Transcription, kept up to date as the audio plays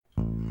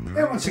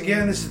Hey, once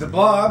again, this is the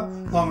Blob,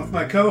 along with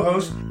my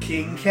co-host,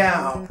 King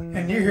Cow,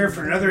 and you're here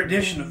for another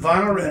edition of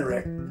Vinyl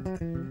Rhetoric.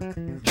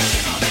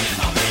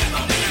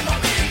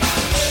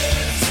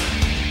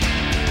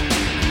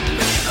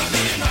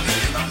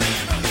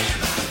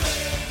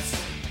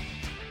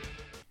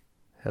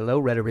 Hello,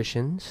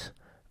 rhetoricians.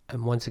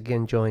 I'm once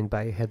again joined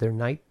by Heather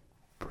Nightbringer.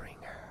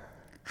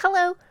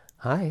 Hello.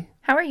 Hi.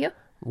 How are you?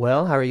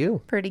 Well, how are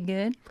you? Pretty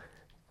good.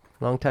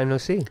 Long time no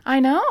see. I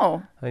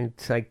know.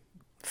 It's like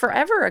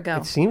Forever ago.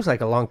 it seems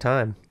like a long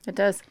time. It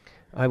does.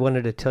 I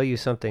wanted to tell you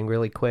something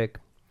really quick.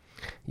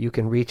 You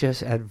can reach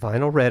us at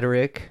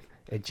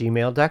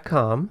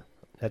vinylrhetoric@gmail.com.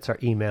 That's our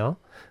email.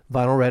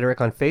 Vinyl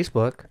Rhetoric on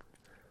Facebook.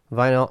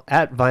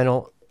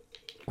 Vinyl.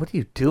 What are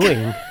you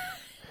doing?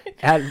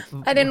 I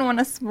didn't want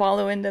to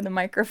swallow into the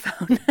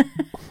microphone.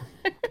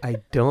 I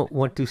don't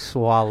want to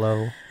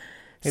swallow.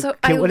 So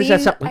Okay, what is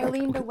that? I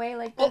leaned away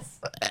like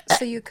this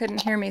so you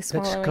couldn't hear me That's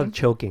swallowing. called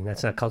choking.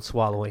 That's not called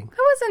swallowing.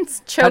 I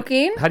wasn't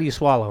choking. How do you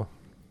swallow?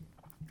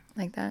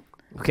 Like that.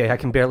 Okay, I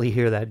can barely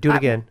hear that. Do it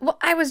again. Well,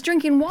 I was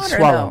drinking water,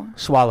 Swallow. though.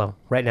 Swallow.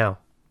 Right now.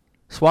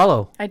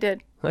 Swallow. I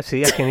did. Let's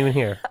see. I can't even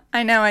hear.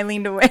 I know. I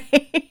leaned away.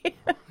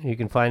 You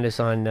can find us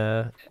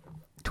on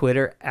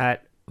Twitter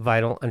at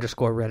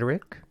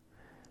vinyl_rhetoric.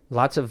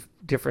 Lots of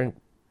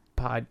different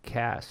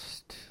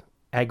podcast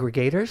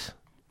aggregators.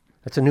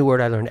 That's a new word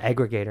I learned,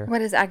 aggregator.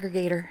 What is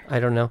aggregator? I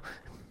don't know.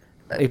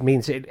 It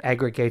means it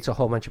aggregates a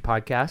whole bunch of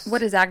podcasts. What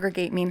does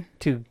aggregate mean?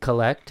 To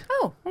collect.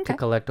 Oh, To okay.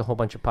 collect a whole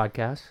bunch of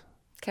podcasts.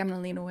 Okay, I'm going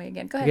to lean away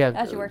again. Go ahead. Yeah.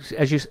 As you were.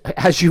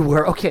 As you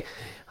were. Okay.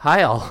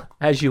 Hi all.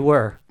 As you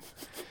were.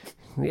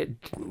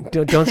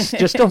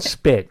 Don't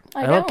spit.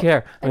 I don't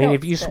care. I mean, don't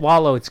if you spit.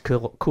 swallow, it's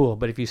cool.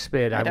 But if you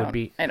spit, I would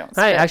be. I don't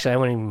spit. Actually, I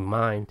wouldn't even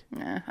mind.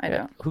 Nah, I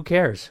don't. Who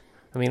cares?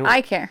 I mean,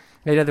 I care.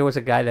 there was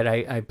a guy that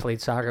I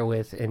played soccer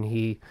with, and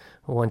he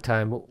one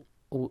time,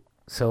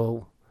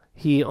 so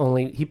he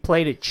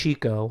played at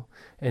Chico,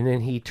 and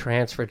then he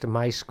transferred to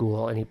my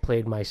school, and he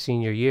played my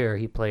senior year.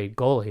 He played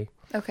goalie.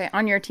 Okay,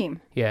 on your team.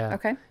 Yeah.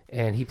 Okay.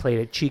 And he played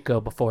at Chico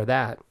before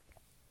that,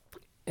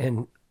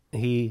 and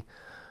he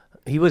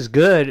was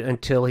good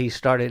until he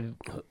started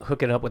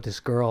hooking up with this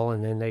girl,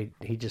 and then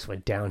he just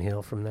went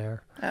downhill from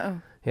there.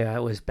 Uh-oh. Yeah,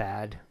 it was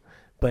bad.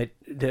 But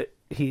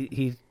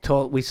we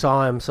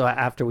saw him, so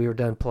after we were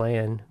done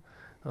playing,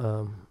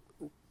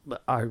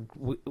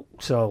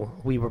 so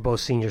we were both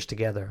seniors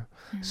together.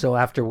 Mm-hmm. So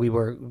after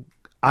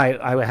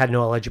I had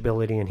no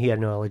eligibility and he had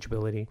no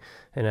eligibility,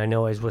 and I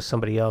know I was with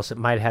somebody else that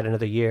might have had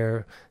another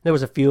year. There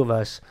was a few of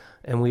us,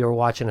 and we were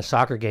watching a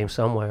soccer game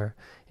somewhere,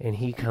 and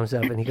he comes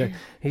up and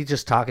he's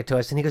just talking to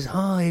us, and he goes,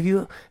 "Oh,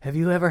 have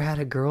you ever had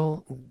a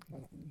girl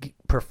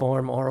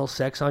perform oral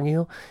sex on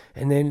you,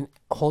 and then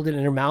hold it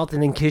in her mouth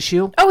and then kiss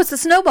you?" Oh, it's a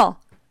snowball.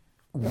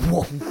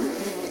 Whoa.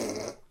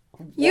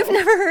 You've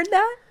never heard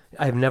that?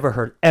 I've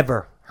never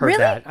ever heard Really?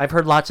 that. I've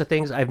heard lots of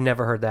things. I've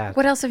never heard that.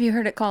 What else have you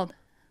heard it called?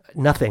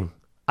 Nothing.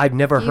 I've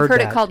never You've heard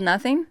heard that. it called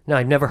nothing? No,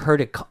 I've never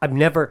heard it.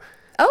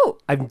 Oh,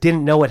 I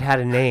didn't know it had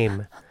a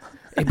name.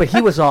 But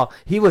he was all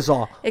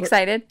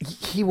excited.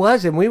 He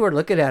was, and we were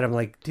looking at him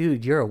like,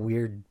 dude, he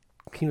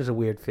was a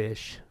weird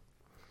fish.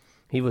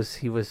 He was,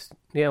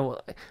 yeah,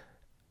 well,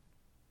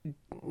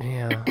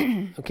 yeah.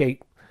 Okay.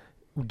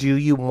 Do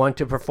you want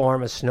to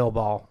perform a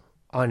snowball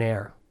on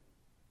air?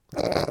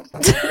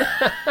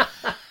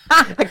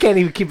 I can't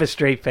even keep a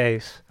straight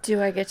face.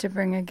 Do I get to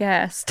bring a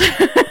guest?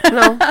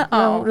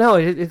 No.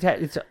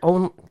 It's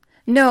own.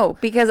 No,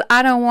 because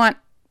I don't want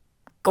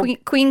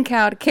Queen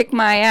Cow to kick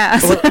my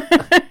ass. Well,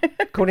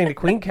 according to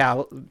Queen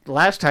Cow,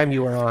 last time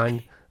you were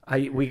on, I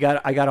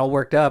got all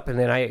worked up, and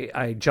then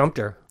I jumped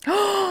her.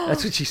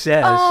 That's what she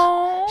says.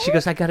 Oh. She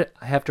goes, I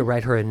have to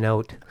write her a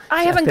note.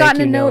 I haven't thank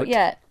gotten a you note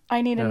yet.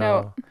 I need a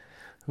note.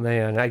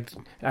 Man,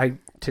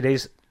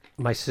 today's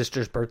my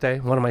sister's birthday.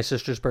 One of my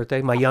sister's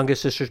birthday. My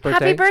youngest sister's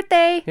birthday. Happy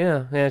birthday.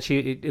 Yeah,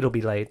 it'll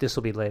be late. This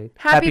will be late.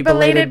 Happy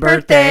belated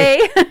birthday.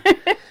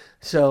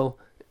 So,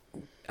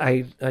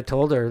 I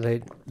told her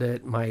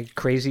that my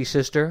crazy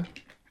sister,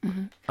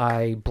 Mm-hmm.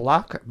 I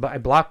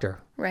blocked her.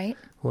 Right.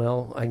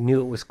 Well, I knew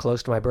it was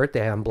close to my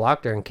birthday. I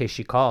unblocked her in case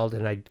she called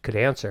and I could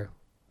answer.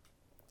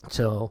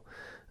 So,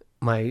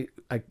 I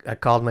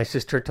called my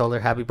sister, told her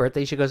happy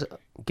birthday. She goes,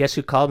 "Guess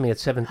who called me at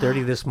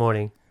 7:30 this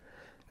morning?"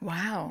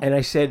 Wow. And I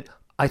said,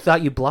 "I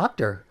thought you blocked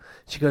her."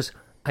 She goes,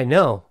 "I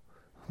know,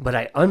 but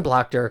I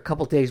unblocked her a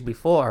couple days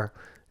before."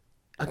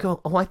 I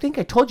go, "Oh, I think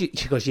I told you."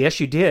 She goes, "Yes,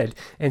 you did."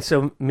 And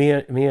so me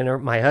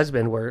and my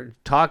husband were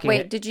talking.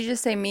 Wait, did you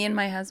just say me and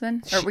my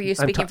husband? Or were you I'm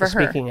speaking for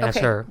her? Speaking as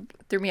her.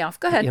 Threw me off.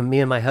 Go ahead. Me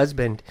and my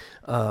husband,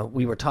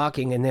 we were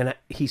talking, and then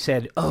he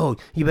said, "Oh,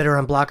 you better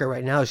unblock her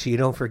right now so you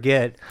don't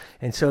forget."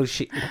 And so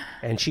she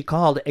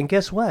called, and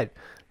guess what?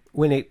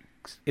 When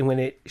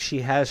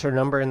she has her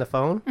number in the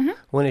phone, Mm-hmm.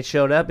 when it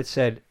showed up, it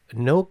said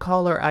no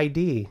caller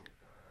ID.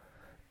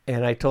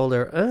 And I told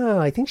her, "Oh,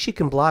 I think she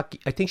blocked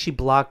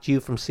you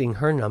from seeing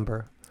her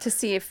number." To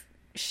see if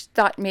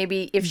thought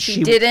maybe if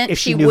she if didn't, she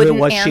she knew wouldn't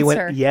who it was, answer. she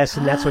went yes,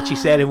 and that's what she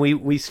said. And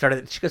we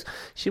started. She goes,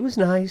 she was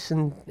nice,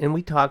 and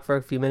we talked for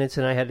a few minutes,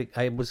 and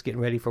I was getting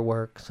ready for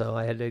work, so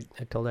I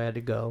told her I had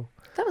to go.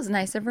 That was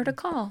nice of her to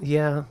call.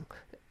 Yeah,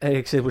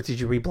 I said, "What did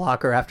you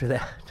reblock her after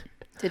that?"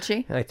 Did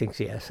she? I think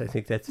yes. I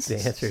think that's the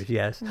answer is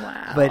yes.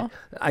 Wow. But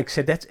I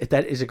said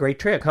that is a great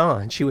trick, huh?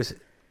 And she was,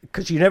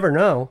 because you never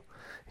know,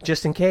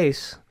 just in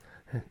case.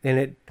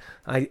 And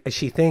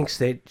she thinks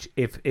that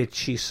if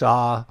she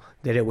saw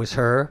that it was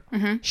her,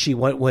 she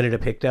wanted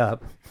it picked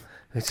up.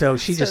 And so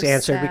she just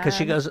answered because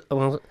she sad. goes,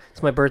 "Well,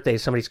 it's my birthday.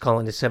 Somebody's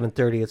calling at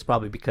 7:30. It's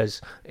probably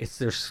because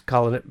they're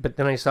calling it." But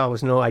then I saw it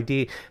was no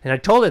ID, and I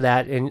told her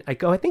that, and I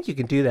go, "I think you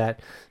can do that."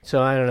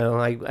 So I don't know.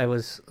 I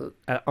was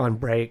on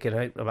break,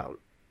 and about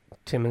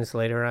 10 minutes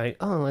later,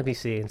 let me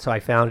see. And so I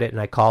found it, and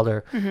I called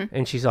her,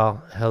 and she's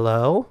all,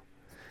 "Hello?"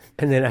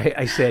 And then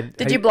I said,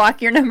 Did you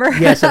block your number?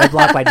 Yes, and I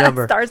blocked my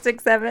number.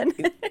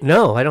 *67.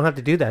 No, I don't have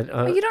to do that.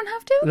 Oh, you don't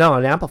have to? No,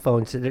 on Apple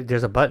phones,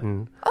 there's a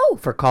button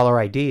for caller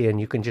ID,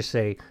 and you can just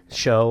say,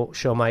 show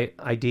my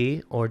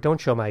ID, or don't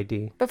show my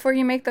ID. Before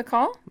you make the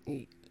call?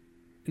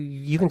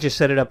 You can just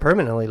set it up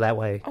permanently that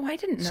way. Oh, I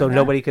didn't know So that.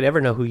 nobody could ever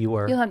know who you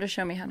were. You'll have to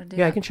show me how to do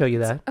Yeah, that. I can show you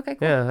that. Okay,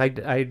 cool.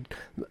 Yeah,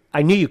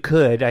 I knew you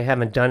could. I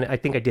haven't done it. I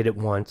think I did it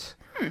once.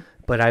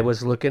 But I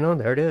was looking,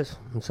 there it is.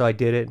 And so I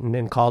did it and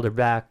then called her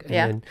back.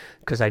 And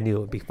because I knew it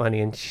would be funny.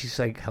 And she's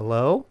like,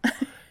 "Hello?"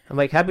 I'm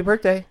like, "Happy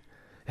birthday."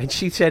 And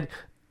she said,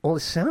 "Well,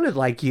 it sounded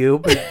like you."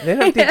 But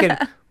then I'm thinking,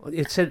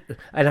 it said,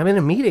 and I'm in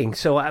a meeting.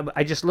 So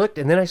I just looked,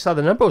 and then I saw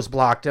the number was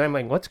blocked. And I'm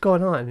like, "What's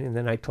going on?" And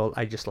then I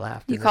just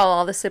laughed. You call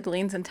all the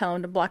siblings and tell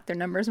them to block their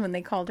numbers when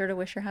they called her to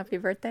wish her happy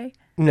birthday?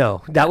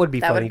 No, that would be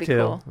That would funny be too.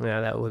 cool.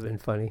 Yeah, that would have been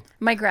funny.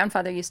 My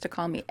grandfather used to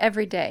call me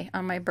every day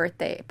on my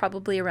birthday,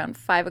 probably around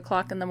 5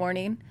 o'clock in the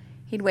morning.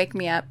 He'd wake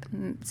me up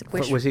and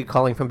wish. Was he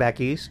calling from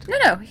back east?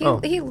 No.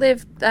 He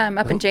lived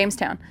up in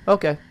Jamestown.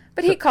 Okay.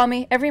 But he'd call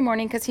me every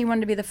morning because he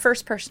wanted to be the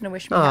first person to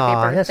wish me happy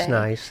Aw, birthday. that's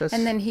nice.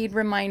 And then he'd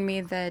remind me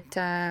that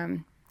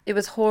it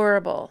was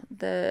horrible.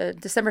 The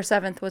December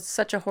 7th was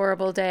such a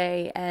horrible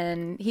day,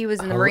 and he was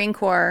in the Marine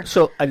Corps.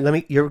 So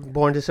you're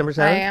born December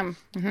 7th? I am.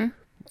 Mm-hmm.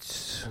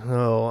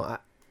 So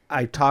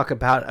I talk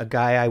about a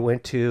guy I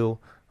went to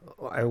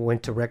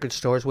record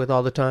stores with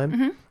all the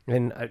time,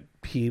 and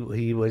he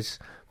was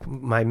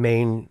my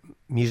main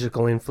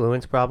musical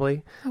influence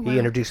probably. Oh, wow. He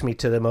introduced me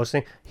to the most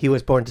thing. He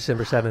was born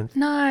December 7th.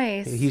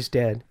 Nice. He's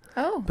dead.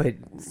 Oh, But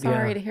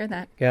sorry to hear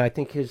that. Yeah, I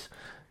think I was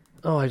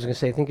going to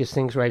say, I think his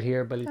thing's right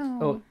here, but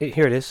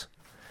here it is.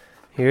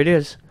 Here it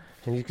is.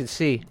 And you can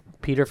see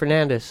Peter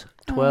Fernandez,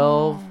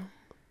 12.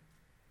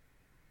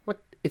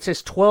 What? It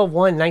says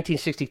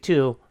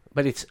 12/1/1962,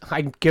 but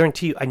I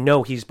guarantee you, I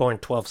know he's born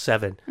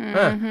 12/7.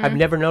 I've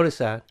never noticed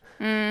that.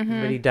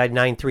 But he died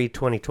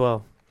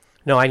 9/3/2012.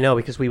 No, I know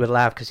because we would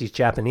laugh because he's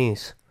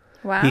Japanese.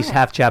 Wow. He's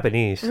half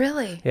Japanese.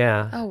 Really?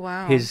 Yeah. Oh,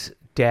 wow. His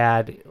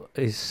dad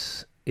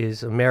is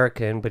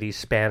American, but he's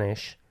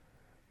Spanish,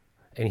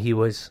 and he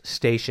was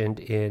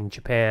stationed in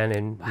Japan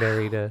and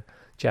married a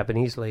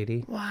Japanese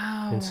lady.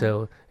 Wow. And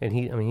so,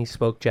 he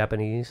spoke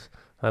Japanese.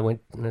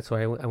 That's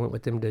why I went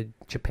with him to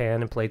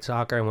Japan and played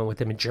soccer. I went with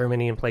him in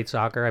Germany and played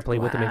soccer. I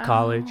played with him in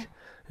college.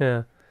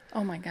 Yeah.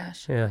 Oh, my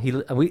gosh. Yeah.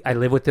 I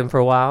lived with him for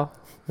a while.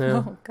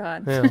 Yeah. Oh,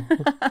 God. Yeah.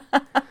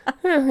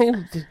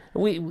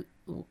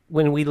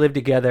 When we lived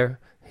together,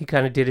 he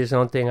kind of did his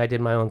own thing. I did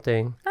my own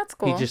thing. That's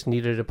cool. He just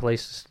needed a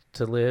place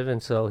to live,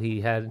 and so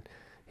he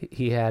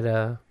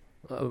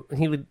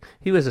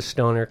was a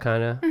stoner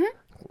kind of,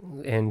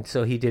 and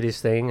so he did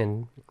his thing,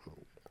 and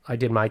I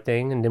did my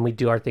thing, and then we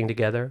do our thing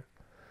together.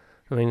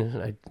 I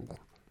mean,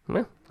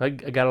 I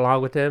got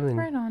along with him, and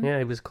Right on. yeah,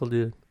 he was a cool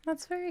dude.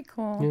 That's very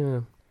cool.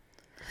 Yeah.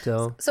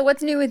 So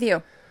what's new with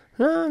you?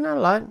 No, not a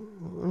lot.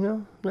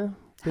 No.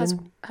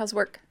 How's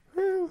work?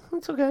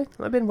 It's okay.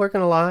 I've been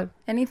working a lot.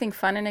 Anything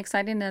fun and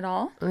exciting at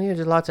all? Yeah,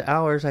 just lots of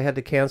hours. I had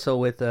to cancel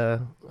with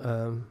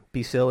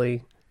Be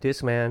Silly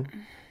Discman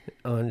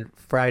on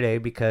Friday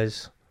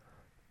because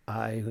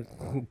I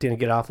didn't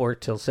get off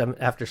work till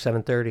after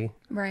 7:30.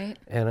 Right.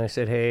 And I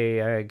said, "Hey,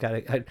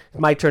 it's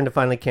my turn to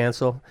finally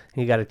cancel."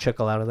 And you got a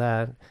chuckle out of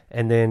that.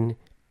 And then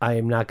I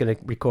am not going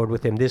to record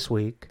with him this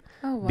week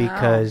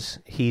because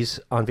he's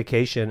on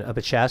vacation up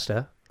at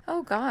Shasta.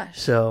 Oh gosh.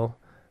 So,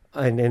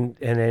 and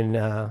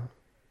then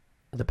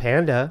the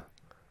panda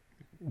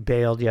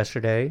bailed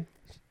yesterday.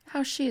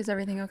 How's she? Is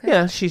everything okay?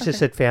 Yeah, she just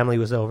said family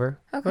was over.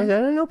 Okay. I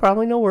said, no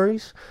problem, no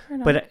worries.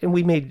 Right on. But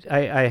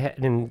I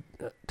hadn't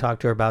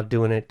talked to her about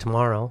doing it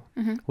tomorrow,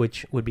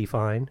 which would be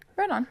fine.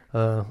 Right on.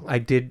 I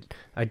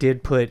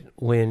did put,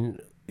 when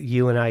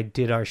you and I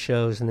did our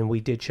shows and then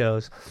we did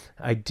shows,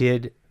 I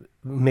did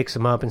mix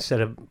them up instead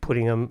of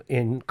putting them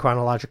in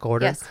chronological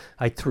order. Yes.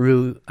 I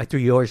threw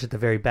yours at the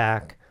very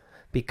back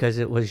because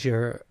it was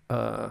your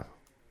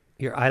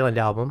Island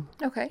album.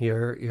 Okay.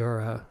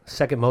 Your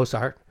second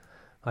Mozart.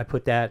 I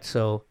put that,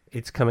 so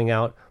it's coming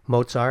out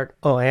Mozart.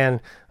 Oh, and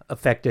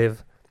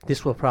effective.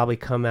 This will probably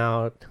come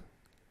out.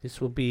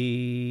 This will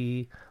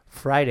be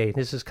Friday.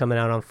 This is coming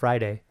out on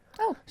Friday.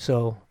 Oh.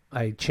 So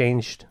I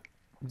changed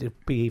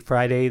it'd be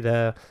Friday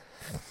the,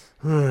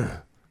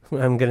 I'm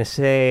going to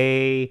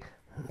say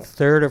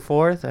 3rd or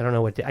 4th. I don't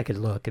know what I could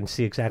look and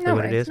see exactly No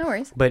what it worries, is. no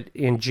worries. But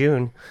in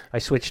June, I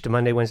switched to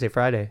Monday, Wednesday,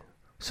 Friday.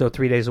 So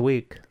 3 days a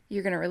week.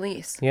 You're going to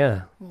release.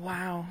 Yeah.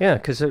 Wow. Yeah,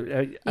 because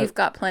You've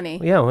got plenty.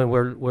 yeah,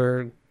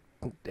 when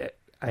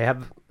I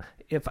have,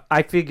 if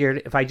I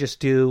figured if I just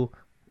do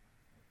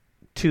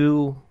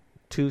two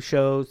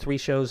shows, 3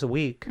 shows a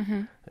week,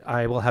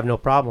 I will have no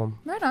problem.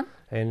 Right on.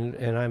 And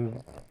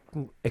I'm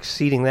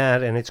exceeding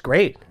that, and it's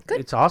great. Good.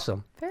 It's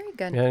awesome. Very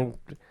good. And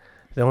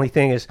the only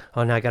thing is,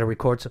 now I got to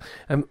record. So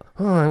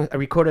I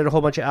recorded a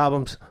whole bunch of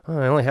albums.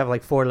 I only have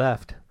like 4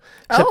 left.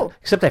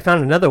 Except I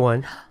found another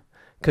one.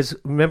 Because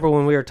remember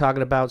when we were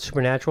talking about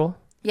Supernatural?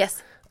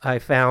 Yes. I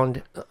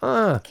found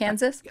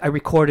Kansas? I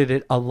recorded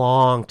it a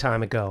long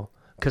time ago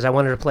because I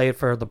wanted to play it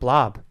for the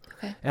Blob.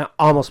 Okay. And I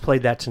almost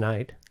played that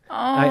tonight. Oh.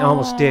 I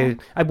almost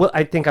did.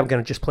 I think I'm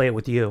going to just play it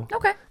with you.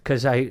 Okay.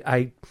 Because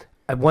I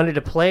wanted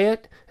to play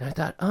it, and I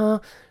thought,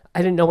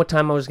 I didn't know what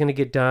time I was going to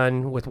get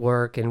done with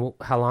work and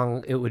how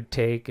long it would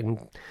take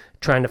and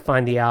trying to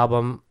find the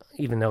album,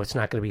 even though it's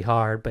not going to be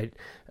hard. But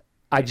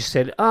I just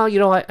said,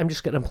 I'm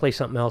just going to play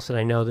something else that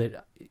I know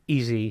that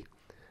easy.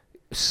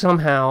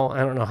 Somehow, I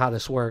don't know how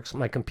this works.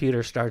 My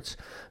computer starts,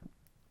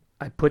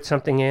 I put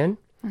something in,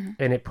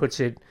 and it puts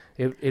it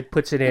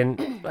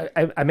in,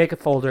 I make a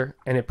folder,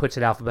 and it puts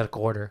it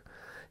alphabetical order.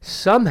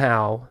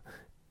 Somehow,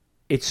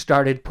 it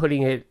started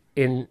putting it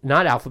in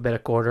not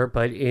alphabetical order,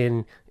 but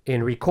in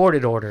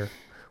recorded order,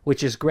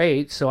 which is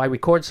great. So I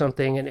record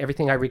something, and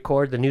everything I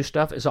record, the new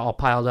stuff, is all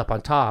piled up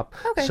on top.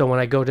 Okay. So when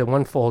I go to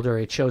one folder,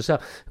 it shows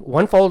up.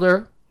 One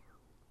folder,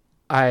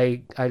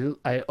 I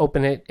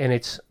open it, and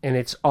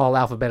it's all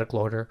alphabetical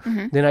order.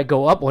 Then I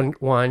go up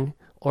one,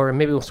 or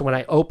maybe also when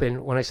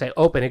I say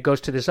open, it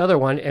goes to this other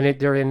one, and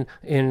they're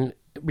in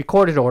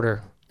recorded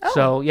order. Oh.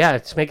 So yeah,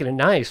 it's making it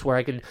nice where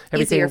I could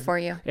Easier for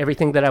you.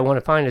 Everything that I want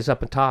to find is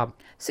up on top.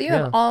 So you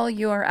have all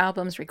your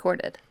albums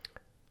recorded?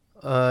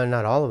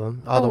 Not all of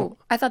them.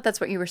 I thought that's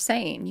what you were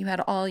saying. You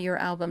had all your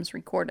albums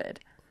recorded.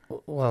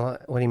 Well,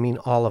 what do you mean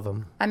all of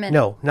them? I meant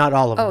no, not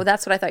all of them. Oh,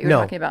 that's what I thought you were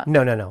talking about.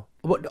 No.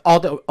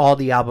 All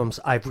the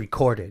albums I've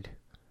recorded.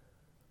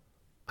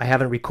 I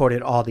haven't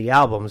recorded all the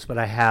albums, but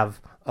I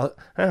have. I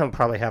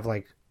probably have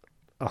like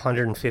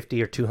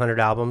 150 or 200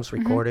 albums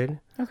recorded.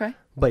 Okay.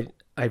 But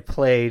I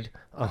played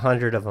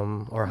 100 of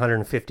them, or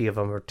 150 of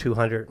them, or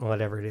 200,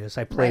 whatever it is.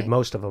 I played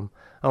most of them.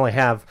 I only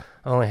have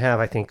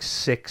I think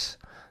 6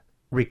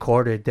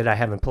 recorded that I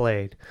haven't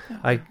played.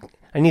 I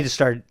need to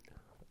start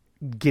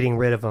getting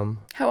rid of them.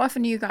 How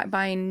often do you got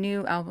buying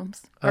new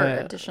albums or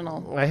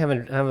additional? I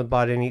haven't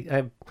bought any.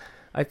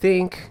 I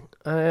think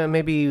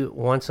maybe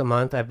once a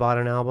month I bought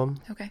an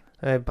album. Okay.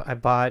 I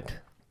bought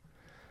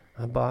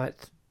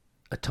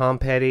a Tom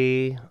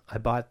Petty. I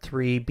bought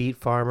 3 Beat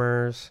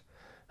Farmers.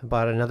 I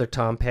bought another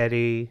Tom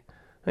Petty.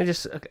 I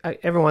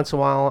every once in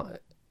a while,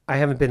 I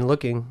haven't been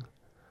looking.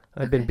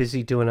 I've been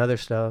busy doing other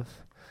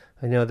stuff.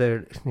 I know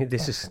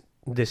this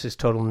is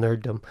total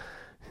nerddom.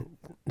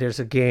 There's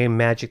a game,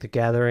 Magic the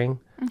Gathering.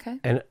 Okay.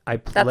 And I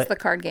play. That's the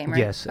card game, right?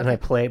 Yes, and I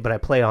play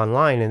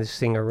online in this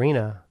thing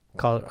Arena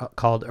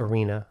called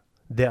Arena,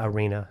 the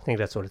Arena. I think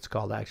that's what it's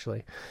called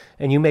actually.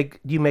 And you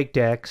make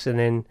decks, and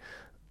then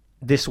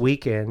this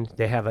weekend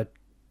they have a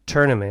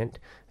tournament,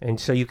 and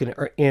so you can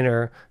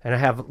enter. And I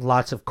have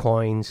lots of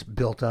coins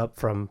built up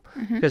from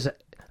because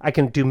I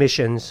can do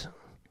missions.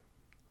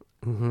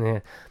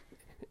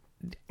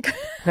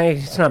 Hey,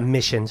 it's not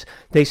missions.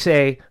 They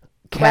say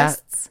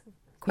Quests.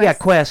 Yeah,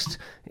 quests.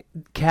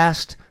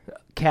 Cast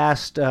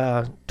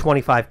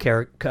 25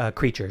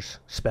 creatures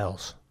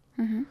spells.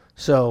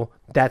 So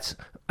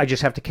I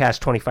just have to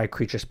cast 25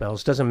 creature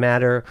spells. Doesn't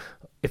matter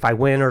if I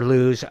win or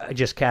lose. I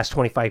just cast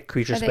 25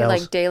 creature spells. Are they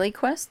like daily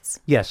quests?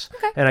 Yes.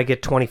 Okay. And I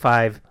get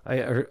 25.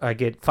 I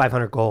get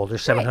 500 gold or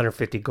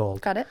 750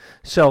 gold. Got it.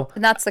 So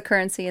And that's the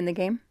currency in the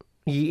game?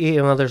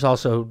 there's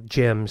also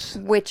gems.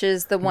 Which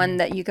is the one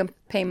that you can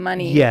pay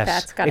money. Yes,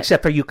 That's got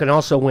except for you can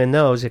also win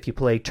those if you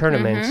play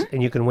tournaments,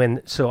 and you can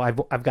win. So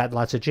I've got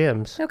lots of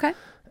gems. Okay.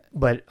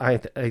 But I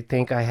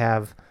think I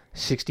have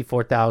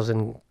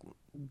 64,000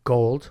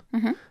 gold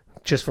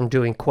just from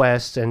doing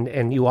quests,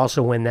 and you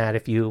also win that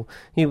if you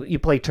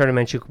play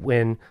tournaments. You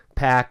win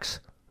packs,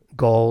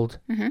 gold,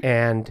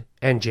 and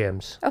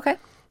gems. Okay.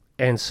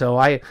 And so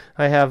I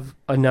have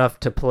enough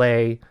to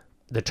play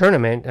the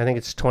tournament. I think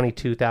it's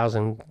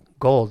 22,000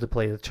 gold to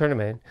play the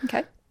tournament.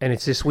 Okay. And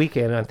it's this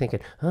weekend. I'm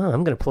thinking,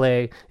 I'm going to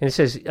play. And it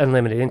says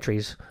unlimited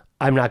entries.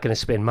 I'm not going to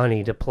spend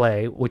money to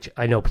play, which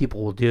I know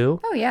people will do.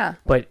 Oh yeah.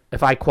 But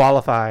if I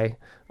qualify,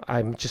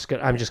 I'm just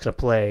gonna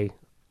play.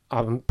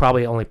 I'll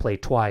probably only play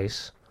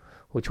twice,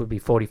 which would be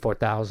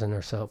 44,000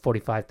 or so,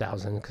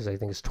 45,000, because I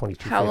think it's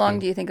 22. How long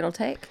do you think it'll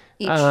take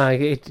each?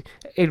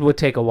 It would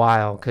take a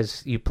while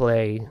because you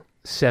play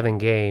 7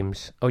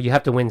 games. Oh, you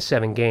have to win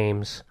 7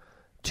 games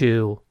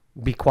to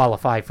be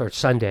qualified for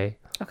Sunday.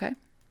 Okay.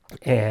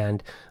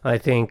 And I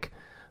think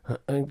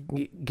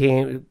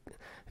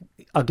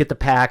I'll get the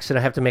packs and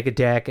I have to make a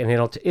deck, and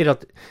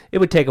it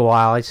would take a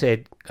while. I'd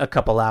say a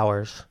couple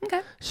hours.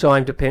 Okay. So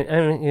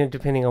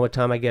depending on what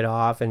time I get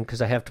off, and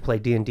because I have to play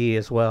D&D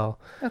as well.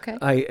 Okay.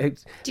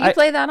 Do Do you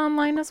play that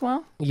online as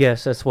well?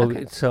 Yes, that's what.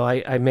 Okay. So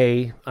I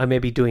may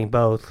be doing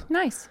both.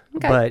 Nice.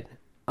 Okay. But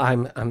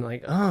I'm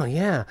like, oh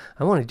yeah,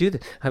 I want to do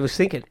this. I was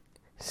thinking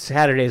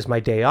Saturday is my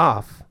day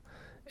off,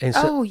 and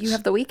so you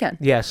have the weekend.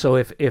 yeah. So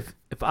if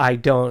I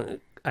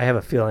don't, I have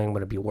a feeling I'm going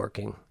to be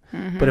working.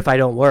 Mm-hmm. But if I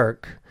don't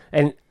work,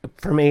 and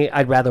for me,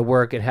 I'd rather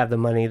work and have the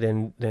money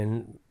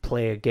than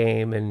play a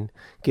game and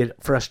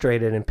get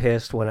frustrated and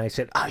pissed when I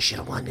said, I should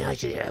have won. I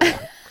should have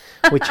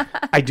won. Which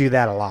I do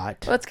that a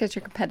lot. Well, it's because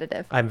you're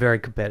competitive. I'm very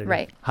competitive.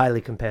 Right.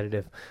 Highly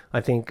competitive.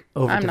 I think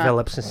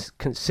overdeveloped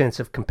sense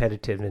of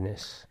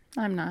competitiveness.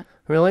 I'm not.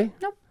 Really?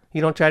 Nope.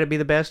 You don't try to be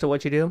the best at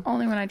what you do?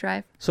 Only when I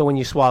drive. So when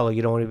you swallow,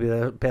 you don't want to be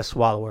the best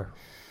swallower.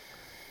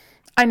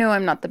 I know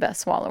I'm not the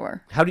best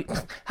swallower. How do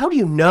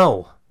you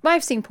know? Well,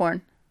 I've seen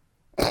porn.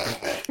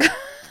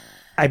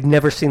 I've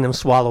never seen them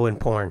swallow in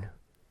porn.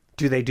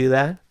 Do they do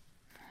that?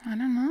 I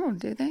don't know.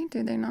 Do they?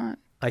 Do they not?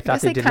 I thought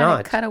guess they did kinda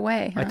not. Cut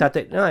away. Huh?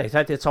 I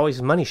thought it's always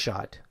a money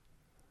shot.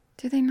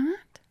 Do they not?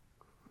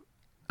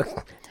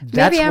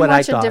 That's Maybe I'm what I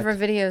watching thought. different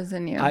videos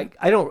than you.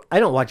 I don't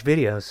watch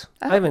videos.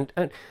 Oh. I haven't.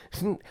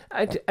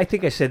 I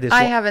think I said this.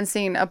 I haven't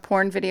seen a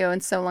porn video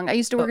in so long. I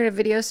used to work at a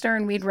video store,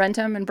 and we'd rent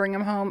them and bring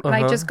them home. And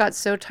I just got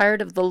so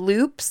tired of the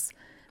loops.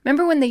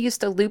 Remember when they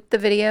used to loop the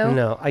video?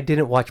 No, I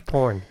didn't watch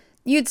porn.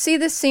 You'd see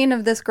this scene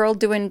of this girl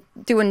doing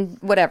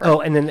whatever.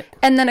 Oh, and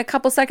then a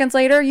couple seconds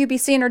later, you'd be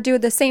seeing her do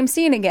the same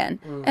scene again,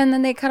 and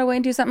then they cut away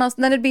and do something else,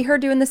 and then it'd be her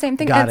doing the same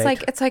thing. Got and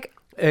it. it's like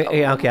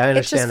yeah, okay, I understand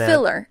it's just that.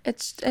 filler.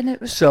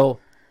 So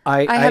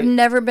I have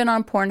never been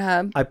on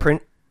Pornhub I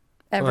print.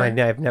 ever. Well,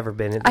 I've never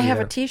been. In I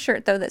have a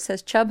T-shirt though that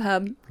says Chubb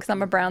Hub because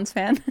I'm a Browns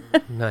fan.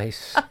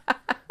 Nice.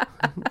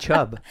 Nick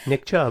Chubb.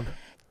 Nick Chubb.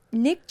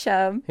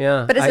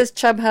 Yeah, But it says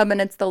Chubb Hub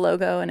and it's the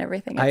logo and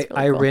everything. It's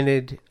I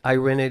really cool.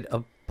 rented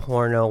a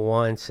porno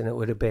once, and it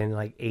would have been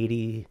like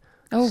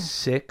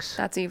 86.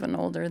 That's even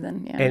older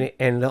than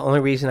And the only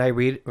reason I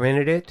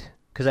rented it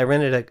because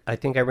I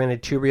think I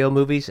rented 2 real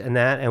movies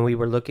and we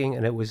were looking,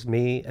 and it was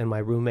me and my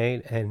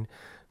roommate and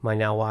my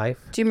now wife.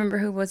 Do you remember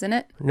who was in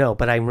it? No,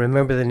 but I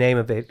remember the name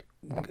of it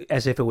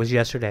as if it was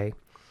yesterday.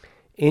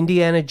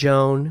 Indiana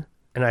Jones,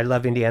 and I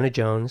love Indiana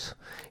Jones.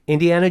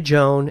 Indiana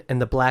Jones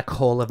and the Black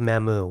Hole of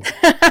Mamu.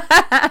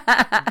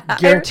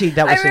 Guaranteed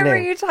that was the name. I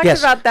remember you talked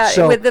about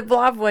that with the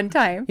blob one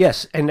time.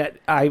 Yes, and that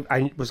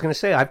I was going to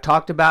say, I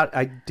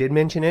did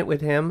mention it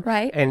with him.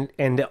 Right. And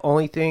the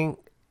only thing,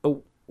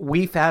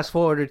 we fast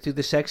forwarded through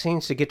the sex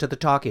scenes to get to the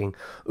talking.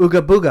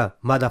 Ooga booga,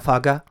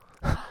 motherfucker.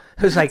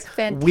 It was like,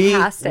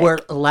 fantastic. we were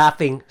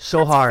laughing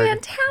so hard.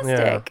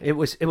 Fantastic. Yeah, it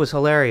was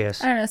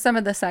hilarious. I don't know. Some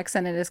of the sex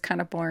in it is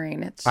kind of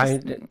boring. It's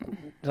just,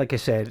 like I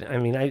said, I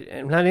mean,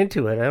 I'm not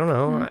into it. I don't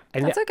know.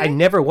 That's okay. I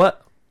never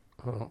what.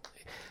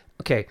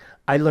 Okay,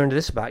 I learned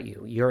this about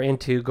you. You're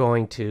into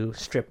going to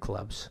strip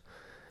clubs.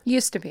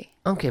 used to be.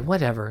 Okay,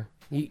 whatever.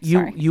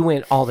 Sorry. You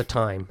went all the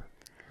time.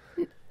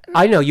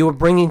 I know you were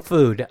bringing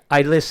food.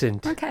 I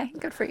listened. Okay,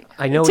 good for you.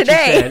 I know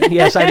Today. what you said.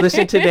 Yes, I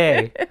listened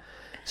today.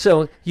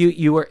 So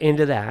you were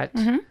into that.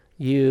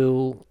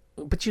 Mm-hmm.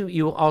 But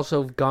you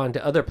also have gone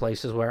to other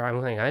places where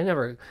I'm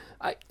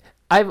like,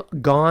 I've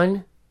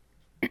gone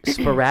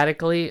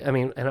sporadically. I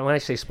mean, and when I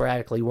say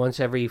sporadically, once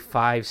every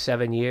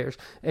 5-7 years,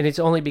 and it's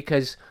only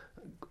because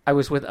I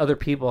was with other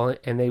people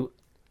and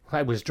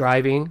I was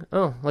driving.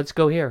 Oh, let's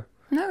go here.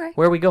 Okay.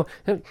 Where we go?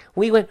 When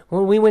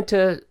we went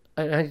to.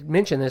 I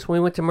mentioned this. When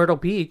we went to Myrtle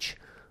Beach,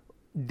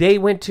 they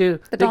went to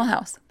The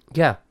dollhouse.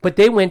 Yeah, but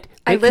they went.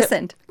 I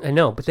listened. I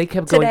know, but they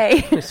kept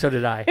Today. going. So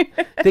did I.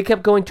 They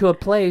kept going to a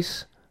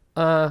place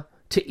to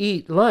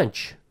eat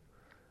lunch,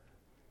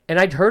 and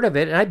I'd heard of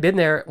it, and I'd been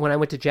there when I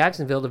went to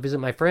Jacksonville to visit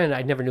my friend.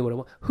 I never knew what it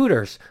was.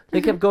 Hooters. They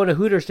kept going to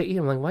Hooters to eat.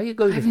 I'm like, why you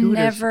go to I've Hooters?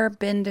 never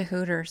been to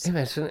Hooters. Yeah,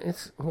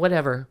 it's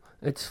whatever.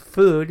 It's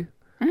food.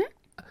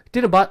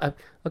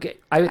 Okay,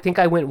 I think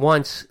I went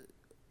once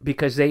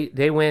because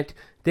they went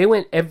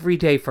every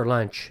day for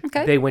lunch.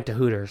 Okay. They went to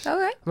Hooters.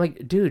 Okay. I'm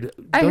like, dude,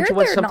 I don't heard you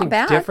want they're something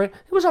not bad. different?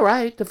 It was all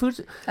right. The food's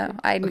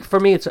for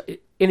me. It's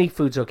any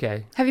food's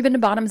okay. Have you been to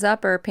Bottoms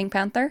Up or Pink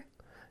Panther?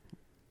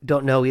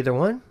 Don't know either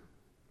one.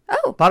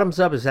 Oh. Bottoms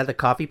Up, is that the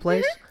coffee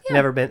place? Yeah.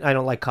 Never been. I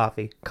don't like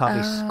coffee.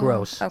 Coffee's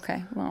gross.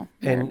 Okay. Well.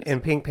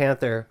 And Pink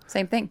Panther,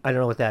 same thing. I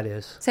don't know what that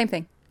is. Same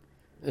thing.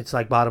 It's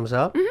like Bottoms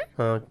Up.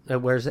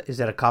 Is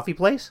that a coffee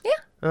place? Yeah.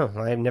 Oh,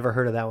 I've never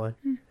heard of that one.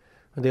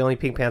 The only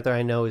Pink Panther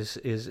I know is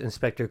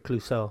Inspector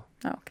Clouseau.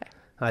 Oh, okay.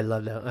 I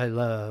love that. I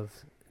love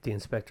the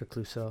Inspector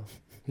Clouseau.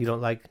 You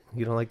don't like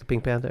the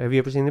Pink Panther? Have you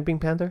ever seen the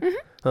Pink Panther?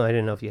 Oh, I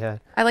didn't know if you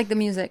had. I like the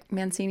music.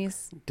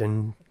 Mancini's.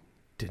 Dun,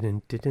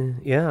 dun, dun,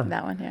 dun, yeah.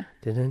 That one, yeah.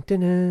 Dun, dun, dun,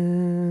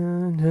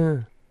 dun,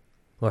 dun.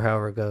 Or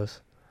however it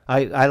goes.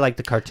 I like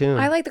the cartoon.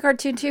 I like the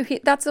cartoon too.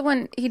 That's the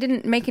one. He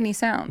didn't make any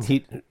sounds.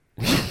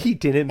 He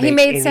didn't make He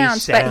made any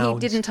sounds, but he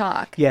didn't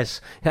talk.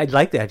 Yes, I'd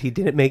like that. He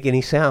didn't make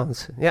any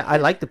sounds. Yeah, I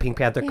like the Pink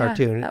Panther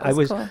cartoon. that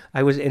was cool.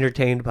 I was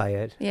entertained by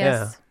it.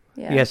 Yes.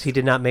 Yeah. Yes, he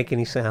did not make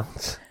any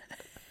sounds.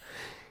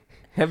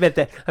 I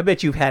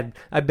bet you've had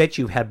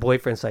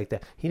boyfriends like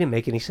that. He didn't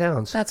make any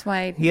sounds. That's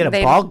why He had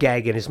a ball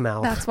gag in his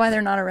mouth. That's why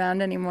they're not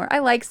around anymore. I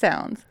like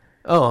sounds.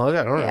 Oh,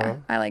 I don't Yeah,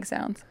 know. I like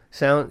sounds.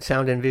 Sound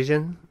and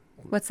vision.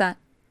 What's that?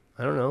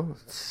 I don't know.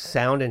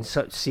 Sound and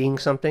seeing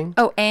something.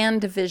 Oh,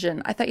 and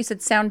vision. I thought you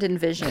said sound and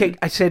vision. Okay,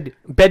 I said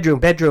bedroom,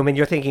 and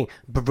you're thinking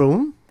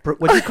room.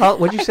 What'd you call it?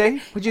 What'd you say?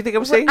 What'd you think I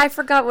was saying? I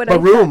forgot what I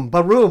said.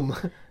 Baroom.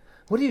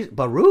 What is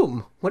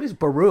baroom? What is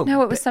baroom?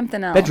 No, it was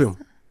something else.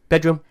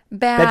 Bedroom.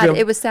 Bad. Bedroom.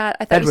 It was sad.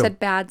 I thought Bedroom. you said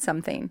bad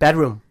something. Bad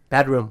room.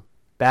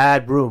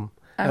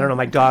 I don't know.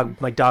 My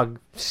dog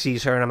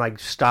sees her, and I'm like,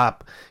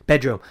 stop.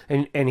 Bedroom,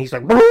 and he's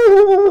like,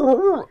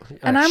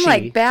 And I'm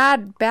like,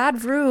 bad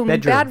room. bedroom,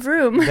 Bad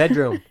room.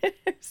 bedroom.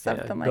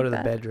 Something Yeah, like go to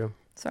that. the bedroom.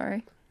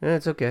 Sorry. Yeah,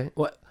 it's okay.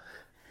 What?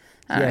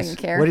 I don't even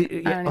care. What I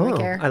don't even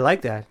care. I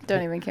like that.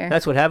 Don't even care.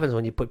 That's what happens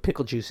when you put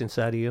pickle juice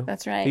inside of you.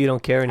 That's right. You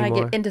don't care I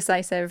anymore. get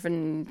indecisive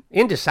and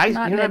Indecisive.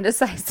 not You're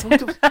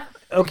indecisive.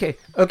 Okay.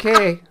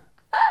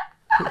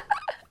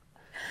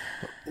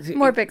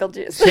 More pickle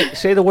juice.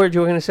 Say the word you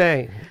were going to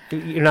say.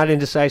 You're not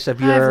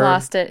indecisive. I've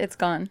lost it. It's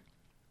gone.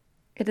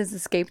 It has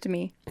escaped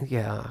me.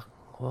 Yeah.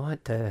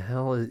 What the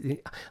hell is?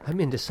 I'm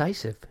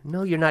indecisive.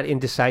 No, you're not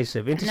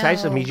indecisive.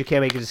 Indecisive No. means you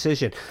can't make a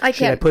decision. I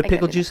Should I can't- put I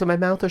pickle can't. juice in my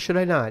mouth or should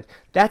I not?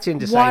 That's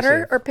indecisive.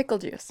 Water or pickle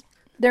juice?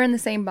 They're in the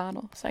same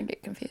bottle, so I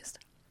get confused.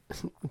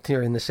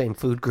 They're in the same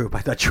food group. I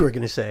thought you were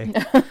going to say.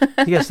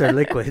 Yes, they're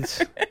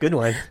liquids. Good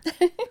one.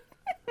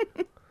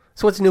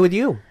 So what's new with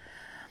you?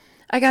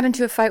 I got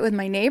into a fight with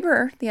my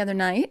neighbor the other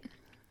night.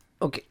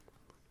 Okay.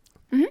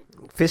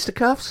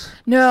 Fisticuffs?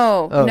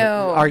 No, Oh,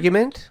 no.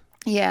 Argument?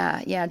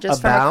 Yeah, just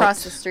About? from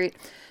across the street.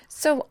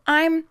 So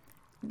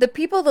the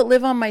people that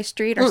live on my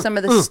street are some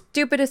of the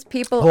stupidest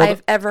people Hold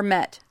I've ever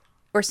met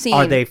or seen.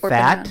 Are they or been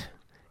around. fat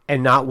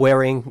and not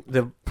wearing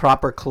the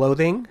proper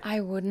clothing? I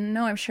wouldn't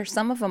know. I'm sure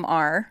some of them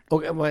are.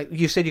 Okay, well,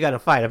 you said you got in a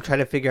fight. I'm trying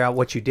to figure out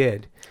what you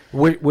did.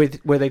 Were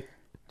they?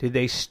 Did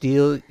they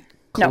steal No.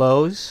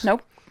 clothes?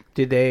 Nope.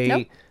 Did they?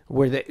 Nope.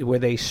 Were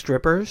they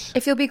strippers?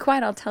 If you'll be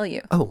quiet, I'll tell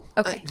you. Oh,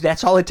 Okay.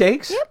 That's all it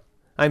takes. Yep.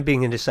 I'm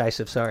being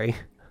indecisive. Sorry,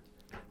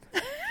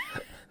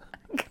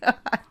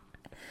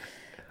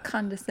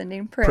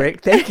 Condescending prick.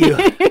 prick. Thank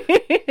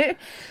you.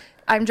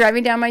 I'm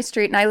driving down my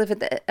street, and I live at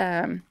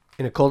the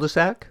In a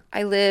cul-de-sac.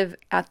 I live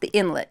at the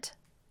inlet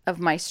of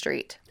my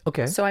street.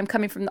 Okay. So I'm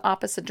coming from the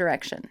opposite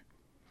direction.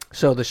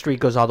 So the street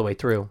goes all the way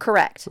through.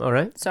 Correct. All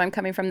right. So I'm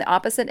coming from the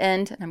opposite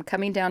end, and I'm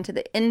coming down to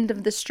the end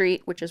of the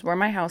street, which is where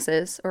my house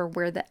is, or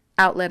where the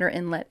outlet or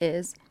inlet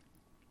is.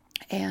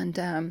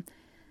 And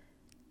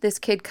this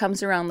kid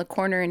comes around the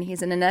corner, and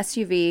he's in an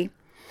SUV,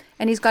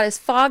 and he's got his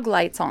fog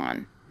lights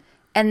on,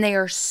 and they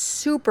are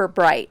super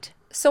bright.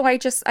 So I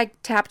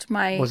tapped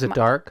my... Was it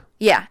dark?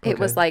 Yeah, it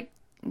was Okay.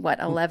 like,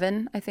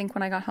 11, I think,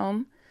 when I got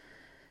home.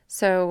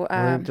 So...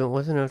 It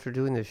wasn't after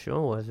doing the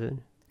show, was it?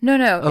 No,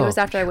 it Oh. was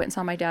after I went and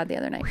saw my dad the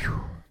other night.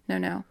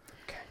 No.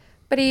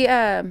 But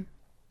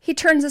he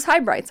turns his high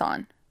brights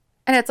on.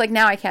 And it's like,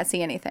 now I can't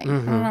see anything.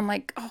 And I'm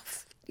like, oh,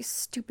 you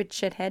stupid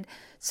shithead.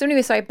 So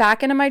anyway, so I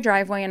back into my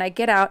driveway and I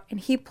get out and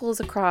he pulls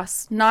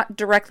across, not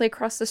directly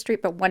across the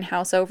street, but one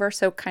house over.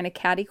 So kind of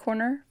catty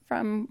corner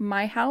from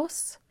my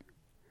house.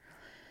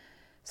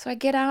 So I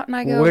get out and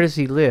I go, Where does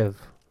he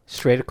live?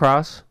 Straight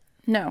across?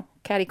 no,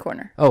 catty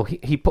corner. Oh,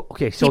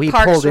 okay. So he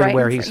parks pulled in right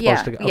where in he's front-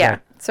 supposed to go. Yeah.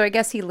 Okay. So I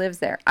guess he lives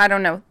there. I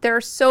don't know. There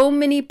are so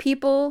many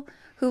people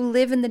who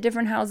live in the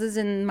different houses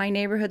in my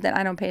neighborhood that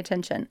I don't pay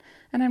attention.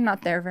 And I'm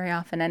not there very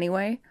often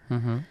anyway.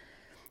 Mm-hmm.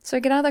 So I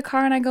get out of the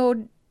car and I go,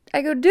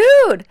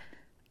 dude,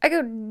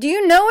 do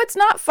you know it's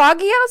not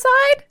foggy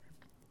outside?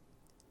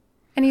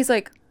 And he's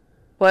like,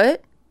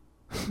 what?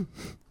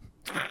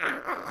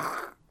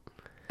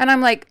 And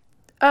I'm like,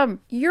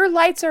 your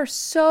lights are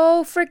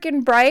so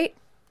freaking bright.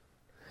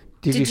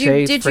 Did you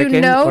say Did frickin',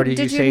 you know? or did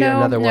you say know?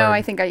 another word? No,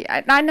 I think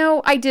I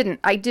know. I didn't.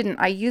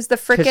 I used the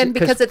frickin'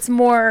 because it's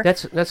more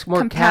That's more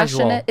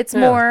compassionate. casual. It's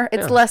Yeah,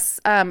 it's yeah. less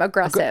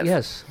aggressive.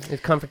 Yes, it's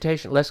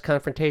less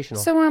confrontational.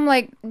 So I'm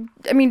like,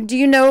 I mean, do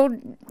you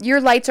know your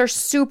lights are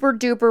super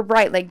duper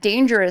bright, like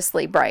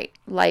dangerously bright,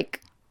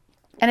 like,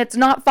 and it's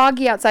not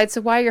foggy outside.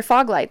 So why are your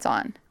fog lights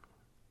on?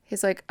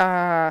 He's like,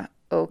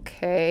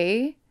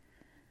 okay.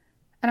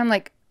 And I'm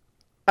like,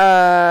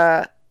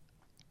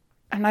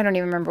 and I don't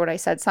even remember what I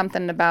said.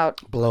 Something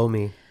about... Blow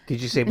me.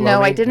 Did you say blow me?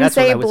 No, I didn't That's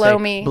say what I would blow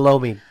me. Blow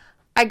me.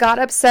 I got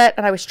upset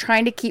and I was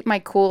trying to keep my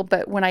cool,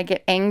 but when I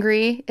get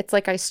angry, it's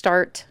like I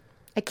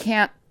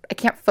can't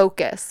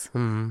focus.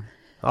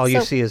 All you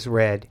So- see is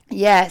red.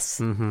 Yes.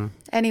 Mm-hmm.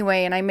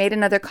 Anyway, and I made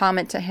another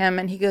comment to him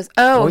and he goes,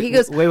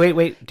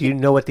 Wait. Do you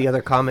know what the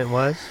other comment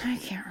was? I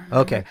can't remember.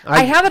 Okay.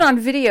 I have it on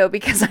video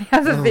because I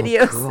have a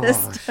video gosh.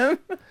 system.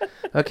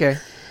 Okay.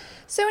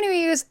 So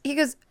anyway, he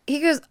goes,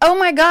 oh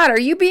my God, are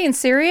you being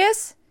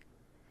serious?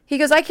 He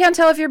goes, I can't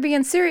tell if you're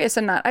being serious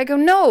or not. I go,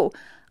 no,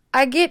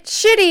 I get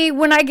shitty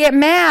when I get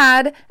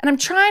mad and I'm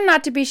trying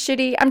not to be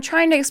shitty. I'm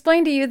trying to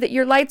explain to you that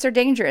your lights are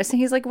dangerous. And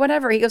he's like,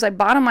 whatever. He goes, I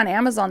bought them on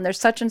Amazon. There's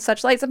such and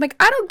such lights. I'm like,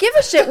 I don't give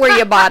a shit where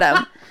you bought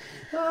them.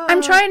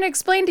 I'm trying to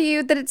explain to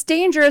you that it's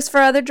dangerous for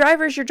other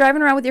drivers. You're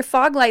driving around with your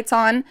fog lights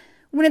on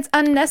when it's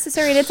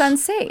unnecessary and it's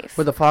unsafe.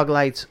 Were the fog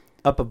lights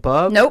up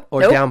above? Nope.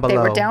 Or nope. down below? They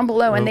were down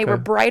below, and they Okay. were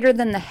brighter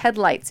than the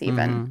headlights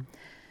even.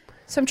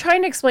 So I'm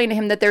trying to explain to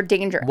him that they're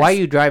dangerous. Why are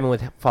you driving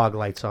with fog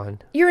lights on?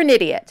 You're an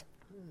idiot.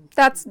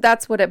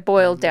 That's what it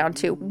boiled down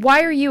to.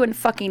 Why are you a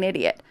fucking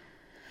idiot?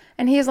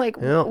 And he's like,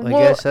 Well, I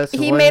well, guess that's the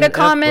he one made a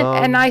F-bomb. comment,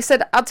 and I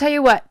said, I'll tell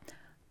you what.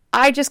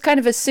 I just kind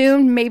of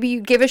assumed maybe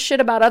you give a shit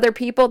about other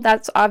people.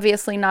 That's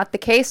obviously not the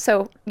case.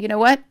 So you know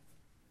what?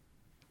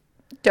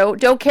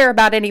 Don't care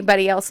about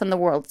anybody else in the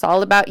world. It's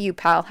all about you,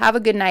 pal. Have a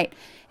good night.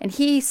 And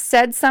he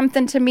said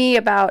something to me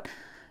about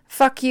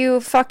fuck you,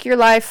 fuck your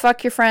life,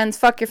 fuck your friends,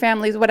 fuck your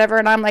families, whatever.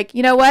 And I'm like,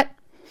 you know what?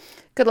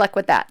 Good luck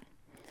with that.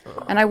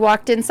 And I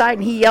walked inside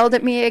and he yelled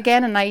at me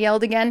again and I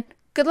yelled again.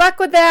 Good luck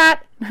with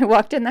that. I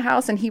walked in the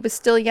house and he was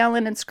still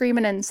yelling and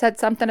screaming and said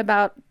something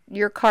about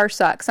your car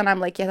sucks. And I'm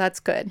like, yeah, that's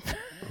good.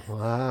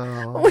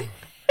 Wow.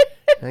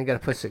 I got to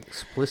put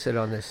explicit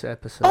on this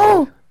episode.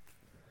 Oh,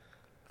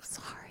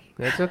 sorry.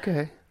 That's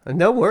okay.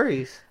 No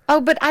worries. Oh,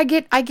 but I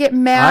get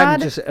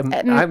mad.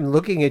 I'm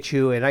looking at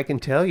you and I can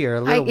tell you're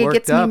a little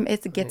worked up.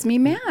 It gets me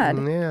mad.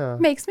 Yeah.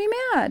 Makes me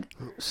mad.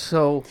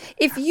 So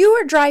If you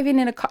are driving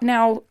in a car,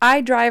 now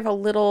I drive a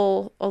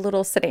little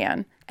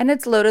sedan and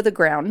it's low to the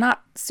ground,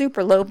 not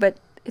super low, but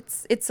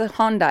it's a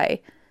Hyundai.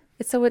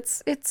 It's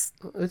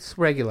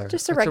regular.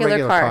 Just a It's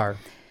regular car.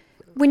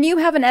 When you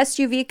have an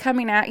SUV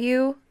coming at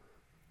you,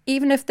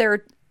 even if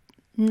they're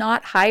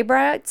not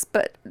hybrids,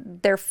 but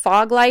they're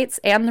fog lights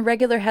and the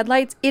regular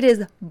headlights, it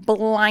is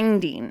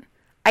blinding.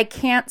 I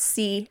can't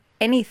see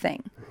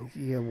anything.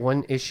 Yeah,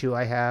 one issue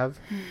I have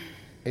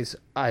is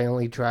I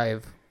only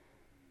drive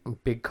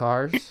big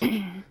cars.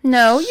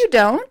 No, you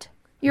don't.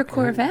 Your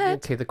Corvette.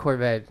 Okay, the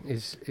Corvette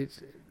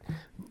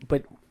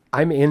but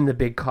I'm in the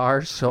big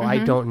cars, so I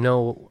don't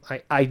know.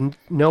 I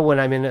know when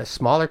I'm in a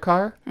smaller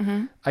car,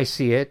 I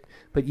see it,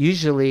 but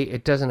usually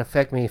it doesn't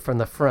affect me from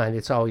the front.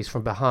 It's always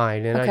from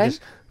behind, and Okay. I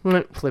just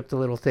flip the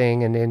little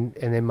thing, and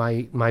then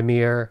my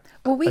mirror.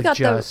 Well, we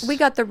adjusts.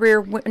 got the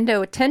rear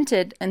window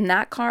tinted in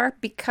that car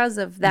because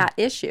of that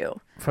issue.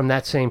 From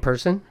that same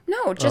person.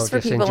 No, just for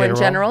just in people in general?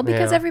 general,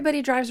 because Yeah.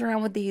 everybody drives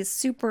around with these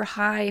super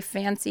high,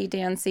 fancy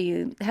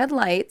dancy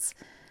headlights.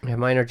 Yeah,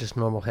 mine are just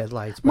normal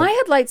headlights. But My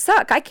headlights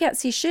suck. I can't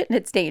see shit, and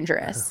it's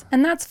dangerous,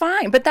 and that's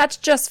fine. But that's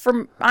just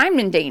I'm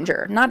in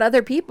danger, not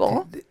other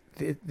people.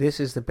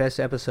 This is the best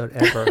episode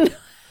ever.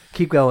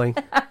 Keep going.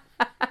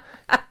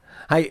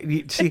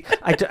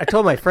 I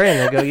told my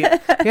friend, I go,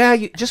 yeah,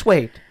 just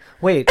wait.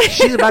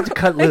 She's about to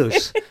cut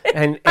loose,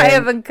 and I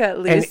haven't cut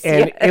loose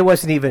and yet. it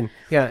wasn't even.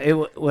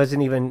 Yeah,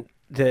 wasn't even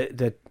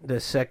the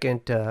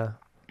second.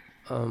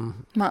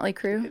 Motley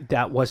Crue.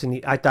 That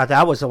wasn't. I thought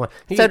that was the one.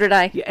 So did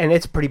I. Yeah, and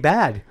it's pretty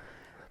bad.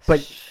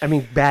 But I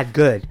mean, bad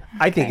good.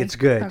 I think Okay. it's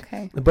good.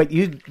 Okay. But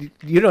you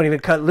don't even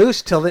cut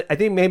loose till I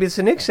think maybe it's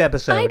the next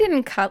episode. I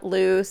didn't cut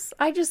loose.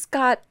 I just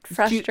got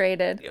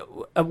frustrated.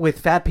 With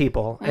fat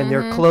people and Mm-hmm.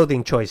 their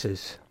clothing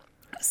choices.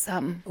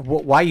 Some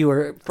Why you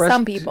were frustrated?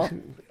 Some people.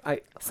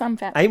 Some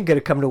fat. I'm going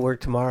to come to work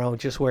tomorrow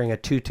just wearing a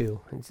tutu,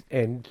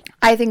 and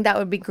I think that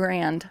would be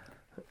grand.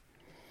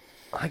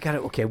 I got it.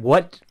 Okay,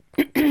 what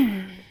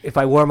if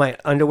I wore my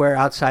underwear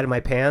outside of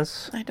my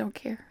pants? I don't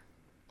care.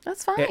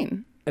 That's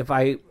fine. If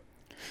I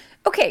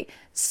Okay,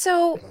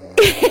 so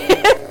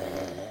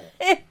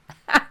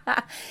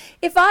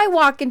if I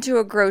walk into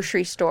a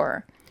grocery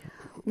store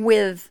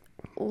with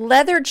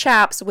leather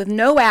chaps with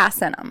no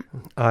ass in them,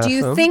 do you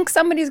Awesome. think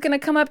somebody's going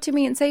to come up to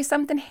me and say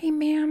something? Hey,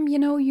 ma'am,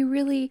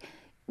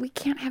 we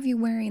can't have you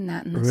wearing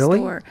that in the Really?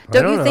 store. I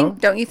don't know.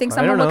 Don't you think I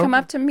someone don't will know. come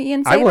up to me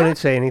and say I that? wouldn't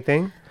say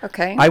anything.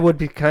 Okay. I would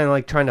be kind of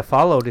like trying to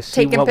follow to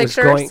see Taking what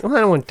pictures? was going.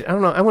 Well, I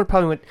don't know. I would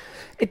probably.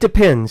 It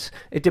depends.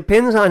 It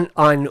depends on.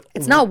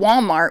 It's not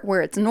Walmart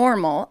where it's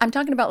normal. I'm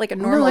talking about like a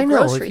normal No, I know.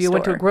 grocery If you store.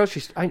 went to a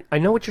grocery store, I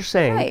know what you're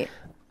saying. Right.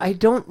 I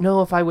don't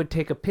know if I would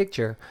take a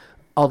picture,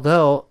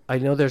 although I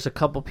know there's a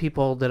couple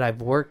people that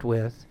I've worked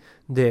with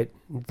that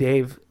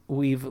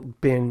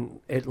we've been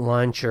at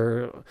lunch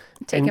or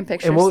Taking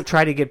pictures. and we'll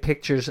try to get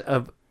pictures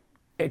of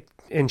it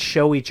and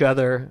show each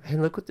other. Hey,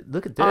 look at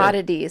this.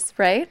 Oddities,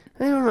 right?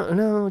 I don't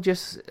know,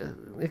 just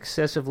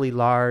excessively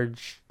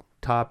large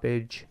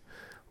toppage,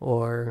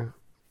 or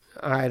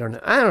I don't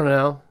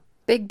know.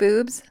 Big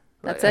boobs.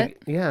 That's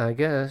it. Yeah, I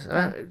guess.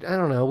 I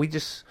don't know.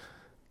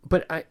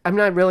 But I'm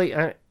not really.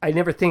 I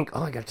never think,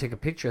 oh, I got to take a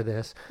picture of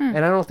this. And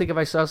I don't think if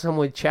I saw someone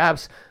with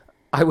chaps,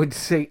 I would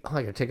say, oh,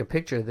 I got to take a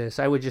picture of this.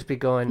 I would just be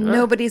going,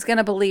 Nobody's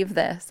gonna believe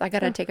this. I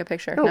gotta take a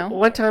picture. No.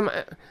 One time,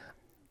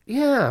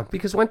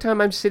 because one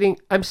time I'm sitting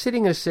at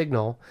a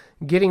signal,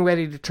 getting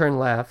ready to turn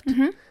left,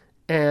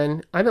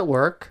 and I'm at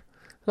work,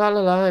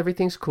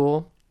 everything's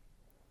cool,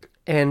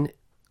 and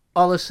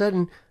all of a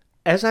sudden,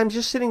 as I'm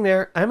just sitting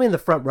there, I'm in the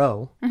front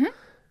row.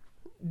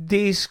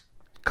 These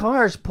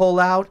cars pull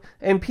out,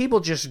 and people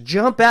just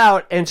jump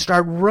out and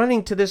start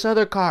running to this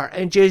other car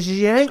and just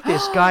yank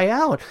this guy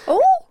out.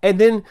 Oh. And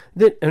then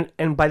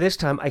and by this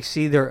time, I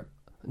see they're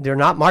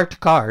not marked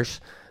cars.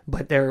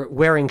 but they're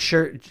wearing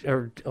shirt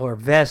or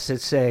vests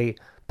that say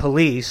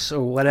police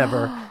or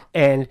whatever,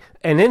 and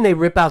then they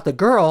rip out the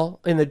girl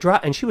in the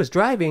and she was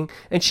driving,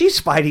 and she's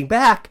fighting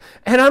back,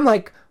 and I'm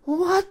like,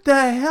 what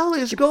the hell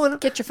is going on?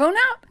 Get your phone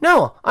out?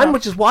 No, I'm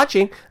just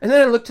watching, and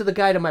then I look to the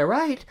guy to my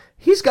right.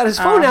 He's got his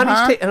phone out,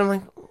 and I'm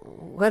like,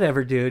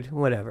 whatever, dude,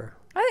 whatever.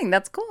 I think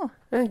that's cool.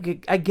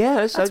 I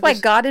guess. That's why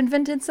God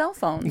invented cell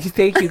phones.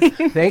 Thank you.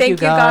 Thank you,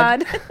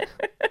 God.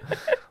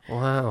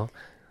 Wow.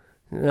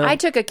 No. I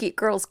took a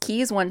girl's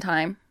keys one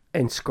time.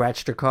 And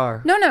scratched her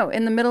car. No,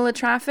 in the middle of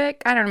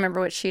traffic. I don't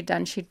remember what she'd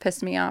done. She'd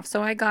pissed me off.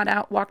 So I got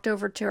out, walked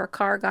over to her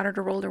car, got her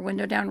to roll her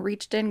window down,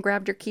 reached in,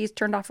 grabbed her keys,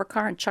 turned off her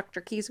car, and chucked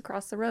her keys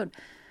across the road.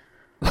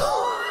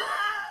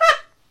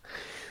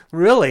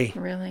 Really?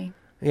 Really?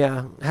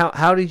 Yeah.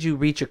 How did you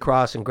reach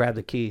across and grab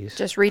the keys?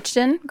 Just reached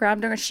in,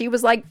 grabbed her. She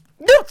was like,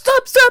 no,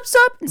 stop,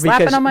 and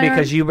slapping on my arm.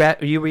 Because you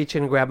reach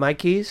in and grab my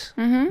keys?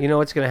 Mm-hmm. You know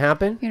what's going to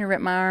happen? You're going to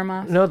rip my arm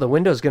off? No, the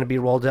window's going to be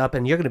rolled up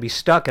and you're going to be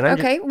stuck. And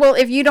well,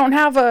 if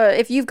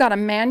you've got a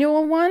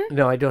manual one?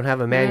 No, I don't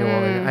have a manual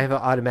one. I have an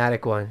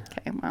automatic one.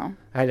 Okay, well.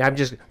 I'm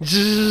just...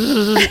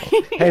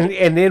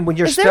 and then when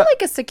you're stuck... Is there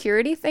like a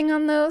security thing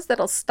on those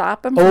that'll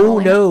stop them? Oh,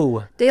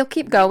 no. They'll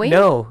keep going?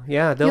 No,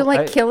 yeah.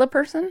 You'll kill a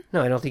person?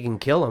 No, I don't think you can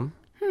kill them.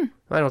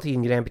 I don't think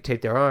you can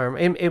amputate their arm.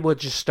 It will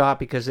just stop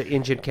because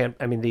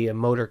the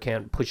motor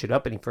can't push it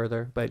up any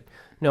further. But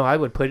no, I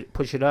would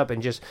push it up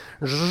and just...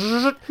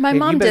 My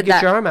mom did that.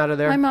 Get your arm out of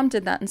there. My mom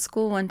did that in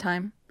school one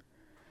time.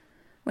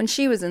 When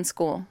she was in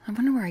school. I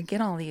wonder where I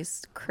get all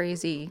these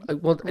crazy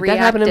that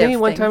happened to me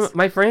one time.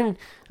 My friend,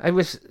 I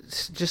was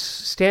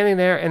just standing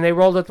there and they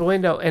rolled up the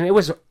window and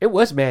it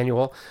was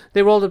manual.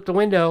 They rolled up the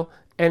window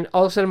and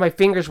all of a sudden my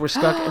fingers were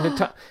stuck in the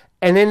top.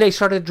 And then they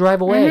started to drive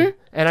away,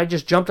 and I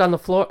just jumped on the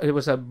floor. It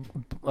was a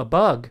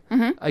bug.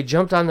 Mm-hmm. I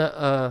jumped on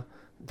the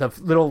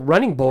little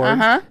running board,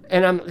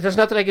 and there's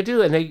nothing I could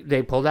do. And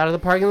they pulled out of the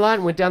parking lot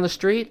and went down the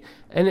street.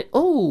 And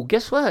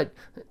guess what?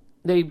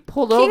 They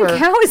pulled over. King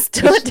Cow is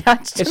still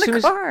attached to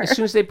the car. As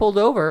soon as they pulled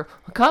over,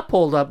 a cop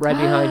pulled up right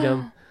behind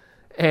them,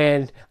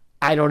 and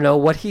I don't know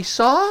what he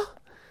saw,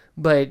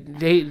 but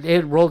they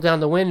had rolled down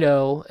the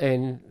window,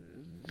 and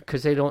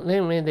because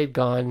they'd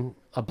gone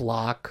a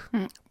block.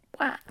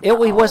 Wow. It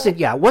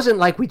wasn't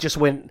like we just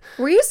went.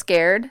 Were you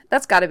scared?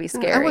 That's got to be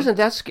scary. I wasn't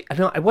that scared.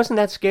 No, I wasn't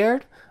that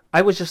scared.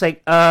 I was just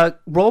like,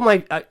 roll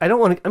my. I don't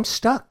want to. I'm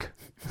stuck.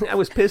 I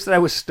was pissed that I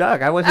was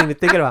stuck. I wasn't even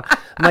thinking about.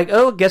 I'm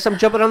like, guess I'm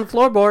jumping on the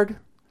floorboard.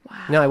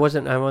 Wow. No, I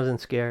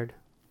wasn't scared.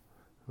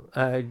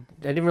 I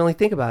didn't really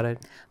think about it.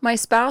 My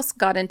spouse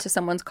got into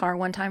someone's car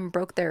one time and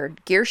broke their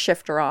gear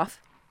shifter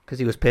off. Because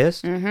he was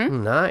pissed.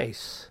 Mm-hmm.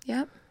 Nice.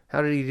 Yep.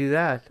 How did he do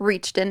that?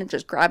 Reached in and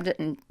just grabbed it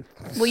and...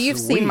 Well, you've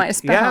seen my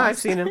spouse. Yeah, I've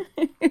seen him.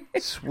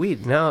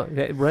 Sweet. No,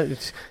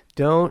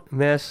 don't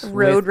mess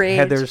with rage.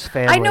 Heather's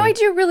family. I know I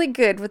do really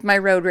good with my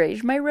road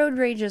rage. My road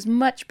rage is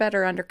much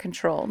better under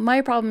control.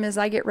 My problem is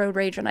I get road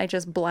rage and I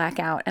just black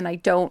out and I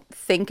don't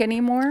think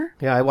anymore.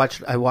 Yeah, I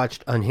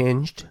watched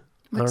Unhinged.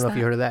 I don't know if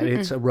you heard of that.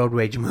 It's a road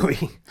rage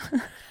movie.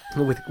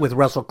 With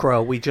Russell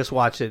Crowe. We just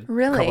watched it a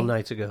couple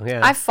nights ago.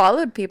 Yeah. I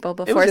followed people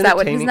before. Isn't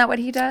that what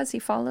he does? He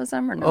follows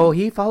them or no? Oh,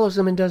 he follows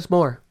them and does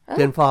more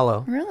than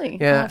follow. Really?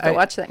 Yeah. I'll have to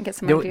watch that and get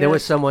some ideas. There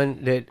was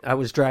someone that I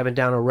was driving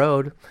down a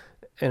road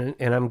and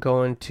I'm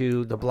going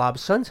to the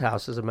Blob's son's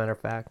house, as a matter of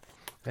fact.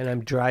 And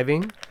I'm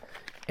driving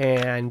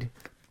and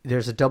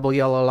there's a double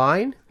yellow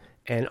line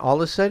and all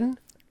of a sudden,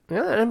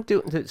 I'm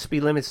doing the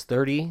speed limit's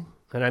 30.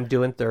 And I'm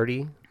doing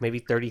 30, maybe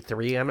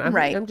 33.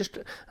 I'm just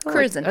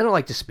cruising. I don't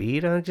like to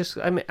speed. I'm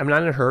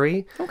not in a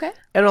hurry. Okay.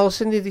 And all of a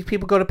sudden, these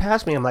people go to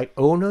pass me. I'm like,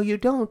 oh no, you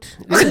don't.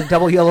 There's a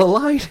double yellow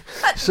line.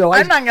 So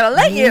I'm not gonna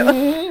let you.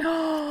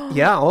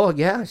 Yeah. Oh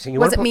yeah. So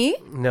was it me?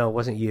 No, it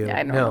wasn't you. Yeah,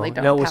 I normally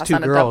don't. No, it was pass two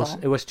on girls. A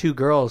double. It was two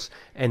girls,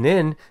 and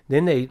then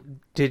they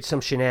did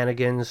some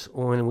shenanigans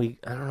when we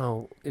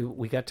got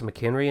to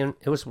McHenry, and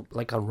it was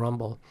like on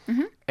Rumble.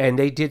 Mm-hmm. And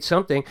they did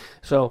something.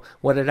 So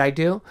what did I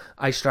do?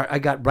 I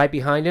got right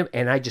behind him,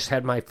 and I just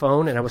had my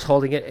phone, and I was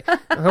holding it.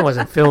 I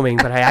wasn't filming,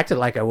 but I acted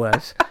like I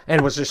was,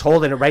 and was just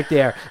holding it right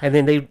there. And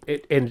then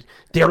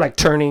they're like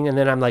turning, and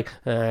then I'm like,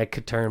 I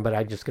could turn, but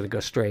I'm just gonna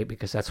go straight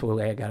because that's the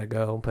way I gotta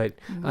go. But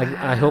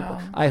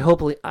wow.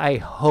 I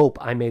hope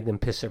I made them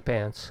piss their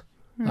pants.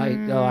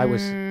 I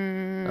was.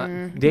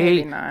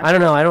 Maybe not. I don't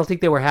know. I don't think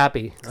they were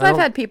happy. Because I've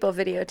had people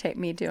videotape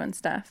me doing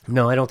stuff.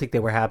 No, I don't think they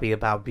were happy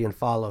about being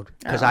followed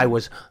because I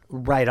was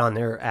right on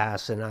their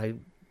ass, and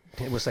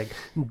it was like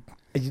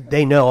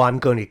they know I'm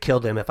going to kill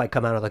them if I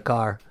come out of the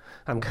car.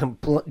 I'm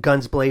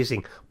guns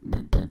blazing.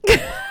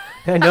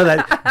 I know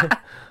that.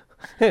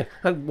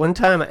 One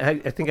time, I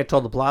think I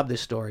told the Blob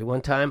this story.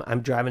 One time,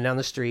 I'm driving down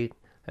the street,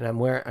 and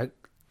I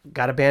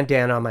got a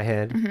bandana on my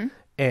head,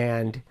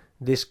 and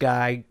this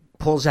guy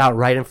pulls out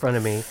right in front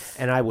of me,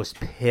 and I was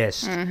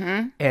pissed.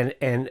 Mm-hmm.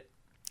 And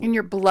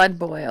your blood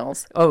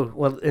boils. Oh,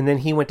 well, and then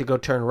he went to go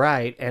turn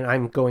right, and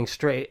I'm going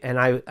straight, and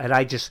I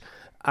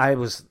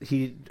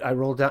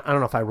rolled down. I don't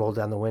know if I rolled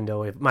down the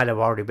window. It might have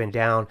already been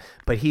down,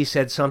 but he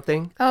said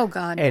something. Oh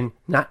God. And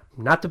not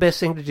the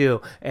best thing to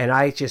do. And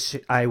I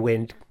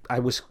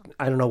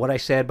I don't know what I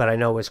said, but I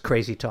know it was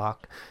crazy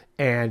talk.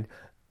 And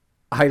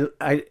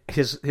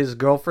his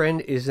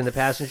girlfriend is in the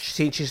passenger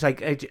seat. She's like,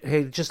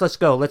 hey, just let's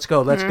go.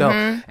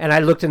 And I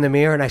looked in the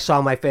mirror and I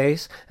saw my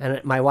face,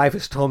 and my wife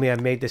has told me I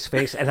made this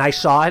face, and I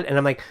saw it, and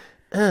I'm like,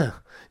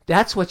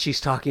 that's what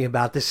she's talking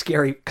about. This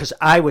scary, because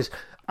I was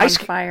On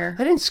fire.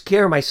 I didn't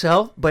scare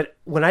myself, but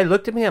when I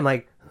looked at me, I'm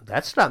like,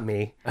 that's not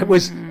me. It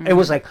was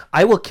like,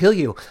 I will kill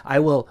you. I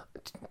will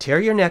tear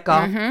your neck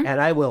off,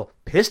 and I will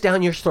piss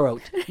down your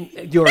throat.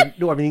 Your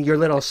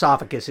little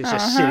esophagus is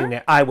just sitting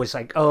there. I was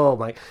like, oh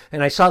my!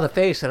 And I saw the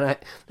face, and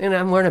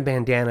I'm wearing a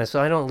bandana,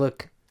 so I don't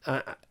look.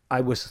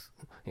 It was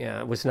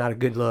not a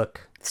good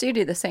look. So you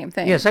do the same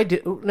thing. Yes, I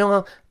do.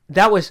 No,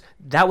 that was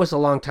a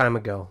long time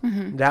ago.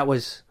 That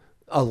was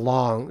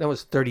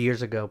 30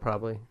 years ago,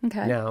 probably.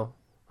 Okay. Now,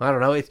 I don't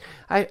know.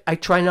 I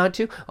try not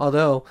to.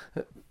 Although,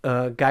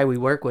 a guy we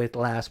work with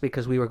last,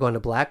 because we were going to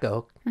Black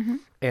Oak,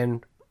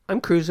 and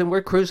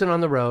we're cruising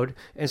on the road,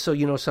 and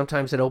so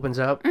sometimes it opens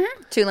up.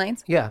 2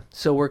 lanes. Yeah,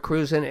 so we're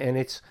cruising, and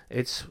it's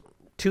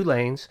 2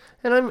 lanes,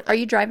 and Are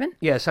you driving?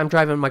 yes, I'm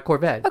driving my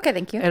Corvette. Okay,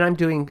 thank you. And I'm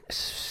doing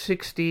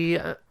 60.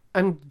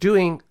 I'm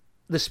doing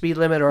the speed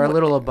limit or a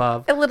little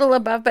above. A little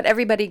above, but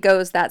everybody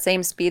goes that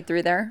same speed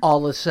through there.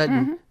 All of a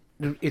sudden,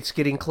 it's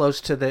getting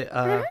close to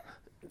the.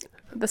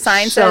 The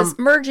sign says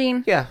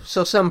merging. Yeah,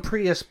 so some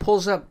Prius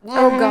pulls up.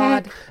 Oh,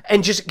 God.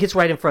 And just gets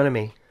right in front of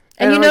me.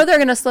 And I'm they're like,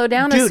 going to slow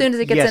down as dude, soon as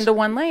it gets yes. into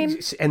 1 lane.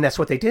 And that's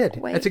what they did.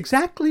 Wait. That's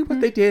exactly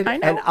what they did. I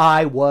know. And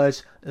I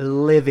was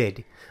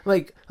livid. I'm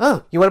like,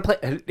 oh, you want to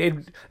play?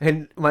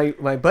 And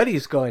my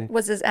buddy's going.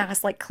 Was his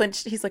ass like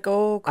clenched? He's like,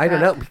 oh, crap. I don't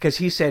know, because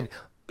he said,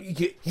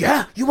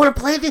 yeah, you want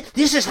to play this?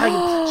 This is how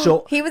you.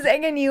 So he was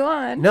egging you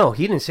on. no,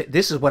 he didn't say.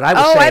 This is what I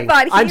was Oh, I saying.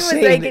 thought he I'm was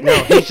saying egging-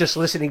 that, no, he's just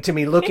listening to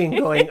me, looking,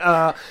 going.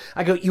 I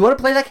go, you want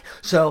to play that?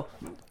 So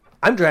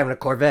I'm driving a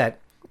Corvette.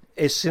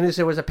 As soon as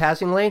there was a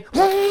passing lane,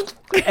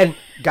 and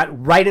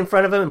got right in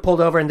front of him and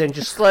pulled over, and then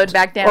just Slowed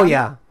back down. Oh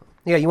yeah,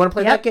 you want to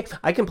play Yep. that game?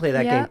 I can play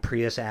that Yep. game,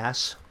 Prius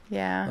ass.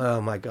 Yeah.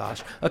 Oh my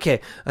gosh.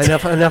 Okay,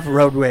 enough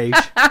road rage.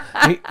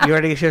 You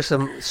ready to hear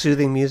some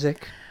soothing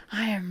music?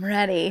 I am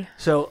ready.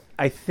 So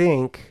I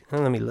think,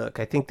 let me look.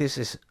 I think this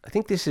is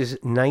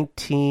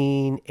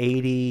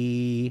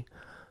 1980,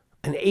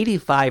 an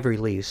 85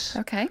 release.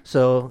 Okay.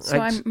 So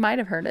I might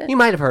have heard it. you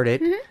might have heard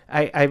it.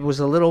 I was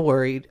a little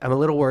worried. I'm a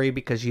little worried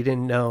because you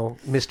didn't know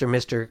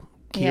Mr.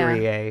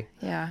 Kyrie.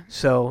 Yeah.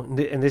 So,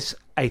 and this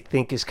I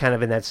think is kind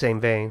of in that same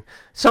vein.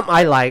 Something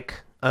I like.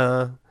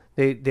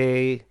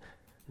 They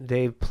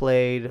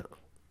played.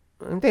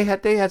 They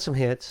had some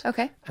hits.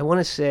 Okay. I want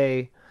to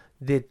say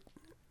that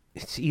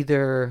it's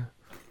either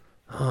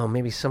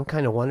maybe Some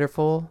Kind of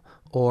Wonderful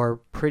or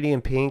Pretty in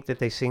Pink that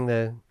they sing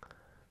the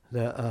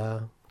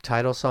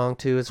title song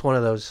to. It's one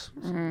of those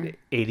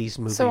 80s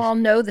movies. So I'll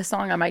know the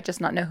song. I might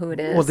just not know who it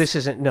is. Well, this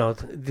isn't. No,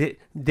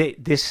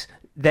 this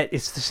that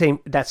it's the same.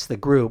 That's the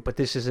group, but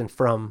this isn't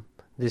from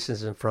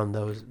those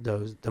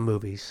the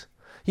movies.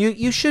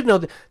 You should know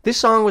that this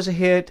song was a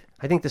hit.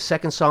 I think the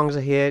second song is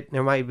a hit.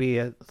 There might be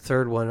a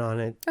third one on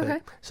it. Okay.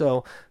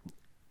 So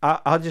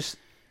I'll just.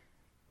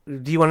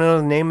 Do you want to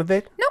know the name of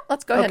it? No,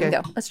 let's go ahead and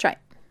Okay. go. Let's try it.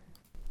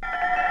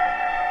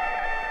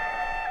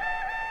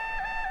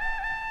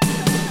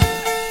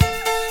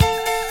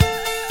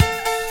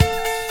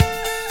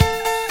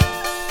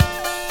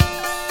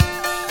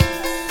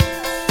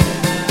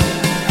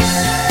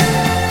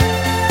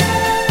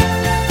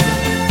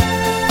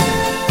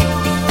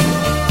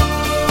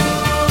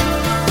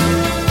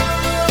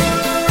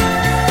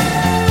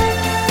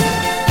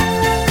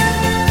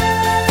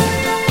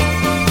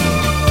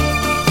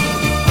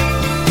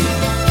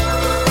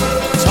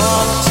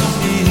 Talk to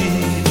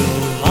me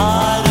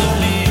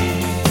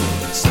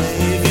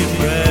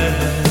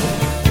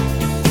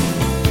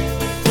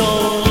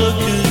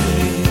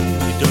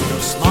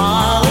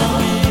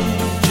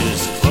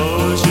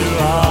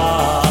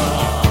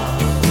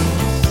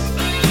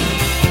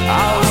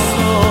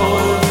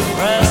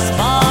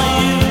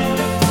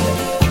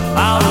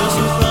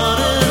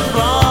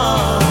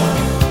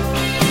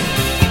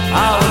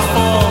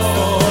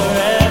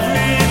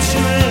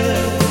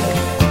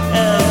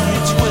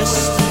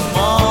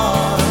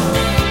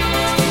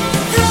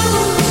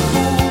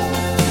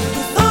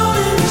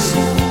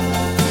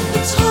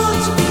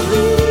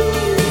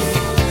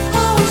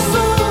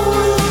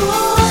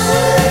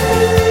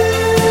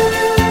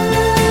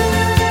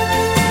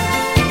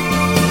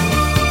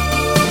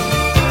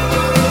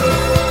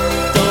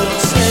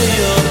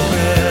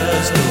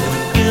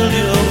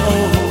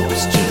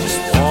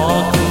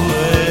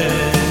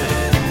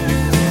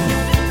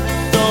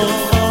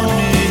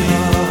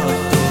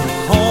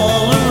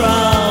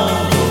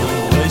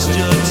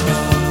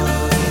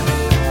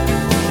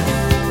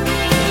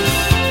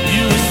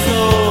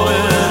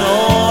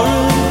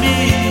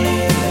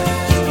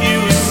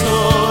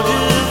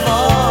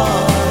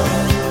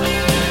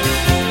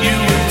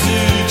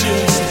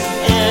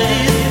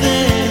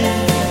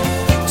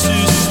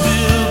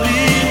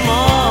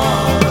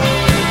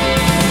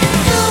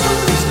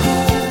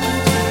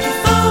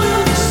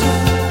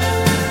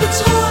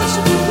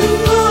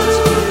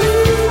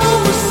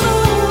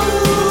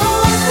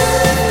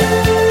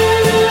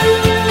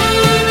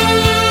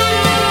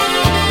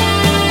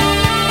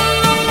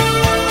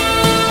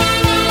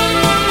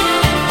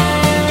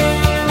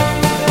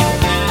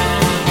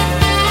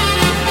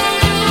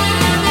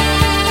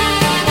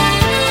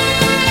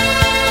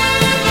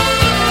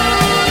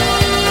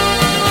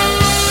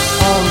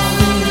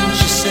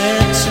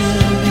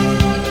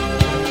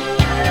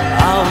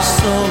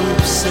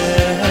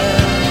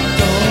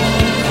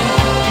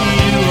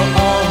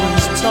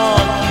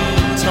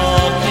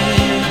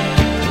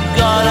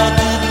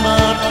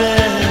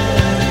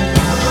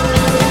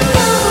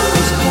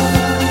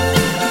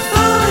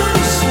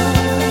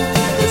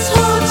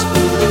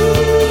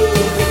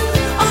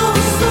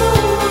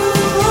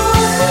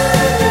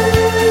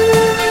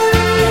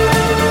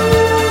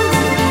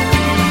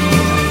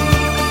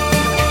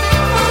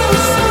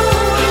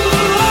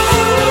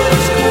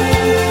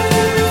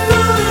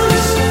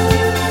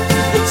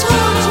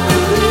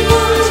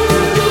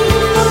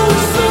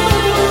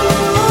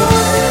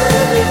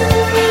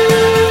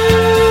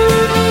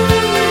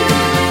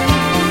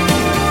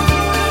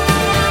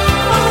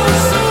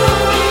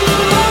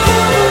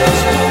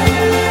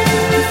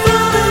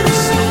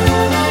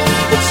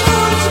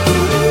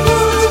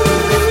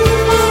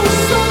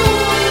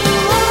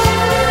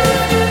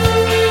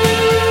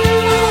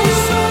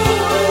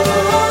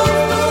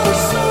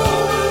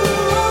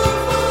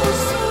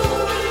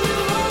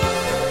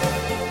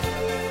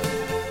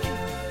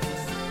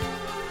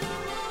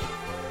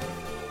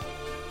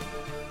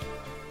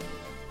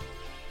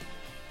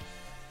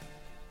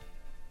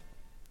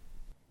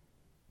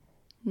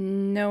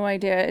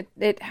idea.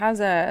 It has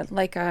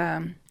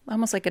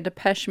almost like a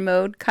Depeche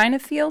Mode kind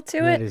of feel to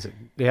it. It is,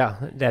 yeah,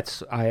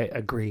 I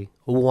agree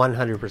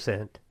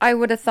 100%. I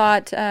would have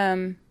thought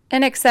In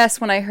Excess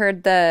when I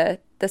heard the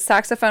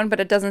saxophone, but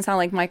it doesn't sound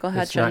like Michael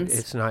Hutchins.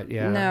 It's not,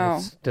 yeah. No.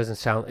 It doesn't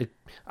sound,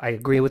 I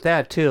agree with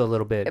that too a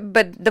little bit.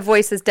 But the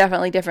voice is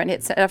definitely different.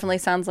 It definitely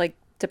sounds like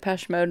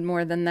Depeche Mode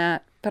more than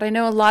that. But I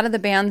know a lot of the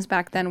bands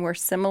back then were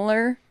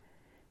similar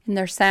in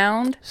their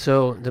sound.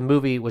 So the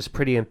movie was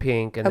Pretty in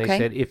Pink, and Okay. they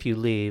said, if you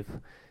leave,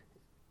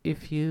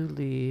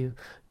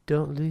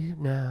 don't leave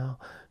now.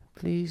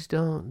 Please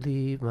don't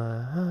leave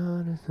my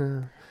heart.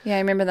 Yeah, I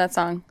remember that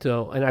song,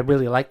 So, and I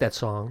really like that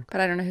song.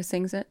 but I don't know who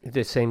sings it.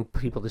 The same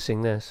people to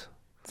sing this.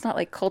 It's not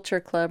like Culture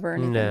Club or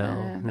anything.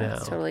 No.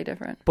 It's totally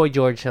different. Boy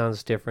George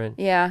sounds different.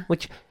 Yeah.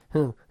 Which,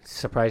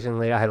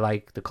 surprisingly, I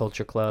like the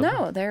Culture Club.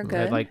 No, they're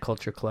good. I like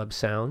Culture Club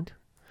sound.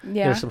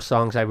 Yeah. There's some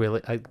songs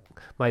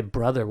my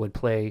brother would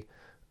play.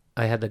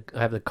 I have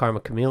the Karma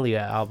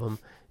Chameleon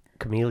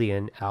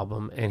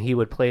album, and he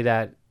would play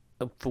that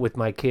with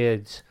my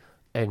kids,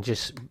 and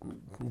just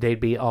they'd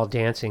be all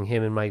dancing,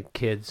 him and my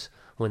kids,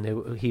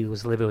 when he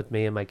was living with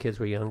me and my kids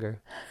were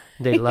younger.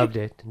 They loved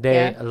it.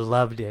 They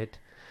loved it.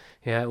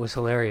 Yeah, it was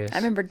hilarious. I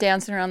remember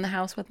dancing around the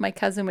house with my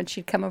cousin when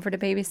she'd come over to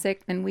babysit,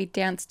 and we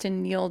danced to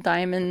Neil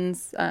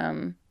Diamond's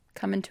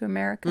 "Coming to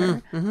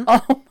America." Mm-hmm.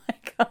 Oh my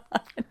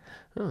god!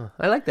 Oh,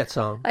 I like that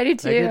song. I do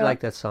too. I did like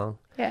that song.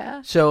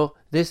 Yeah. So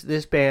this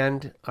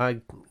band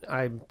I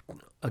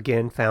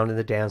again found in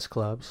the dance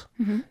clubs,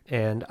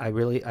 and I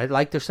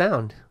like their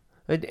sound,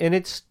 and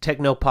it's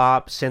techno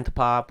pop, synth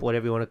pop,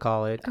 whatever you want to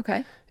call it.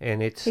 Okay.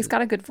 And He's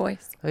got a good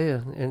voice.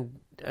 yeah, and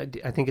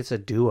I think it's a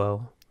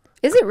duo.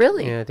 Is it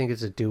really? Yeah, I think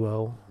it's a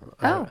duo.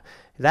 Oh.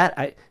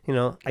 I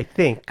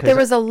think 'cause There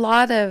was a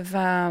lot of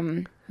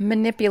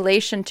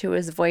manipulation to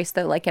his voice,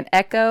 though, like an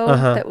echo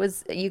that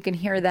was. You can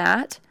hear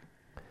that.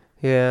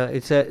 yeah,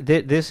 it's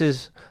this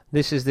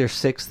is their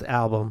 6th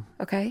album.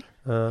 Okay.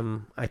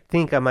 I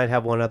think I might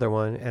have one other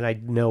one, and I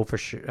know for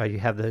sure I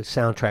have the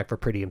soundtrack for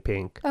Pretty in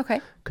Pink Okay.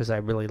 because I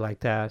really like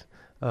that.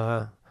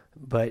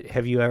 But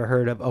have you ever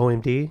heard of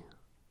OMD?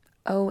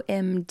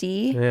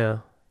 OMD. Yeah.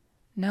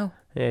 No.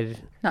 And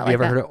Not you like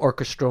ever that. heard of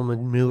Orchestral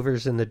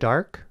Maneuvers in the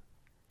Dark?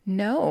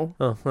 No.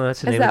 Oh, well,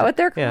 that's the Is name. that of what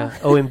they're Yeah,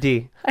 called?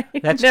 OMD. I've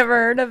That's- never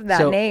heard of that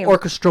so name.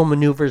 Orchestral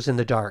Maneuvers in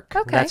the Dark.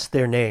 Okay. That's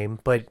their name,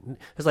 but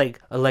it's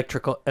like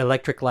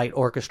Electric Light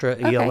Orchestra,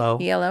 ELO.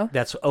 ELO.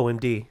 That's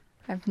OMD.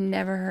 I've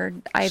never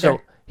heard either.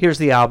 So here's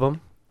the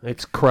album.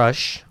 It's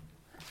Crush.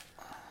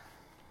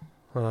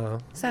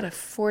 Is that a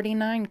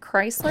 49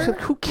 Chrysler?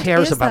 Who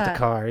cares is about that? the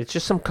car? It's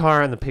just some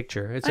car in the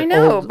picture. It's I an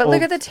know, old- but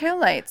look old- at the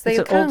taillights. They It's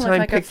an kind of look old-time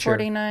like picture. a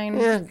 49.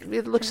 Yeah,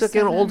 it looks like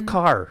an old 47.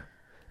 car.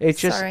 It's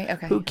just, Sorry,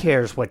 okay. who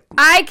cares what?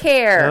 I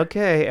care.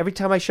 Okay, every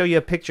time I show you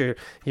a picture,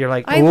 you're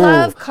like, I oh,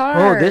 love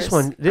oh, this cars.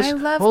 one, I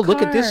love oh,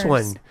 look at this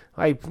cars. one.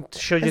 I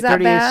showed you Is that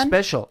 38 bad?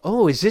 special.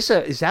 Oh, is that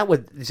a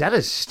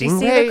You see the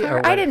Stingray? car?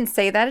 Or I what? didn't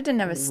say that. It didn't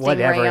have a Stingray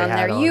Whatever it on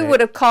had there. on You it. would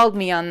have called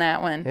me on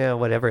that one. Yeah,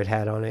 whatever it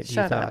had on it,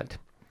 Shut you up. thought.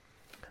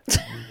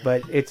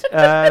 But it's,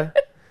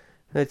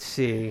 let's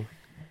see.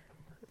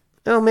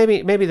 Oh,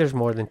 maybe there's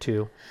more than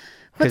 2.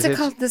 What's 'Cause it it's-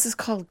 called? This is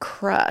called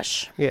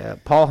Crush. Yeah,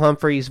 Paul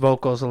Humphreys,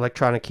 vocals,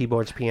 electronic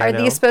keyboards, piano.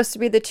 Are these supposed to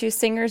be the 2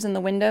 singers in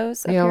the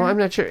windows? up Yeah, well, here? I'm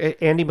not sure.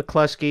 Andy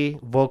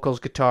McCluskey, vocals,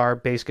 guitar,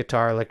 bass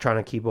guitar,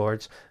 electronic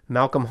keyboards.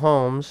 Malcolm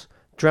Holmes,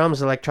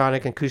 drums,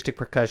 electronic, acoustic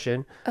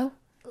percussion. Oh,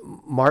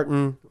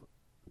 Martin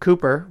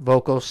Cooper,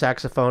 vocals,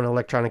 saxophone,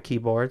 electronic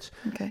keyboards.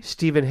 okay.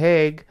 Stephen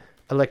Haig,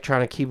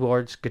 electronic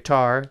keyboards,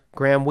 guitar.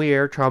 Graham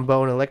Weir,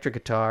 trombone, electric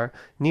guitar.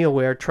 Neil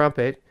Weir,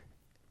 trumpet.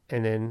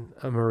 And then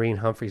a Maureen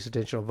Humphreys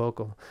additional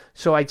vocal.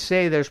 So I'd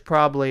say there's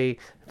probably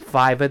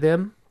 5 of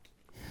them.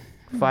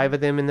 5 of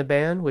them in the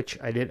band, which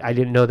I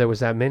didn't know there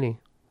was that many.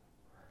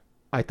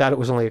 I thought it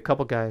was only a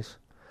couple guys.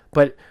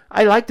 But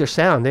I like their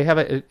sound. They have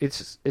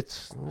it's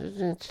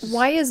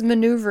Why is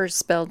maneuvers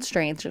spelled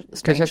strangely?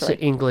 because that's the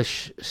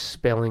English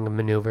spelling of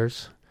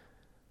maneuvers.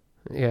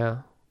 Yeah.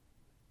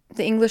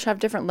 The English have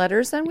different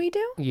letters than we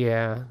do?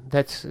 Yeah,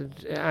 that's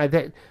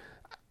that.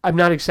 I'm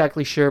not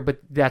exactly sure, but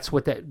that's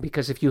what that,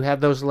 because if you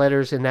have those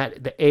letters in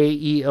that, the A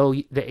E O,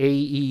 the A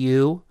E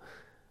U,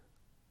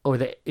 or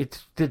the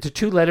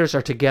 2 letters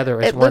are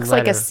together as It one looks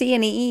letter. like a C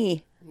and an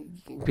E.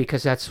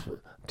 Because that's, I'm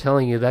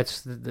telling you,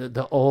 that's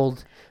the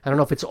old. I don't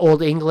know if it's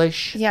Old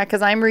English. Yeah,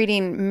 because I'm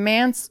reading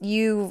Mance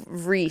U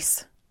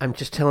Reese. I'm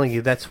just telling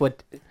you, that's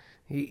what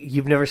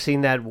you've never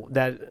seen that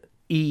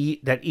E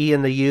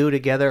and the U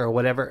together or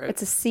whatever.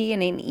 It's a C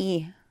and an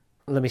E.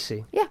 Let me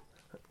see. Yeah.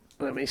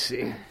 Let me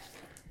see.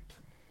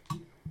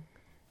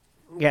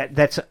 Yeah,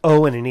 that's an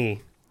O and an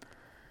E.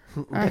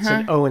 That's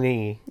an O and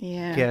E.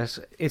 Yeah. Yes,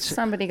 it's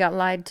Somebody got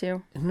lied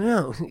to.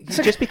 no.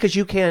 Just because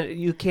you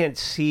can't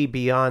see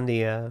beyond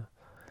the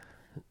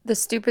The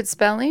stupid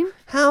spelling?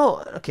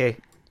 how. Okay,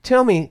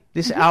 tell me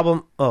this Mm-hmm.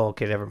 album. Oh,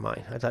 okay, never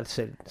mind. I thought it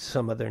said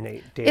some other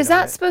date. Is on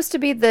that it. supposed to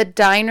be the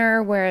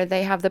diner where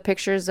they have the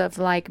pictures of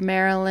like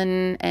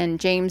Marilyn and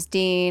James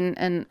Dean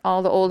and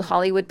all the old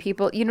Hollywood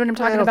people? You know what I'm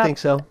talking I don't about? think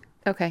so.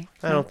 Okay.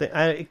 I don't think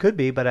it could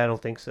be, but I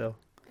don't think so.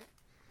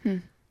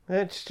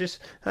 It's just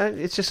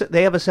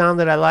they have a sound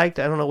that I liked.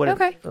 I don't know what.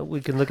 Okay.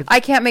 We can look at. I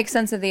can't make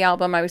sense of the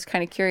album. I was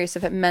kind of curious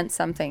if it meant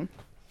something.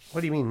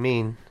 What do you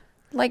mean?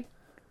 Like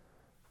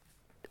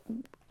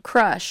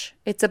Crush.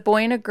 It's a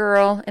boy and a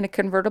girl in a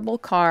convertible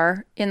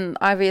car in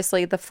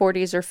obviously the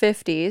 40s or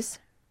 50s.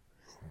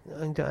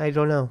 I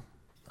don't know.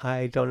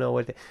 I don't know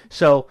what.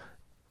 So,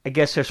 I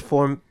guess there's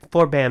four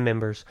band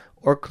members.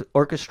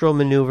 Orchestral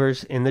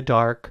maneuvers in the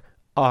dark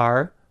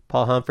are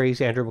Paul Humphreys,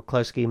 Andrew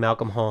McCluskey,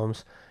 Malcolm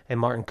Holmes, and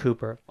Martin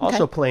Cooper.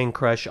 Also playing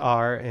Crush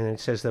are, and it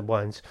says the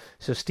ones.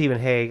 So Stephen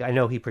Hague, I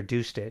know he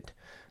produced it.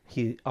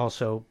 He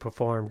also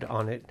performed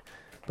on it.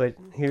 But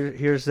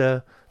here's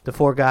the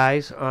four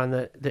guys on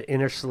the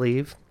inner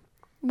sleeve.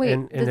 Wait,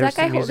 and is there's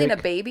that guy the holding a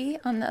music. baby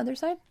on the other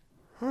side?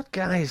 What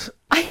guys?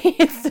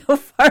 It's so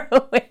far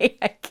away.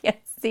 I can't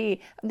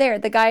see. There,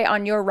 the guy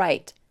on your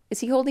right. Is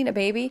he holding a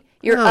baby?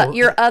 No.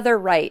 Your other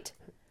right.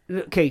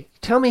 Okay,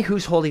 tell me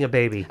who's holding a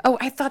baby. Oh,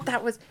 I thought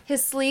that was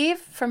his sleeve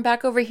from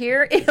back over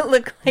here. It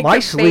looked like My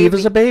a sleeve baby.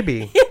 is a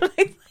baby.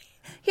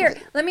 Here,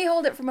 let me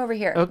hold it from over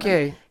here.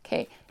 Okay.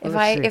 Okay.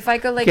 Let's see. If I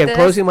go like Okay, this. I'm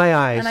closing my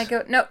eyes. And I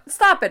go, no,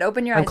 stop it.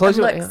 Open your I'm eyes.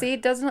 closing Look, my- see,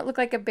 doesn't it look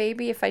like a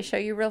baby if I show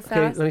you real Okay,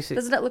 fast? let me see.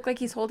 Doesn't it look like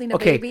he's holding a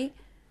Okay. baby?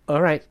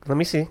 All right, let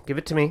me see. Give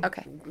it to me.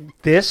 Okay.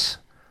 This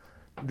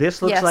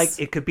looks Yes. like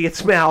it could be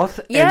its mouth,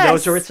 Yes. and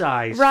those are its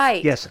eyes.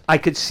 Right. Yes, I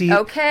could see.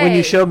 Okay. When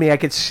you showed me, I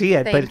could see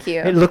it, Thank but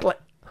you. it looked like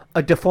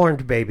a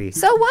deformed baby.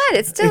 So what?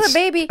 It's still It's- a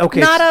baby. okay,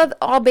 Not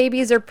all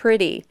babies are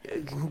pretty.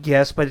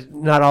 Yes, but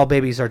not all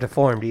babies are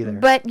deformed either.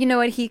 But you know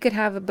what? He could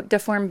have a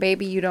deformed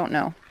baby. You don't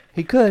know.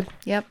 He could,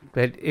 Yep,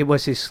 but it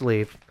was his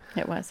sleeve.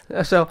 it was.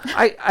 So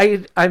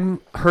I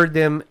heard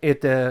them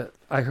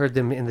I heard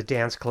them in the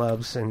dance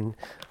clubs and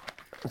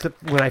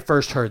when I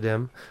first heard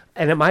them,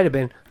 and it might have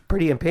been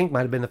Pretty in Pink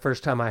might have been the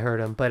first time I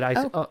heard them, but I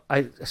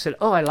said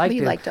I liked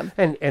You it. liked 'em.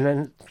 and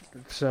then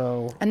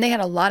so And they had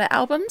a lot of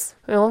albums.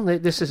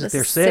 this is The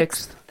their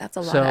sixth. That's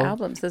a lot So- of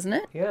albums, isn't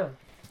it? Yeah.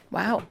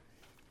 Wow.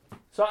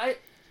 So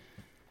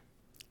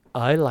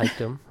I liked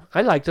them.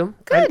 I liked them.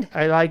 Good.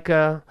 I like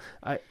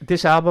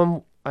this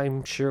album.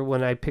 I'm sure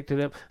when I picked it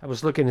up, I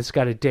was looking. It's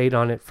got a date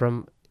on it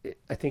from,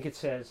 I think it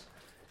says,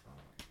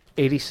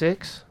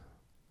 86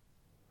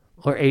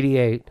 or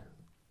 88.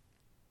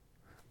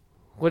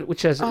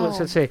 What's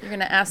it say? You're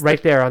gonna ask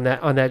Right there on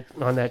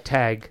that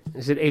tag.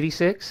 Is it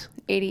 86?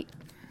 80,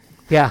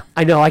 Yeah,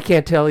 I know. I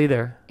can't tell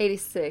either.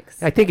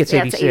 86. I think it's yeah,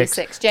 86. It's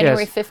 86.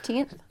 January Yes.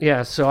 15th.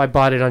 Yeah, so I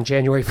bought it on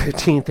January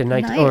 15th and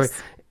 19, or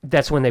Nice.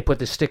 that's when they put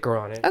the sticker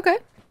on it. Okay.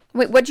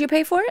 Wait, what'd you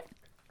pay for it?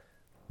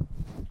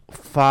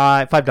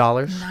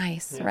 $5.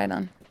 Nice. Right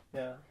on.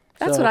 Yeah.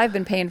 That's So- what I've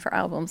been paying for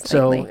albums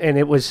So, lately. and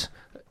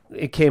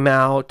it came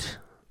out,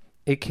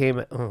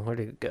 where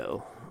did it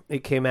go?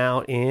 It came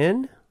out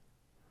in,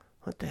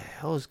 what the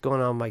hell is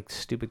going on my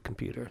stupid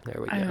computer?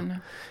 There we go. I don't know.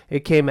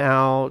 It came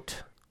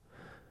out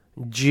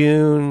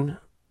June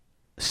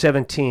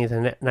 17th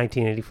in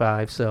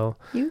 1985. So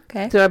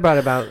Okay. I bought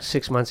it about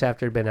 6 months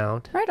after it had been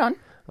out. Right on.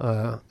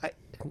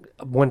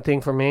 One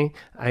thing for me,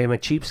 I am a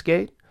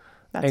cheapskate.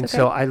 That's And okay.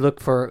 so I look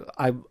for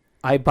I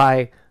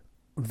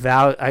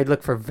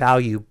look for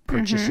value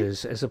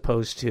purchases as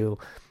opposed to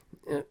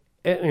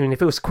I mean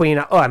if it was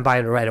Queen, I'm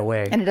buying it right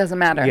away. And it doesn't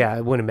matter. Yeah,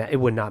 it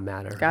would not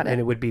matter. Got it. And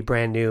it would be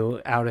brand new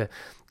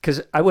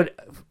cuz I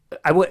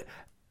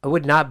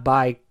would not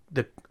buy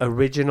the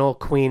original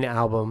Queen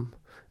album.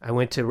 I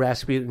went to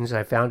Rasputin's,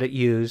 I found it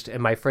used,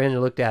 and my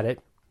friend looked at it,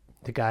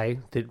 the guy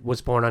that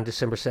was born on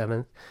December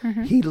 7th.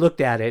 Mm-hmm. He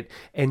looked at it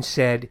and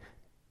said,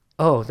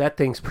 "Oh, that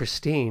thing's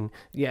pristine.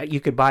 Yeah,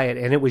 you could buy it."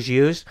 And it was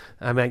used.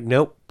 I'm like,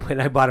 nope.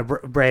 And I bought a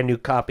brand new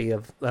copy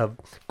of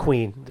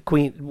Queen. The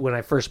Queen, when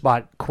I first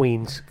bought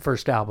Queen's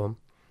first album.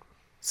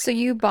 So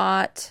you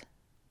bought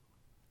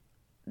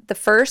the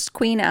first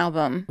Queen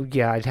album,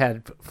 Yeah, I'd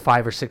had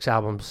 5 or 6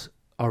 albums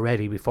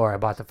already before I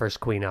bought the first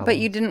Queen album. but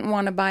you didn't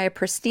want to buy a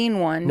pristine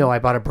one. No, I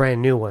bought a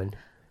brand new one.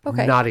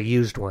 Okay. Not a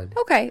used one.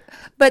 Okay,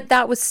 but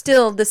that was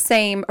still the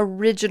same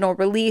original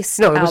release.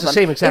 No, it album. was the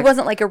same exact- It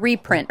wasn't like a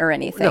reprint or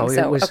anything. No,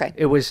 so it was okay.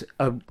 it was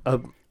a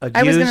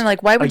I was gonna,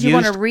 like, why would you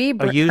want a a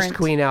reprint? used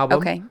Queen album,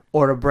 Okay.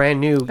 or a brand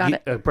new Got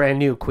it. a brand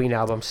new Queen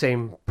album,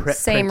 same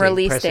Same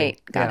release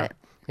date. Got yeah. it.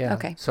 Yeah.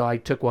 Okay. So I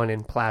took one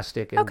in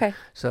plastic. And Okay.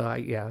 So I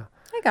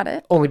got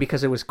it. only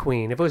because it was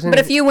Queen. If it was, But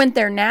if you went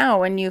there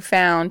now and you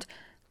found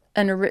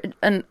an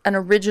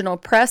original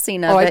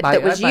pressing of Oh, I'd it buy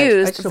that it. was I'd buy it. I'd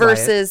used still buy it.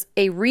 versus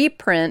a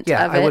reprint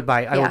yeah, of I it, would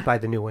buy. I yeah. would buy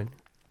the new one.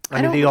 I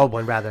I mean, the don't- old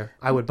one rather.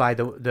 I would buy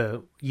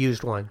the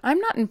used one. I'm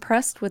not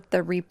impressed with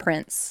the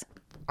reprints.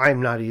 I'm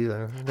not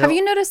either. Have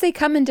you noticed they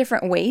come in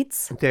different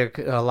weights? They're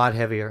a lot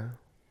heavier.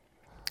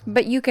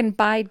 But you can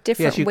buy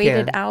different you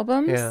weighted can.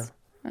 albums? Yeah.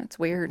 That's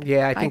weird.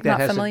 Yeah, I think I'm that not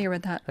has familiar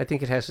with that. I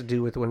think it has to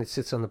do with when it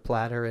sits on the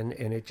platter and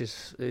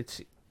it's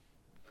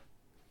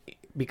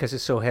because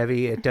it's so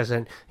heavy. It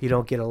doesn't. You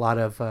don't get a lot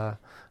of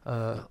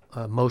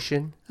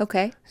motion.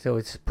 Okay. So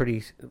it's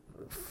pretty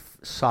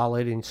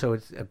solid, and so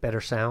it's a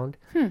better sound.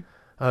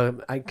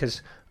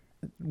 Because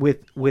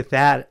with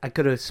that, I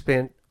could have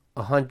spent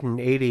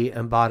 $180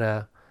 and bought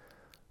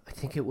I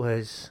think it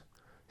was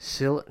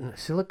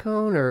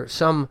silicone or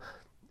some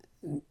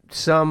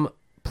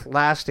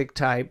plastic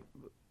type.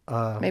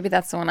 Maybe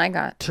that's the one I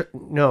got.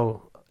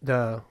 No,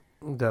 the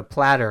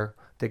platter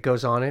that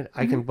goes on it.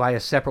 I can buy a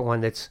separate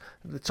one it's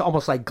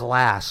almost like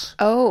glass.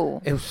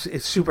 Oh.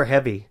 It's super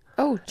heavy.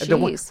 Oh, The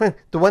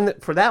one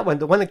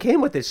that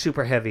came with it's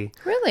super heavy.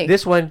 Really?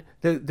 This one,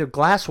 the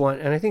glass one,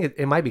 and I think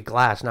it might be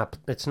glass.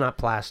 It's not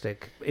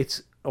plastic.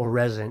 It's a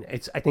resin.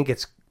 I think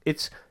it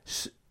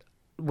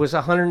was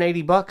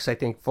 $180. I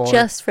think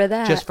just for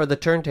that. Just for the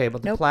turntable,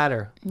 the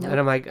platter. Nope. And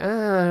I'm like,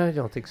 I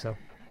don't think so.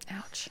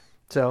 Ouch.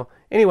 So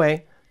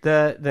anyway,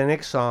 the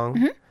next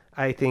song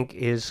I think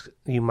is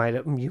you might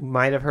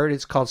have heard.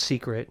 It's called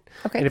 "Secret."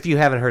 Okay. And if you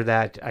haven't heard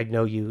that, I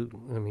know you.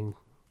 I mean,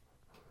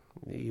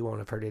 you won't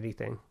have heard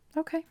anything.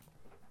 Okay.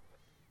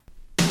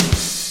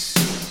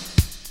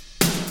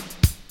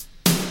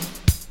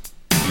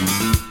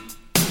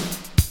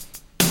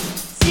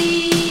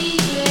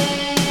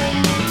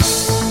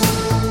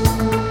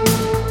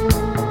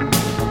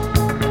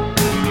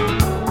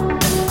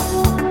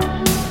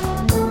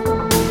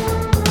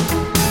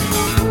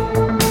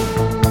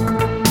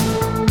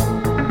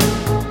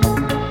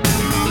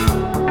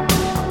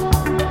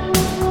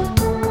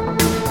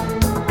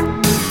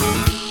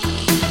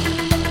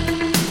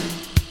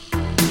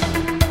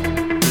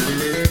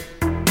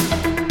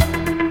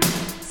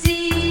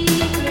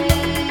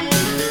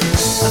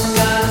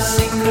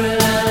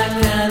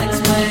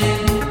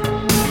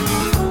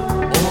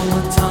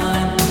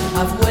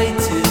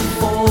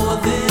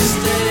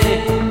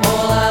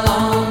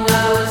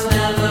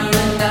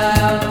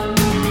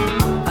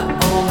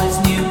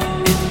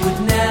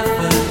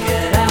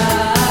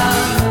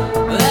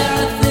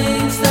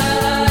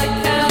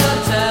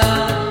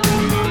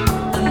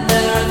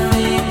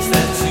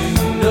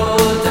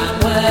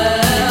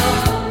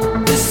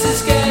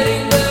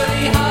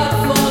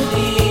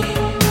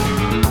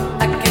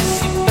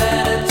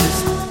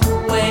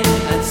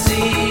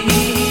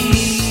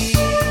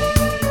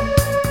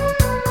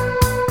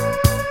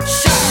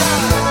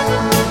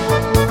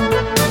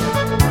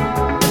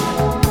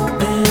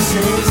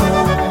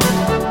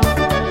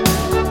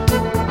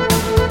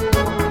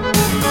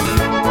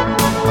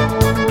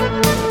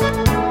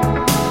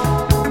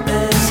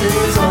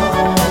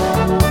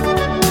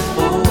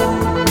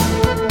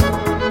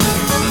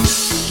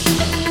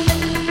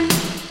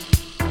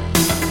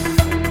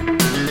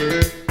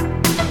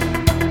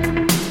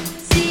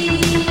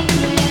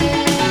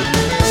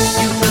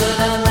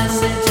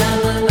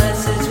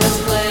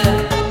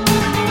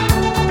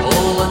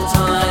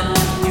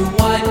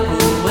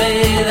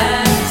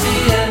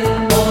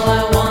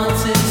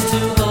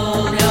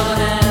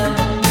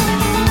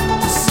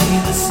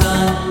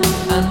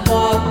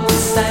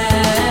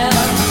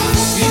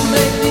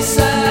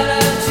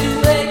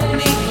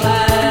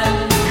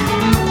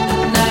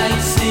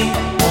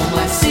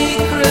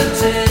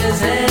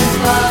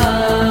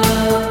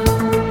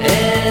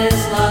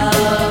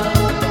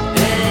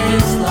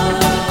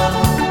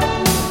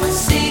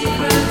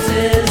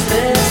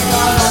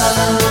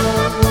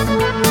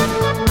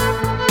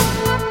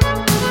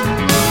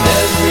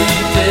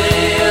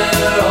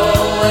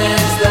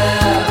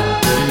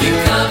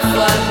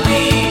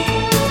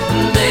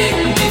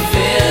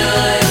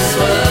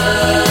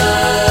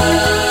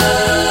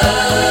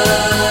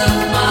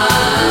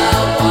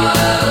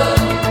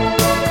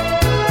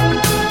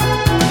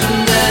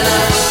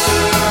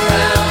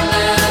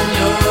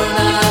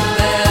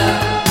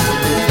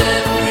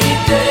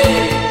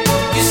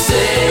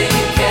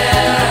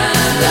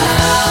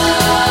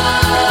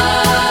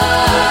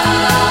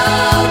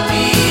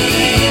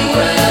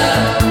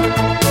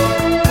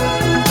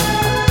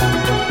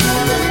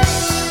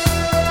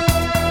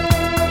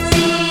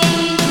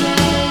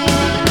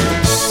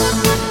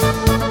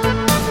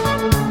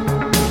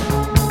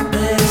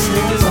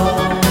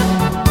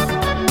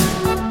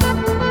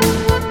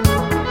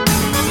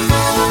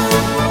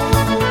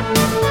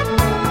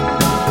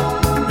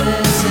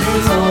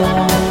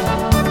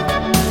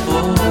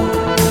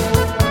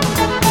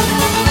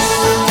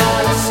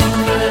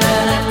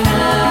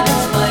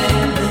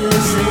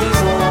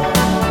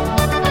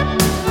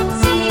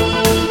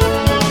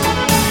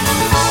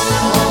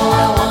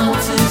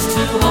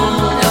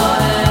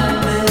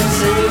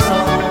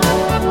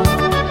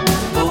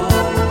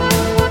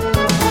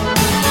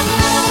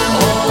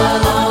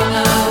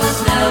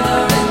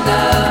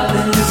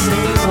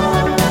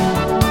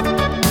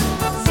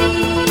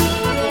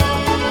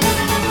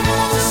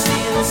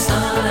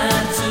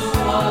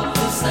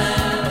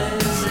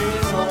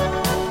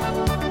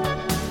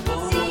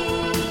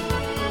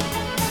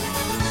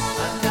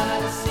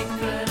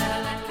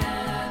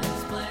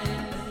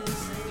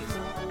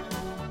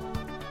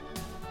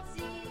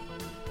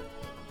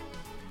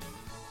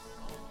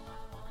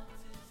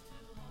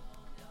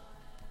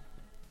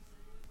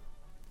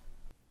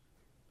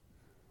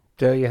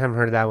 So you haven't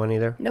heard of that one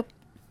either? Nope.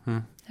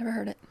 Never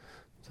heard it.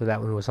 So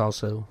that one was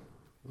also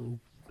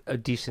a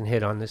decent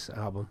hit on this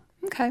album.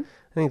 Okay.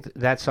 I think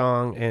that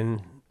song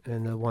and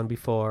the one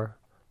before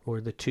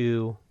were the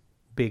two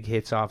big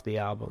hits off the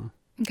album.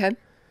 Okay.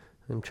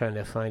 I'm trying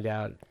to find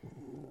out,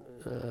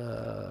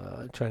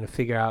 trying to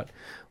figure out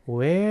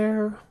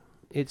where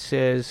it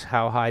says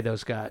how high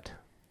those got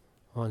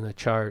on the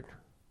chart.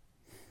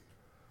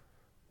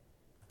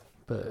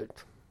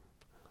 But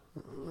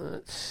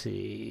let's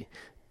see.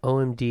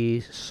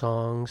 OMD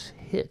songs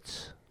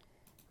hits.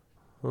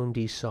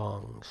 OMD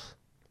songs.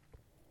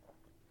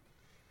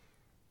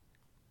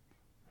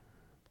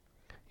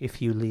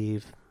 If You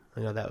Leave. I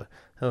know that.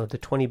 Oh, the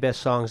 20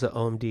 best songs of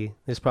OMD.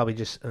 This is probably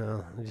just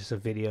a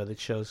video that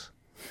shows.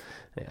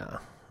 Yeah,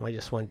 I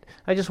just want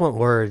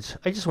words.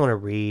 I just want to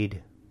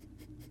read.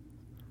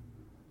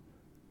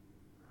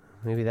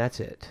 Maybe that's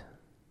it.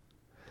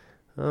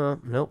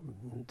 Nope.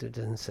 It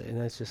doesn't say.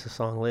 That's just a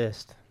song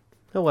list.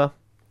 Oh well.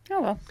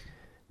 Oh well.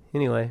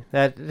 Anyway,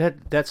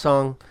 that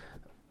song,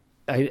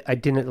 I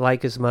didn't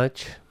like as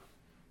much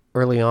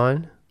early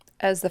on.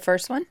 As the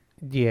first one?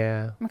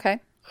 Yeah. Okay.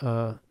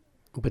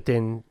 But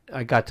then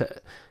I got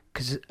to,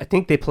 because I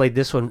think they played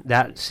this one,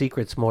 that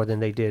Secrets, more than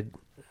they did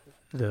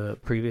the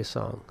previous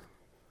song.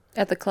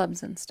 At the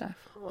clubs and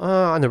stuff.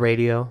 On the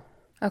radio.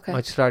 Okay.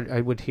 I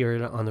would hear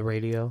it on the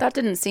radio. That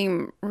didn't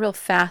seem real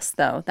fast,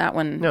 though. That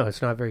one. No,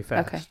 it's not very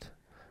fast.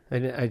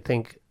 Okay. I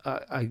think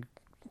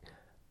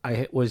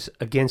I was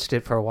against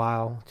it for a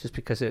while just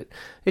because it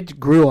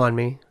grew on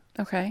me.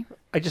 Okay.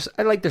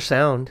 I like their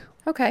sound.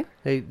 Okay.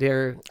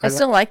 I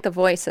still like the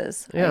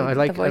voices. Yeah, I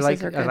like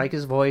good.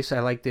 his voice. I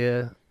like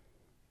the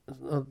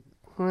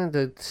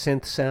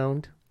synth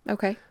sound.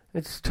 Okay.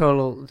 It's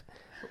total.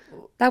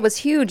 That was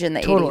huge in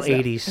the 80s. Total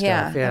 80s stuff.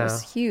 Yeah, that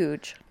was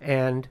huge.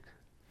 And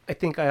I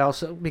think I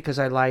also, because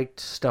I liked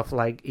stuff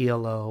like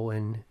ELO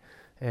and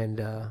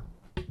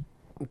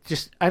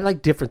just I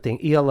like different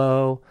things.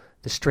 ELO,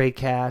 the Stray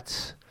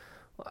Cats.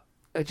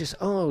 I just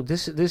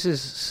this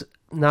is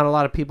not a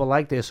lot of people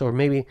like this, or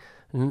maybe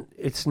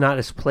it's not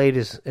as played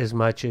as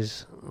much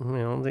as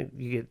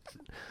you get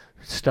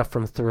stuff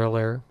from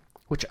Thriller,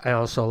 which I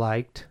also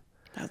liked.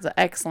 That was an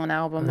excellent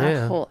album.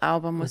 That whole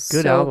album was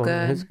good so album.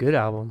 good. It's a good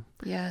album.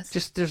 Yes.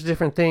 Just there's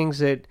different things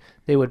that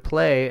they would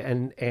play,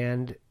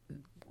 and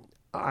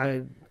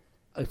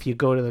if you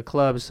go to the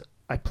clubs,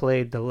 I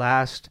played the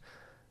last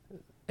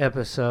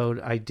episode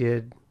I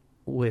did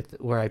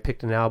where I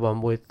picked an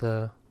album with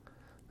the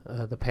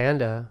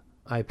Panda.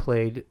 I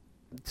played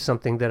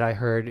something that I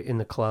heard in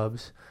the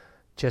clubs,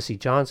 Jesse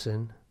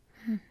Johnson,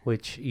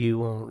 which you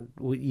won't.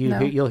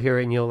 You'll hear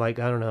it and you'll like,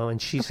 I don't know. And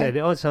she said,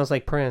 "Oh, it sounds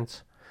like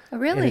Prince." Oh,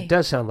 really? And it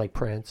does sound like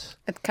Prince.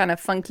 It's kind of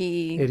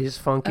funky. It is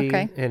funky,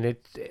 okay.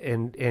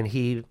 and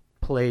he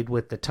played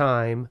with The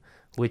Time,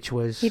 which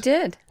was he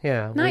did.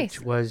 Yeah, nice.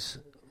 Which was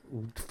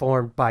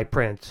formed by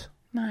Prince.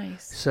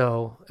 Nice.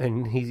 So,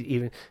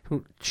 and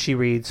she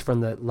reads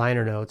from the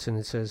liner notes, and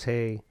it says,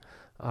 "Hey,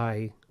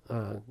 I,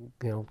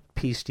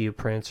 peace to you,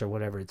 Prince," or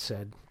whatever it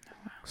said. Oh,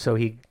 wow. So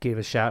he gave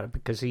a shout out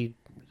because he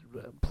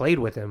played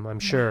with him, I'm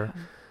sure. Wow.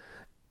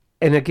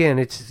 And again,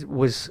 it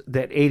was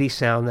that 80s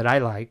sound that I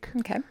like.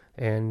 Okay.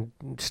 And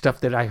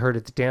stuff that I heard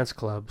at the dance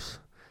clubs.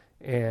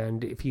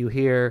 And if you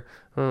hear,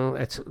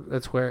 that's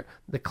where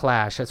the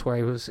Clash, that's where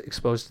I was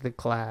exposed to the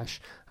Clash.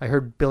 I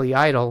heard Billy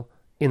Idol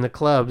in the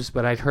clubs,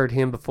 but I'd heard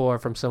him before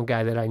from some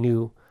guy that I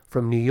knew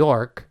from New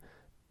York.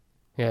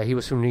 Yeah, he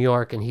was from New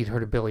York, and he'd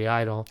heard of Billy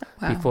Idol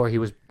before he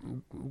was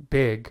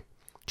big,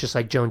 just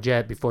like Joan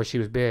Jett before she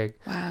was big.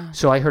 Wow.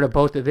 So I heard of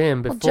both of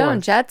them before. Well,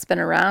 Joan Jett's been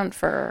around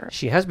for...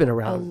 She has been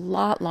around. A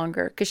lot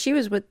longer, because she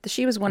was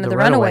one of the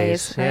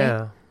Runaways. Right?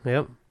 Yeah,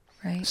 yep.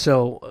 Right.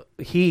 So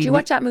Did you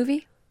watch that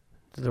movie?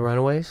 The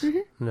Runaways?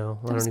 Mm-hmm. No,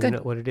 I don't even know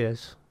what it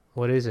is.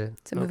 What is it?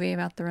 It's a movie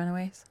about the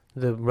Runaways.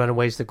 The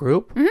Runaways, the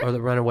group? Mm-hmm. Or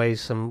the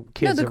Runaways, some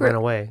kids that run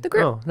away? The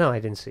group. Oh, no, I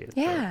didn't see it.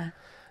 Yeah.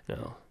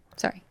 No.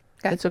 Sorry.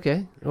 That's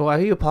okay. Why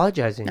are you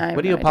apologizing? What are you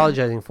idea.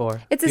 apologizing for?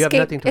 It's a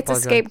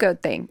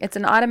scapegoat thing. It's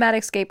an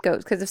automatic scapegoat,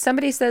 because if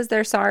somebody says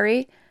they're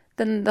sorry,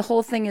 then the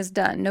whole thing is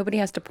done. Nobody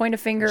has to point a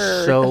finger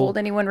or hold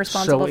anyone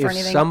responsible for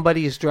anything. So if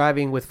somebody is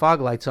driving with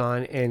fog lights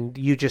on and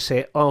you just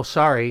say, "Oh,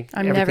 sorry,"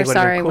 I'm never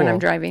sorry when I'm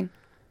driving.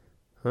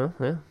 Huh?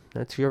 Yeah,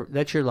 that's your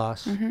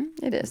loss. Mm-hmm.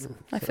 It is.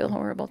 I feel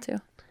horrible too.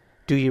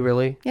 Do you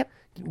really? Yep.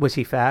 Was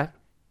he fat?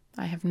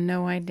 I have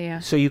no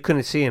idea. So you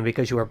couldn't see him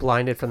because you were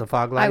blinded from the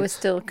fog lights?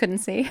 Couldn't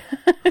see.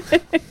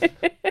 Let's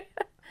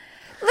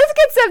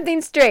get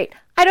something straight.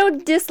 I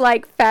don't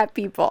dislike fat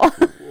people.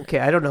 Okay,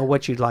 I don't know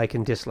what you like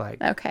and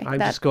dislike. Okay. I'm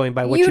just going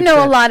by what you said.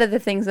 know a lot of the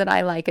things that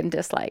I like and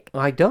dislike.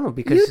 I don't,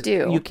 because you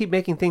do. You keep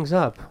making things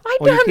up. I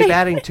don't.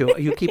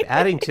 You keep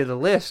adding to the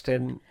list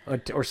and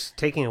or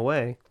taking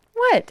away.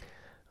 What?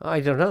 I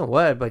don't know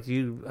what, but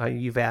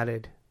you've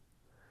added.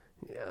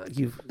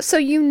 So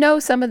you know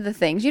some of the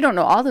things. You don't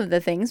know all of the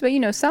things, but you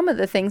know some of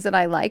the things that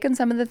I like and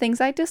some of the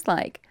things I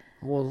dislike.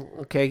 Well,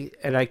 okay,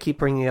 and I keep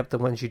bringing up the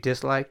ones you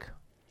dislike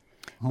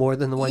more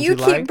than the ones you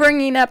like. You keep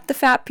bringing up the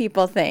fat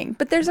people thing,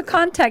 but there's a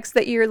context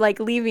that you're like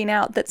leaving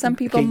out that some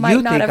people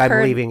might not have heard. You think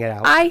I'm leaving it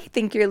out? I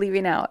think you're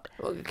leaving out.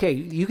 Okay,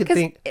 you could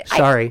think.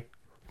 Sorry.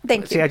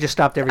 Thank you. See, I just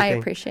stopped everything. I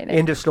appreciate it.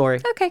 End of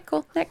story. Okay,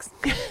 cool. Next.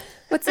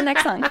 What's the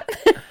next song?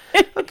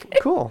 Okay,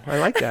 cool. I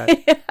like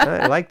that.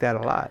 I like that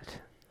a lot.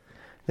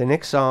 The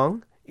next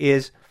song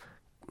is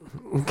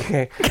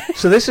okay.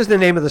 So this is the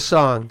name of the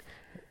song,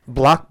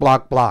 Block,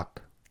 Block,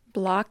 Block.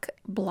 Block,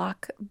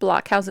 block,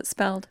 block. How's it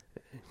spelled?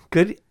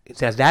 Good.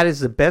 That is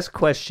the best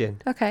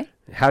question. Okay.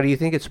 How do you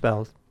think it's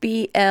spelled?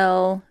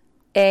 BLAUCH.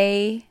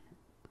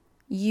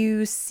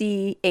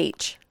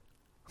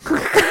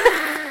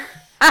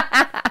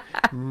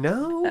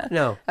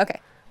 No. Okay.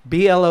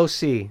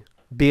 BLOC.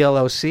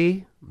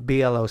 BLOC.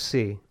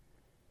 BLOC.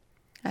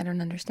 I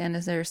don't understand.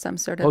 Is there some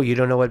sort of... Oh, you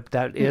don't know what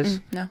that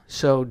is? No.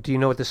 So do you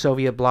know what the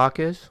Soviet bloc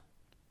is?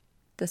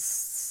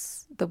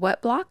 The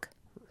what block?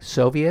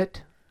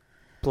 Soviet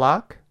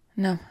bloc?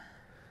 No.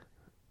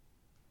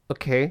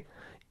 Okay.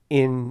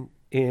 In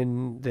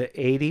the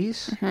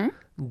 80s,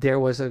 there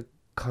was a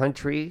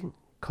country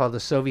called the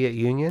Soviet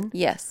Union.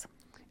 Yes.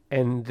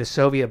 And the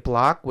Soviet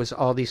bloc was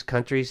all these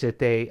countries that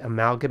they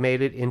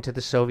amalgamated into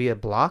the Soviet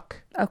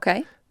bloc,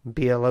 Okay.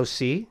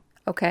 BLOC.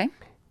 Okay.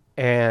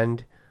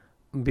 And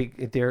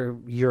they're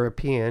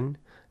European.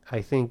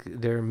 I think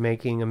they're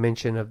making a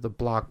mention of the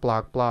block,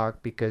 block,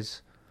 block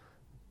because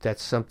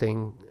that's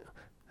something...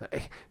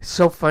 It's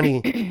so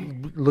funny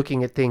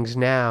looking at things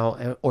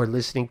now or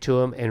listening to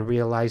them and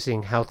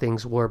realizing how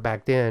things were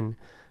back then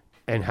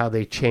and how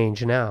they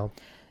change now.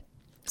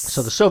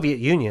 So the Soviet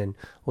Union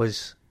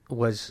was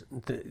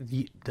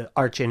the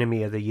arch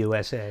enemy of the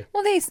USA.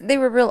 Well, they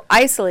were real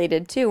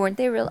isolated too, weren't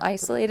they? Real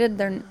isolated.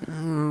 They're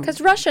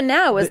because Russia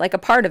now is like a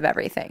part of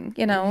everything,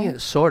 you know. Yeah,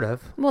 sort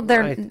of. Well,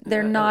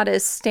 they're not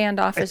as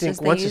standoffish I think as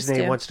they what's used his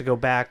name to. wants to go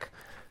back.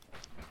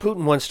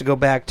 Putin wants to go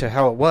back to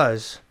how it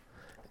was,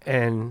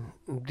 and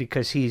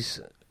because he's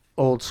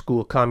old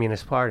school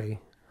Communist Party.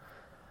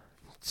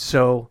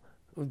 So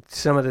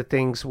some of the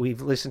things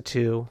we've listened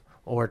to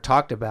or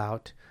talked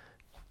about.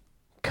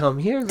 Come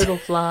here, little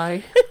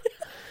fly.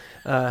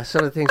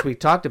 Some of the things we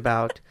talked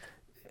about,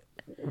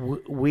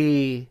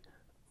 we,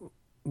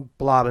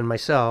 Blob and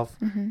myself,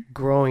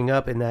 growing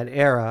up in that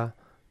era,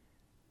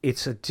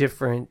 there's a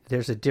different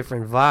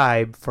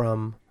vibe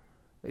from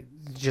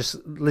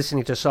just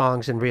listening to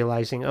songs and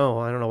realizing, oh,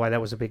 I don't know why that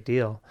was a big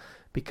deal.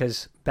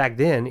 Because back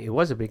then, it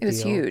was a big deal. It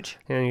was huge.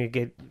 And you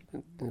get,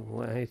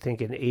 I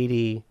think in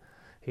 80,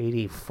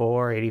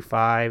 84,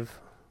 85,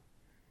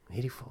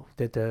 84,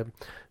 that the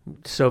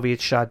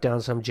Soviets shot down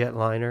some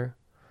jetliner.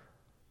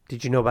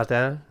 Did you know about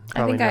that?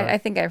 Probably not. I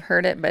think I've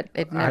heard it, but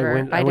it never.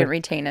 I didn't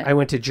retain it. I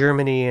went to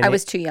Germany in I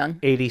was too young.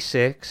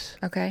 86.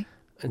 Okay.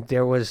 And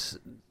there was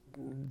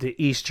the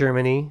East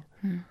Germany,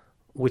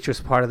 which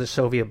was part of the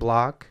Soviet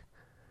bloc,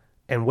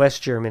 and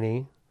West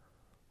Germany,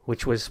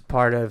 which was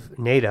part of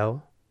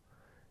NATO.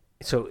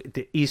 So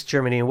the East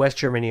Germany and West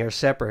Germany are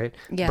separate.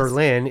 Yes.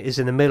 Berlin is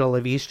in the middle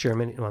of East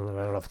Germany. Well,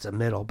 I don't know if it's the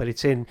middle, but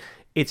it's in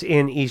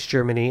East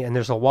Germany, and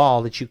there's a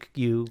wall that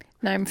you.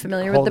 Now I'm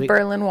familiar with the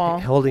Berlin Wall.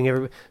 Holding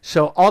everybody.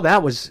 So all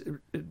that was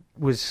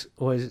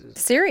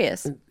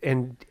Serious.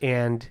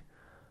 and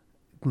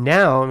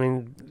now, I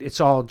mean,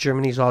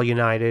 Germany's all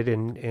united,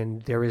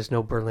 and there is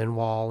no Berlin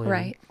Wall, and,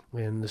 Right.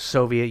 And the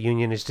Soviet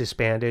Union is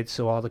disbanded,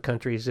 so all the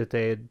countries that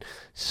they had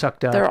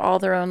sucked up, They're all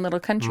their own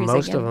little countries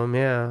most again. of them,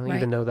 yeah. Right.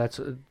 Even though that's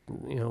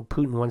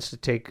Putin wants to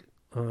take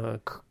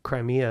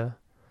Crimea,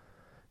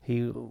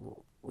 he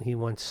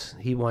wants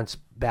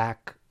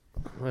back.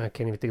 I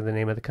can't even think of the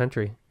name of the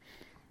country,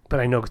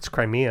 but I know it's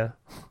Crimea.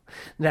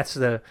 That's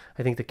I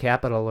think the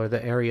capital or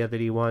the area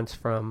that he wants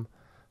from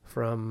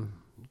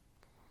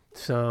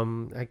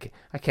some.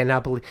 I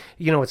cannot believe.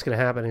 You know what's going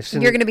to happen?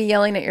 You're going to be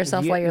yelling at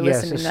yourself while you're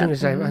listening to that. As soon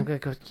as I'm going to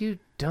go, you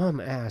dumb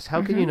ass.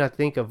 How can you not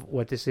think of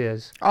what this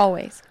is?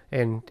 Always.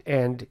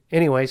 And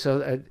anyway,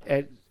 so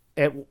at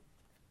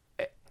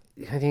I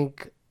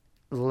think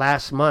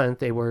last month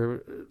they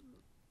were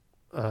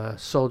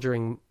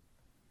soldiering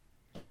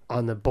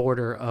on the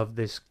border of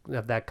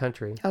that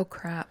country. Oh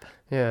crap!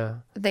 Yeah.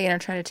 Are they going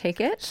to try to take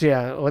it? So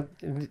yeah,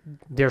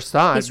 there's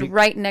thought. He's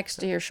right next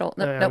to your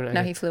shoulder.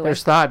 No, he flew away.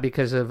 There's thought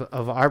because of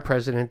our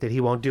president that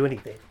he won't do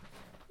anything.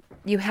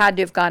 You had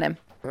to have got him.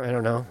 I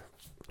don't know.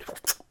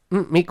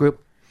 Meat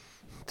group.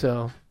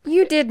 So.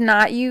 You did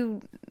not.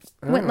 You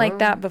went like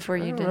that before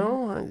you did.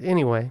 No.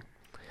 Anyway,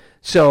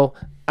 so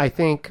I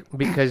think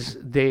because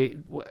they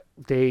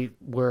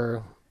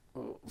were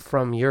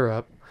from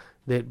Europe,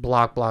 that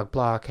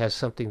bloc has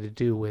something to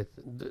do with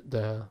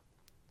the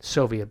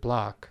Soviet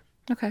bloc.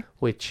 Okay.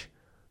 Which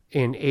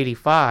in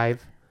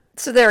 85.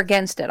 So they're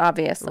against it,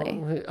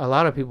 obviously. A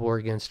lot of people were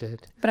against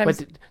it.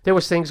 But there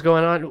was things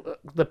going on.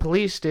 The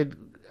Police did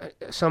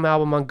some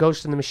album on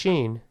Ghost in the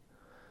Machine.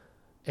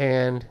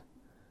 And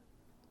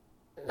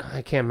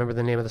I can't remember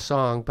the name of the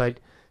song, but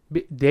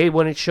they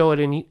wouldn't show it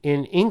in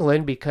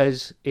England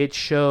because it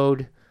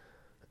showed,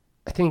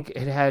 I think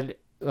it had,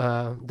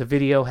 the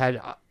video had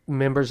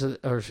members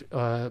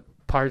or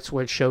parts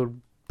where it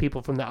showed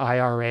people from the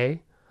IRA.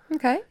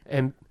 Okay.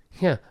 And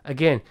yeah,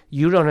 again,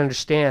 you don't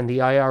understand. The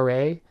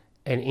IRA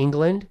and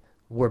England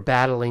were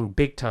battling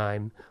big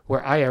time,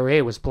 where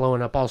IRA was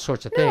blowing up all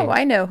sorts of things. No,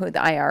 I know who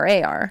the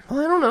IRA are. Well,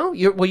 I don't know.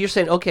 You're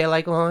saying, okay,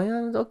 like, well,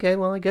 yeah, okay,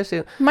 well, I guess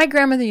it... My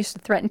grandmother used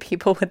to threaten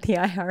people with the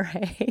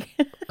IRA.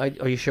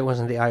 Are you sure it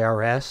wasn't the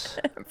IRS?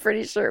 I'm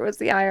pretty sure it was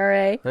the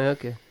IRA.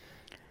 Okay.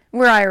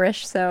 We're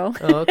Irish, so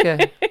Oh,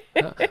 okay.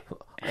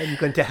 I'm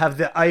going to have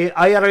the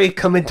IRA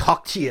come and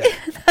talk to you.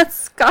 that's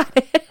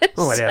Scottish.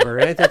 Whatever,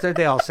 right?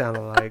 They all sound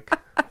alike.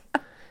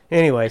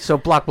 Anyway, so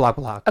block.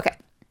 Okay.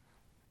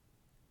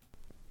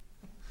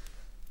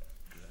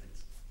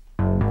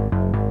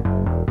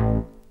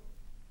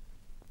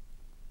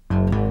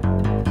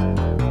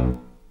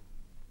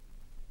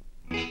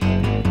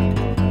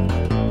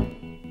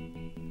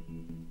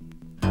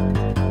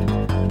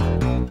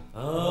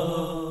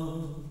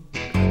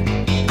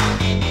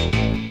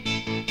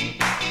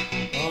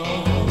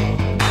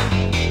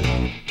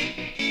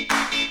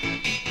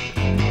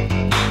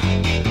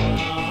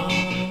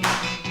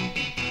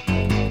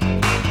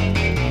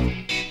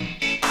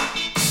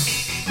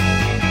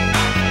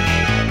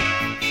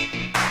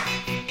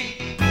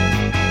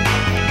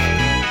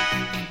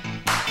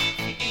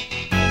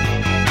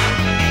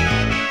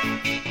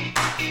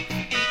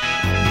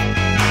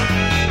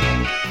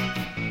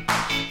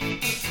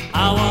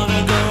 I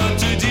wanna go up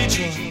to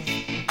Detroit.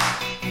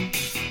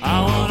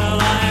 I wanna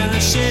lie in the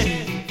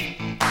shade.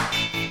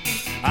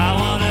 I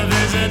wanna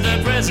visit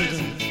the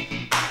president.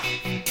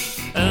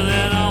 And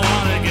then I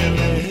wanna get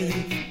laid.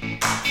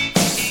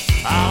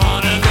 I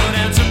wanna go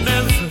down to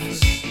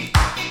Memphis.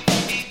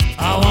 I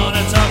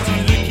wanna talk to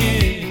the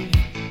king.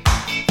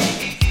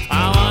 I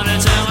wanna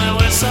tell him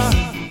we're sorry.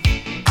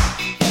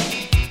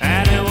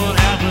 And it won't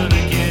happen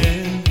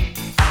again.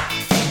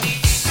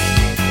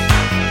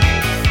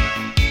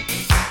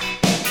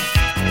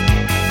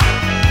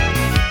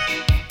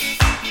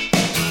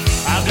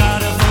 I've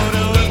got a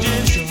photo of Jim.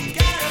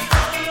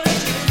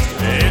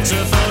 It's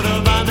a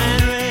photo by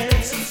Man Ray.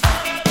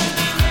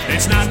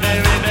 It's not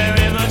very,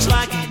 very much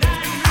like it,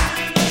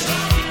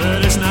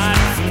 but it's not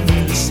for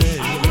me to say.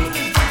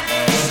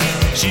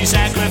 She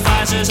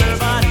sacrifices her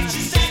body,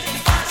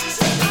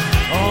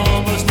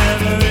 almost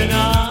never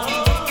enough,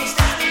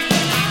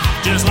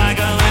 just like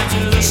a lamb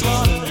to the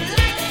slaughter.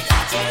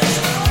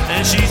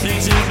 And she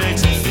thinks it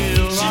makes her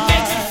feel right.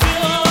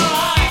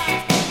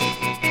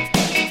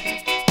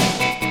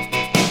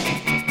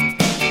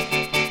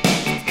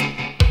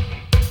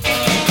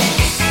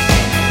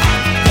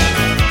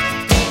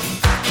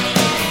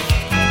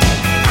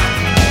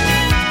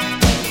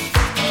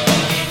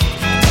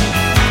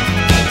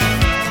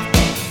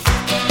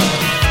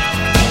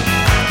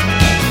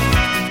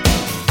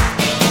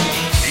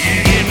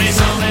 You give me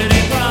so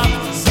many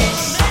problems.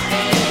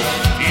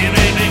 You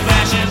make me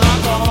crash in my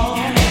ball.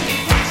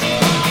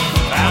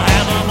 I'll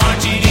have a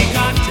martini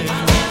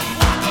cocktail,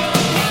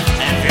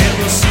 and then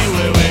we'll see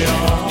where we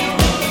are.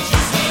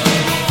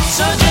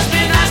 So just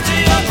be nice to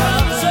your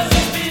brother.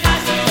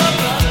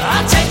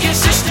 I'll take your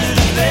sister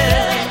to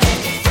bed.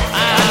 I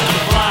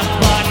have to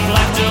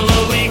block till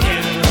the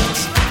weekend,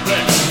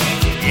 but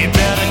you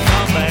better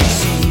come back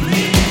soon.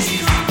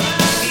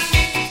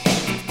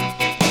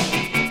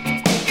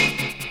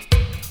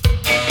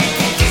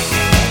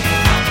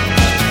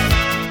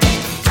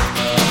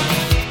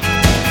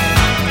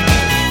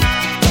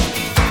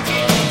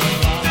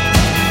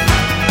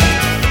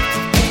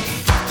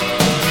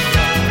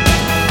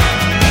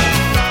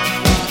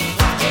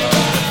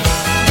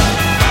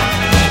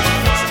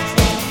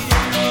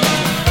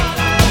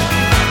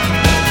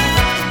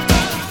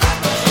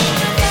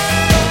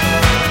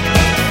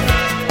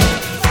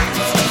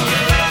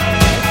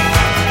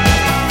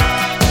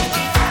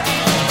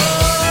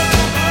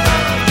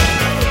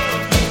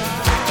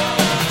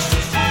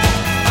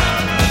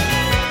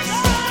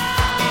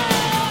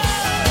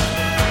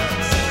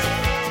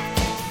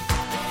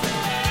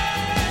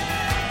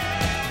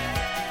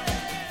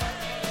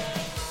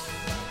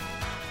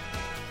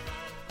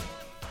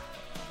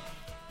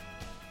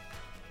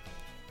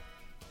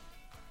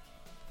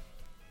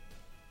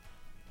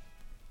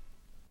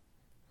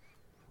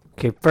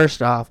 Okay,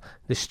 first off,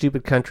 the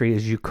stupid country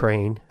is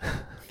Ukraine.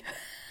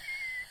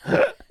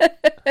 But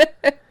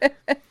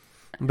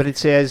it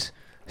says,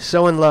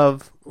 So in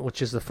Love,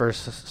 which is the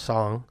first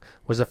song,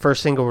 was the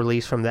first single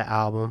released from the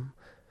album.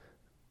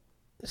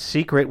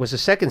 Secret was the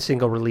second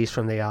single released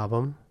from the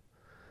album.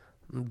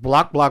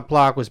 Block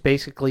was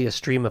basically a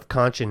stream of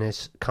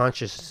consciousness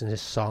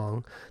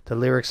song, the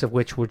lyrics of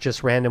which were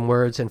just random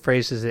words and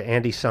phrases that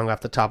Andy sung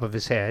off the top of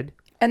his head.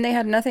 And they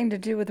had nothing to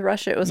do with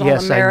Russia. It was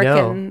Yes, all American I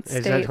know. states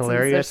Is that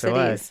hilarious and or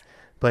their what? cities.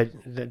 But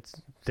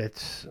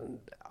that's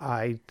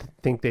I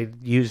think they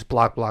used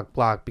block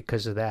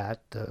because of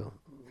that.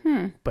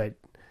 But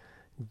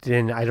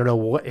then I don't know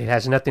what it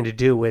has nothing to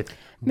do with.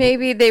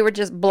 Maybe they were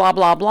just blah,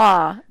 blah,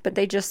 blah, but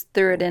they just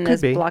threw it in Could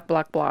as be. block.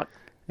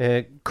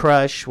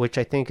 Crush, which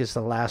I think is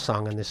the last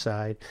song on this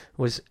side,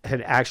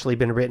 had actually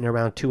been written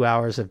around 2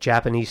 hours of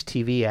Japanese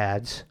TV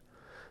ads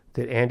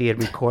that Andy had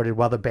recorded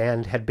while the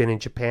band had been in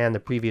Japan the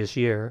previous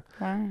year.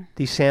 Wow.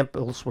 These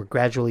samples were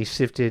gradually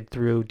sifted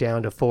through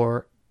down to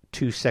 4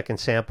 2-second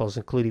samples,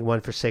 including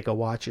one for Seiko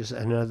watches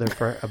and another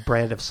for a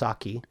brand of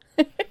sake.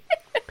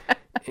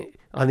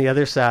 On the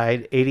other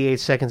side, 88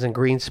 Seconds in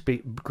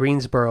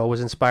Greensboro was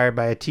inspired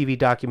by a TV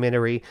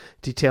documentary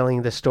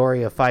detailing the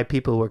story of 5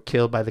 people who were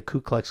killed by the Ku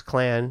Klux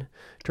Klan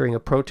during a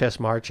protest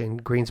march in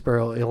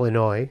Greensboro,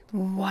 Illinois.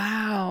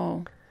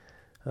 Wow.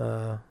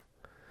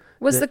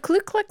 Was the Ku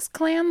Klux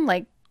Klan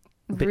like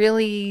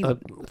really A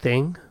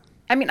thing?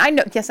 I mean, I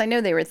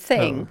know they were a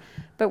thing,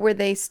 but were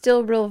they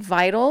still real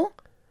vital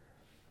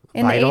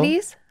in Vital? the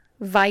 80s?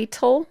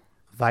 Vital?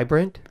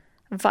 Vibrant?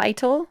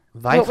 Vital?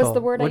 Vital. What was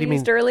the word What I do you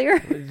used mean?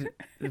 earlier?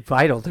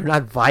 Vital. They're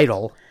not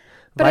vital.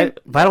 But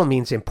Vital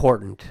means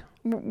important.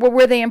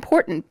 Were they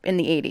important in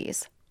the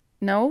 80s?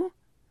 No?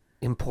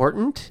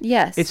 Important?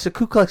 Yes. It's the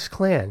Ku Klux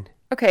Klan.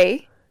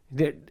 Okay.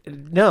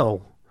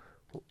 No.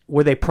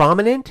 Were they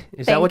prominent?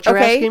 Is that what you're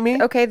okay. asking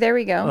me? Okay, there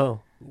we go.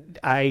 Oh,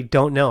 I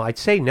don't know. I'd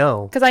say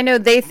no. Because I know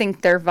they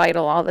think they're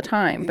vital all the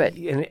time, but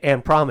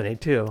And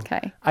prominent too.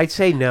 okay. I'd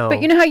say no.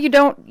 But you know how you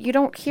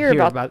don't hear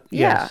about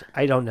yeah. Yes,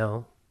 I don't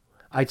know.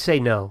 I'd say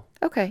no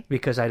Okay.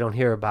 because I don't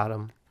hear about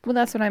them. Well,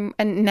 that's what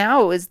and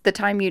now is the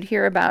time you'd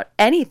hear about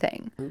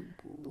anything.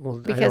 Well, I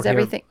Because don't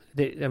hear-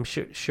 everything- I'm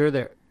sure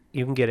there.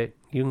 You can get it.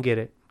 You can get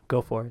it.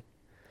 Go for it.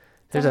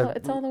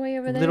 It's all the way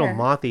over there. little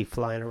mothy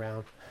flying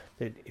around.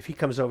 That if he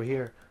comes over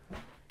here,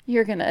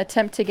 You're going to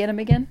attempt to get him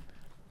again?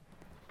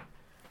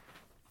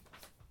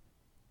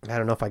 I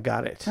don't know if I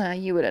got it.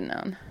 You would have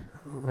known.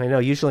 I know.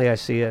 Usually I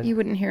see it. You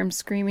wouldn't hear him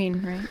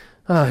screaming, right?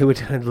 Oh,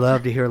 I'd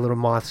love to hear a little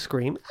moth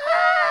scream.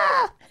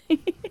 Ah!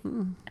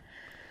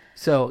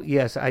 So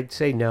yes, I'd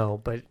say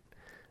no, but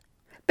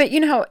But you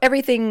know how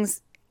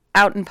everything's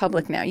out in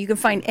public now. You can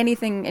find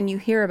anything and you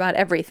hear about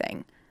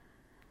everything.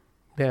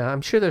 yeah,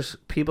 I'm sure there's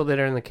people that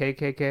are in the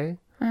KKK.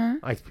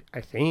 I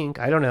think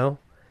I don't know.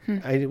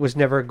 It was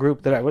never a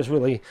group that I was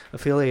really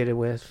affiliated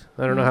with.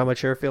 I don't know how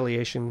much your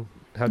affiliation,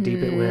 how deep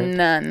it went.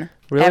 None.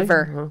 Really?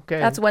 Ever. Okay.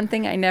 That's one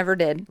thing I never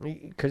did.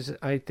 Because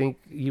I think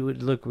you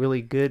would look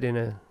really good in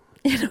a.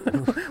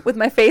 With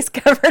my face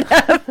covered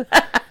up.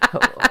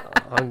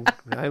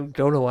 I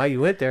don't know why you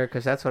went there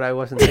because that's what I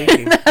wasn't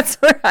thinking. That's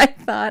where I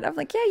thought. I'm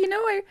like, yeah, you know,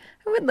 I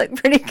would look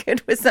pretty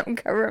good with something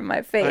covering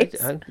my face.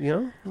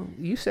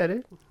 You said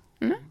it,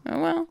 Oh,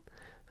 well,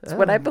 that's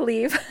what I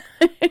believe.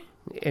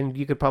 and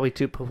you could probably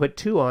put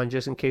 2 on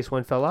just in case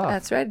one fell off.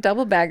 That's right.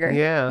 Double bagger.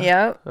 Yeah.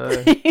 Yep.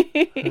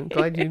 I'm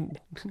glad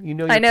you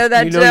know. I know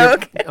that you know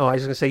joke. I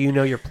was gonna say you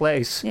know your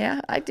place. Yeah,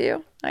 I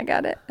do. I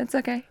got it. It's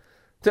okay.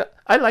 So,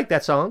 I like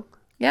that song.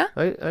 Yeah.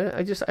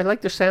 I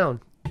like their sound.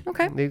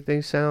 Okay.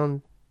 They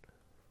sound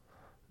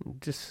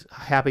just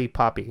happy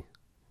poppy.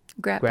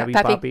 Grabby,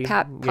 Poppy.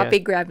 poppy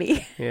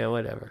grabby. Yeah,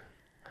 whatever.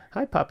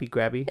 Hi, Poppy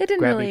Grabby. It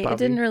didn't Grabby Poppy. It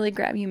didn't really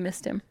grab. You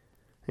missed him.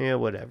 Yeah,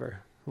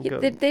 whatever.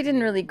 They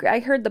didn't really. I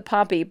heard the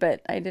poppy,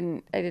 but I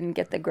didn't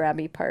get the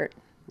grabby part.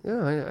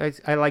 Yeah,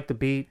 I like the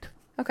beat.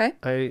 Okay.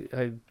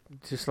 I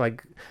just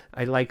like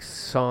I like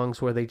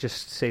songs where they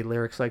just say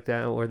lyrics like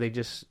that, or they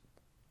just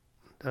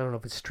I don't know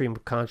if it's stream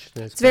of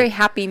consciousness. It's very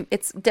happy.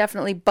 It's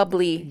definitely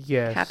bubbly.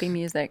 Yes. Happy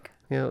music.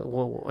 Yeah.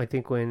 Well, I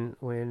think when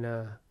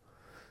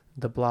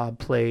the Blob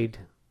played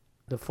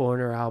the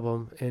Foreigner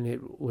album, and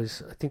it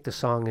was I think the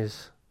song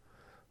is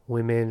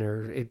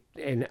Women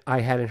and I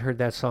hadn't heard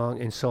that song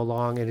in so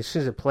long, and as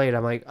soon as it played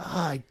I'm like,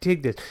 I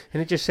dig this,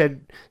 and it just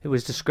said it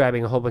was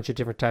describing a whole bunch of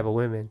different type of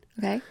women,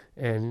 Okay.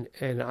 and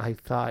I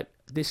thought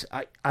this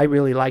I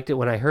really liked it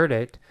when I heard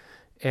it,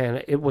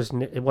 and it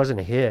wasn't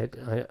a hit.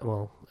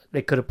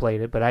 They could have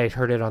played it, but I had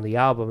heard it on the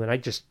album, and I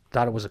just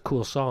thought it was a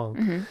cool song.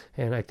 Mm-hmm.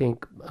 And I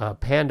think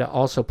Panda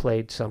also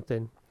played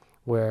something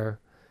where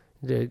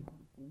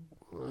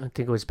I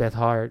think it was Beth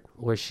Hart,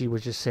 where she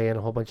was just saying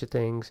a whole bunch of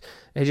things.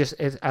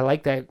 I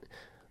like that.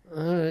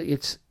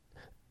 It's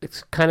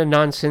kind of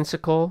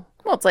nonsensical.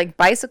 Well, it's like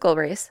Bicycle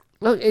Race.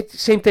 Well, it's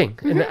same thing,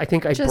 and I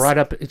think I Just- brought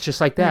up it's just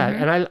like that,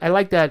 and I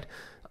like that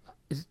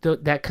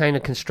that kind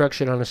of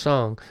construction on a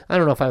song. I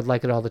don't know if I would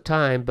like it all the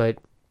time, but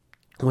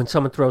when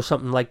someone throws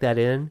something like that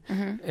in,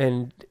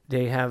 and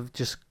they have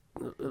just,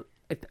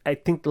 I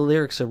think the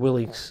lyrics are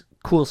really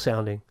cool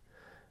sounding,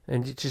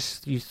 and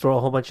you throw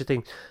a whole bunch of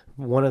things.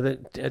 One of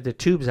the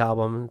Tubes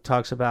album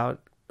talks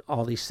about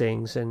all these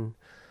things, and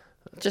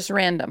Just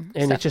random.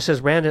 it just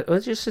says random.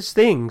 It just says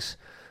things.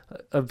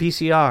 A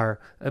VCR,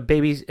 a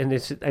baby's, and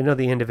I know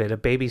the end of it. A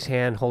baby's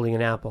hand holding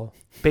an apple,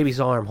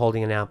 baby's arm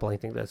holding an apple. I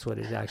think that's what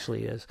it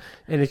actually is.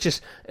 And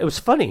it was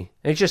funny.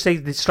 And it's just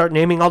they start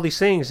naming all these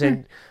things,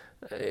 and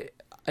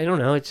I don't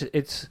know.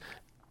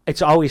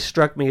 It's always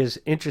struck me as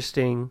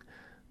interesting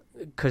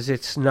because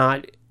it's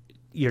not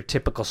your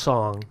typical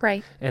song,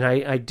 Right. And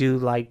I do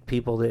like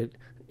people that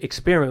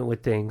experiment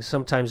with things.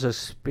 Sometimes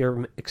those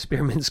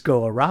experiments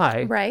go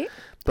awry. Right.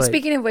 But-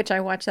 Speaking of which,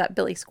 I watched that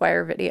Billy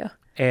Squier video.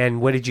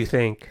 And what did you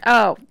think?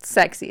 Oh,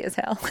 sexy as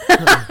hell.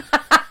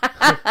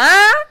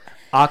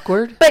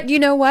 Awkward? But you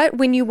know what?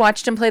 When you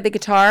watched him play the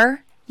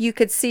guitar, you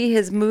could see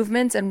his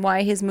movements and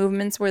why his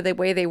movements were the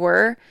way they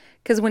were.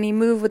 Because when he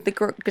moved with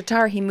the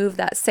guitar, he moved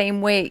that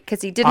same way.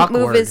 Because he didn't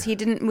Awkward.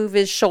 move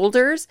his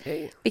shoulders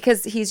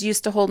because he's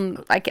used to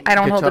holding. I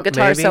don't hold the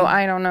guitar, Maybe. so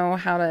I don't know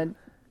how to.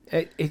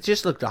 It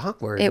just looked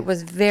awkward. It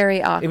was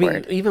very I awkward.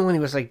 mean, even when he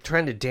was like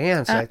trying to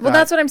dance, I Well, thought,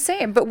 that's what I'm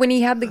saying. But when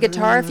he had the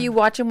guitar, if you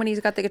watch him when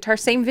he's got the guitar,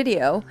 same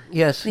video.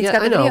 yes, he's yeah,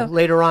 got I the know. video.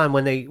 Later on,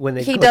 when they He go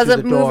through doesn't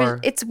the move. door,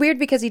 It's weird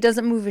because he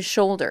doesn't move his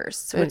shoulders,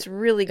 so it's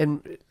really.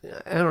 and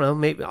I don't know,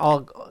 maybe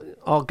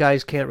all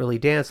guys can't really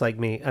dance like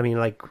me. I mean,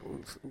 like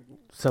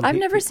some. I've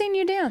never seen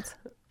you dance.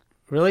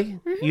 Really.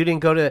 You didn't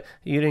go to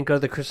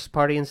the Christmas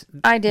party and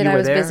I did. you I were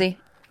was there? busy.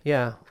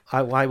 Yeah,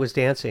 I was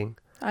dancing.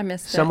 I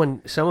missed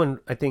it. Someone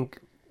I think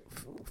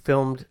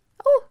filmed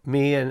Oh.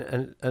 me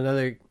and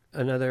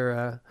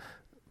another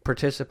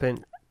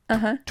participant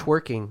Uh-huh.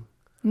 twerking.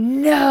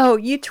 No,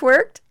 you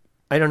twerked.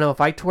 I don't know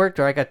if I twerked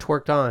or I got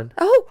twerked on.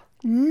 Oh,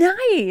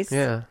 nice.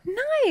 Yeah,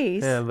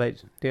 Nice. yeah,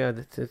 but yeah,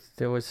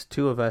 there was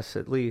two of us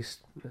at least.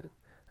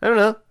 I don't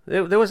know.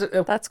 There was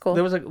That's cool.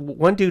 There was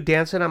one dude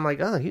dancing. I'm like,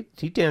 oh,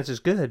 he dances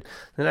good.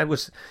 And I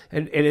was,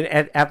 and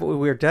after we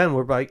were done,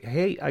 we're like,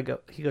 hey,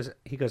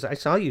 he goes, I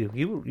saw you.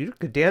 You're a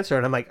good dancer.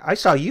 And I'm like, I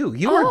saw you.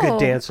 You were a good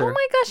dancer. Oh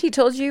my gosh, he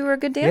told you you were a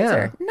good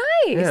dancer.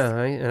 Nice. Yeah,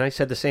 and I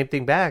said the same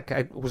thing back.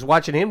 I was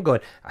watching him going,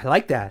 I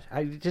like that.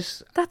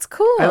 That's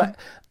cool.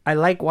 I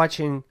like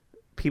watching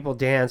people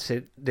dance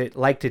that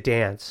like to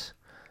dance.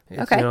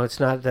 Okay. You know, it's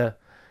not the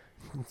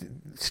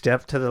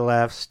step to the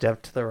left,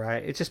 step to the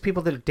right. It's just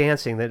people that are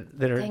dancing,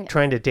 that are Dang it.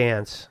 trying to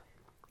dance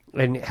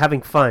and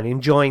having fun,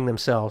 enjoying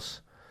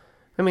themselves.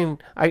 I mean,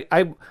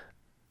 I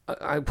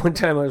one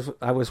time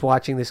I was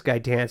watching this guy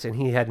dance and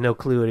he had no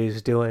clue what he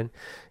was doing,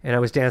 and I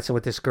was dancing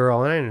with this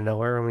girl and I didn't know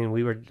her. I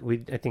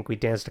mean, I think we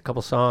danced a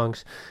couple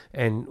songs,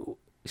 and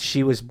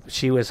she was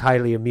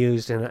highly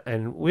amused,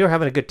 and we were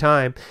having a good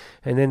time,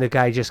 and then the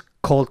guy just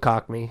cold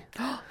cocked me.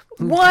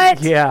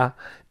 What? Yeah,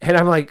 and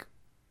I'm like,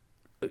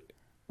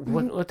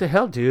 what the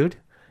hell, dude?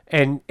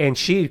 And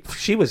she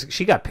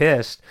got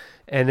pissed,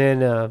 and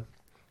then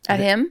At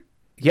him?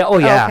 yeah, oh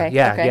yeah, okay,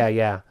 yeah, okay.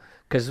 yeah.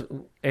 Because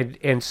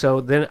and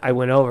so then I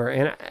went over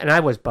and I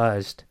was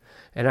buzzed,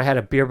 and I had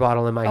a beer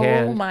bottle in my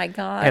hand. Oh my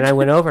god. And I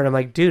went over and I'm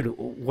like, dude,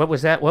 what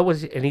was that? What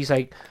was? And he's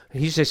like,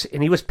 and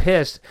he was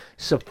pissed.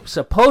 So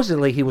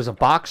supposedly he was a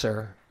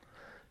boxer.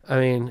 I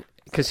mean,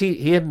 because he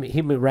hit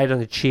me right on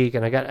the cheek,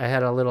 and I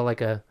had a little like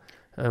a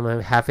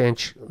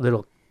half-inch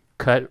little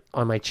cut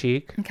on my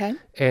cheek. Okay.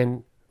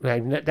 And I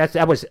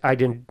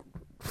didn't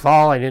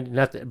fall. I didn't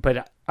nothing.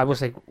 But I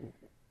was like,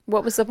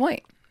 What was the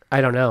point? I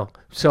don't know.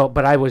 So,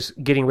 but I was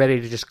getting ready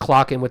to just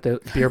clock him with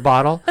the beer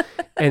bottle,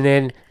 and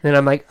then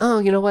I'm like, oh,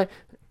 you know what?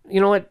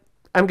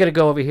 I'm gonna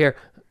go over here,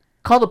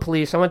 call the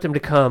police. I want them to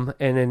come,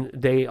 and then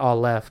they all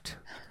left.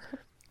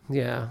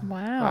 Yeah.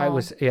 Wow. I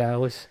was,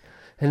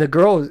 and the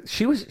girl,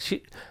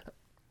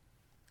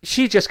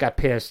 she just got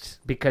pissed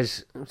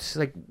because she's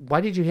like,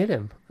 why did you hit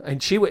him?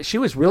 And she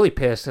was really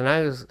pissed,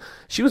 and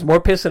she was more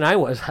pissed than I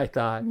was, I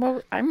thought.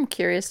 Well, I'm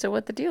curious to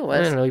what the deal was.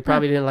 I don't know. He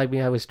probably didn't like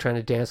me. I was trying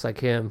to dance like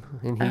him,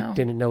 and he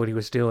didn't know what he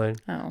was doing.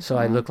 Oh, So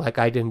I looked like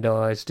I didn't know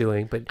what I was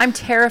doing. But I'm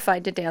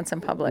terrified to dance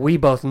in public. we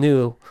both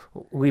knew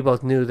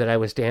that I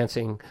was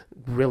dancing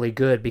really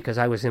good because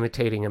I was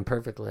imitating him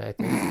perfectly.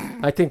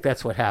 I think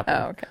that's what happened.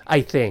 Oh, okay.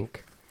 I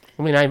think.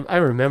 I mean, I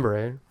remember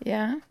it,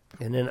 Yeah.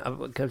 and then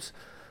because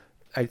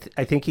I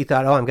think he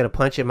thought, oh, I'm going to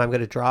punch him, I'm going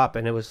to drop,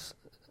 and it was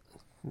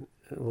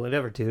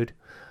whatever, dude.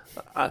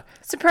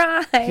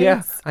 Surprise.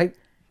 Yeah, I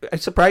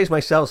surprise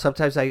myself.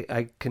 Sometimes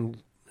I can.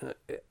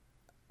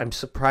 I'm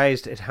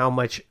surprised at how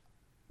much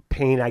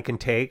pain I can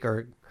take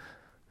or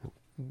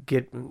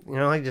get. You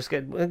know, I just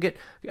get.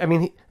 I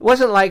mean, it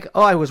wasn't like,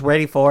 oh, I was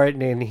ready for it,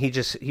 and he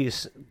just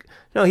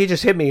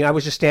hit me. I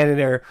was just standing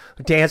there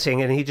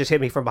dancing, and he just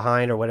hit me from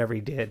behind or whatever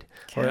he did,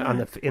 or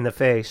in the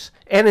face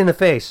and in the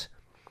face.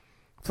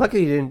 It's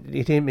lucky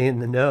he hit me in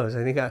the nose.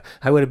 I think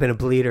I would have been a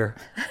bleeder,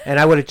 and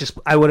I would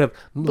have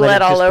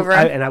Bled all over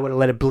him. and I would have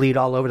let it bleed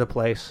all over the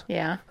place.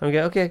 Yeah.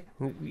 Okay,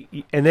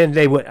 and then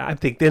they would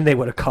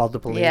have called the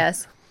police.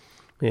 Yes.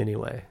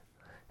 Anyway,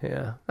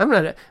 yeah,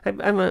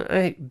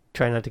 I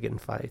try not to get in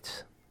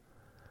fights,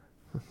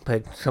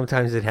 but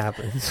sometimes it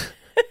happens.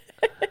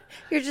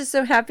 You're just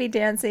so happy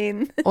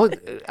dancing. Oh,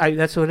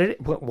 that's what it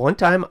is. One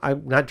time,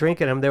 I'm not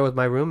drinking. I'm there with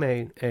my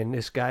roommate, and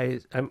this guy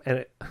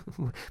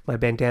my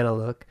bandana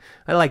look.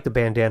 I like the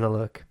bandana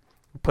look.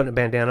 Putting a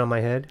bandana on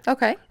my head.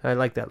 Okay. I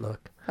like that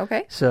look.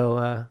 Okay.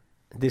 So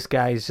this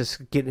guy is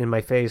just getting in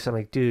my face. I'm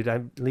like, dude,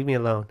 leave me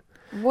alone.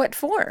 What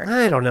for?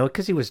 I don't know,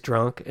 because he was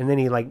drunk, and then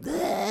he like,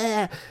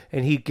 "Bleh,"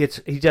 and he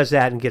does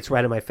that and gets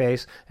right in my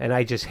face, and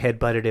I just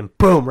headbutted him,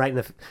 boom, right in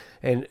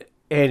the,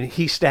 and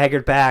he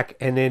staggered back,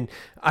 and then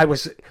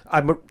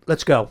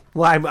let's go.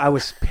 Well, I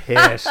was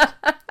pissed,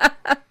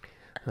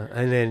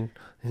 and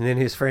then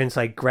his friends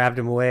like grabbed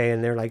him away,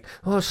 and they're like,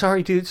 "Oh,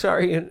 sorry, dude,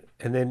 sorry," and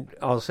then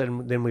all of a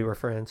sudden, then we were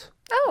friends.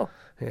 Oh.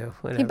 Yeah,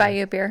 whatever. He buy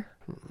you a beer?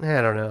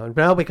 I don't know.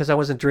 No, because I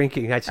wasn't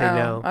drinking. I'd say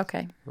no.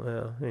 Okay.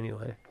 Well,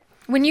 anyway.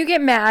 When you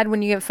get mad,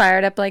 when you get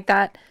fired up like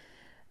that,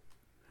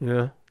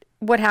 Yeah.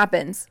 what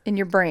happens in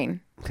your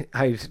brain?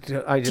 I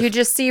Do you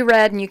just see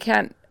red and you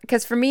can't?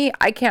 Because for me,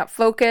 I can't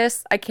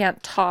focus. I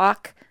can't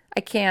talk.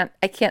 I can't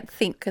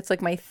think. It's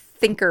like my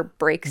thinker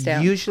breaks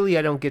down. Usually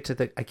I don't get to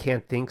the I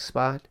can't think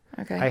spot.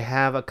 Okay. I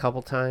have a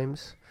couple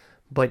times,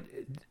 but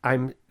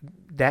I'm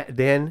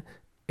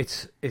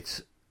it's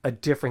a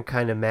different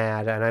kind of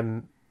mad,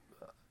 and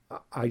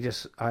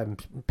I'm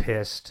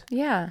pissed.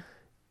 Yeah.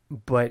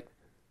 But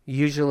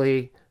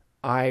usually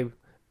I'm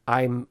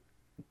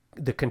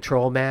the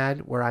control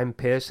mad, where I'm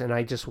pissed and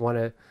I just want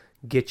to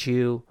get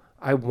you.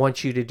 I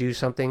want you to do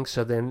something,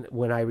 so then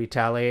when I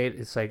retaliate,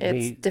 it's like It's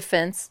me.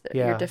 defense.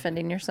 Yeah. You're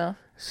defending yourself.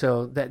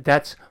 So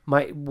that's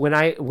my when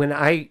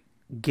I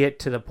get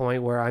to the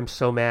point where I'm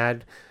so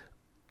mad,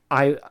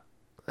 I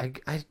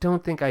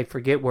don't think I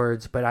forget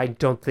words, but I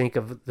don't think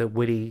of the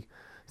witty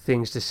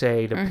things to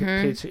say.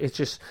 It's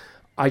just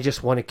I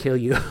just want to kill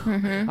you.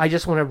 I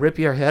just want to rip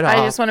your head off.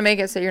 I just want to make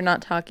it so you're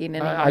not talking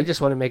anymore. I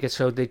just want to make it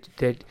so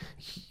that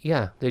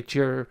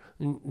you're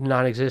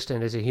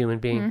non-existent as a human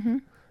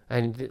being.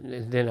 And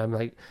then I'm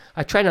like,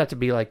 I try not to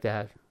be like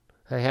that.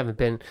 I haven't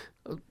been.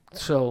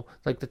 So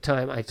like the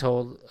time I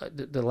told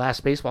the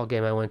last baseball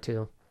game I went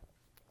to,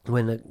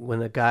 when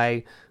the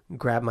guy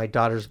grabbed my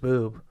daughter's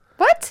boob.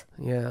 What?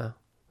 Yeah,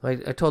 I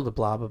told the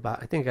Blob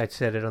about. I think I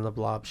said it on the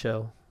Blob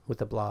show with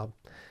the Blob.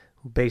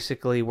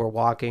 Basically, we're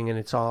walking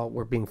and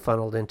we're being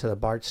funneled into the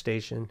BART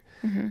station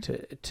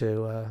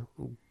to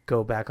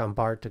go back on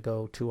BART to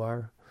go to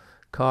our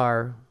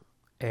car,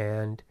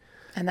 and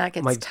that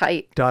gets my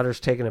tight. daughter's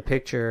taking a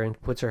picture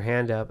and puts her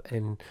hand up,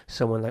 and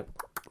someone like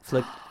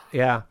flicked,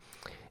 yeah,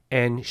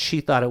 and she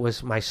thought it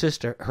was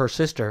her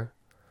sister,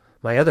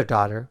 my other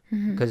daughter,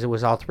 because it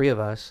was all three of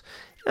us,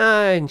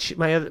 and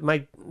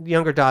my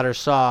younger daughter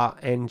saw,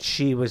 and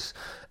she was,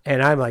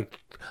 and I'm like,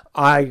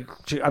 I'm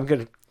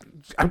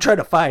trying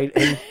to fight,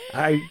 and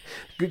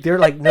they're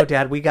like, no,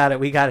 Dad, we got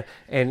it,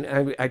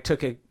 and I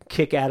took a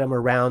kick at him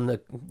around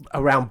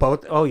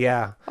both. Oh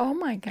yeah. Oh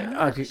my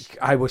gosh.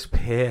 I was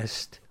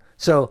pissed.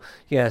 So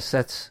yes,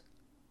 I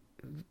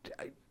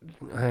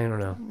don't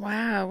know.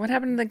 Wow. What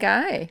happened to the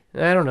guy?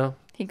 I don't know.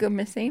 He go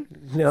missing?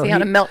 No, Is he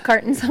on a milk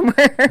carton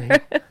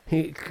somewhere?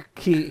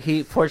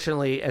 he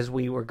fortunately, as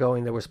we were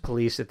going, there was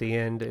police at the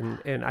end,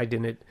 and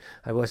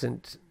I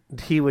wasn't.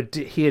 He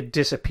had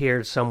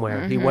disappeared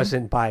somewhere. He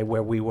wasn't by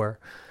where we were,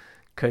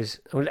 because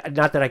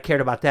not that I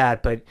cared about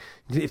that, but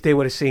if they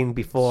would have seen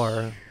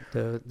before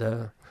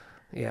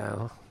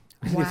yeah.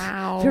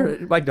 Wow.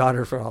 My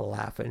daughters were all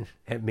laughing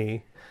at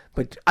me,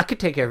 but I could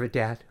take care of it,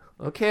 Dad.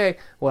 Okay,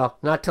 well,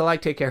 not till I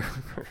take care of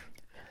her.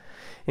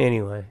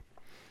 Anyway,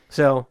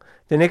 so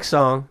the next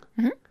song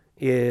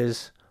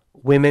is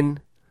Women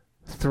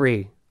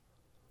 3.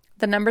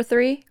 The number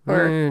 3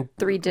 or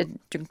 3 did?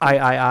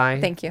 I.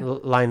 Thank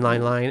you. Line.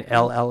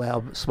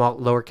 L. Small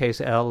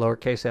lowercase l,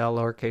 lowercase l,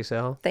 lowercase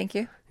l. Thank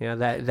you. Yeah,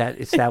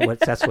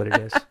 that's what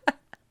it is.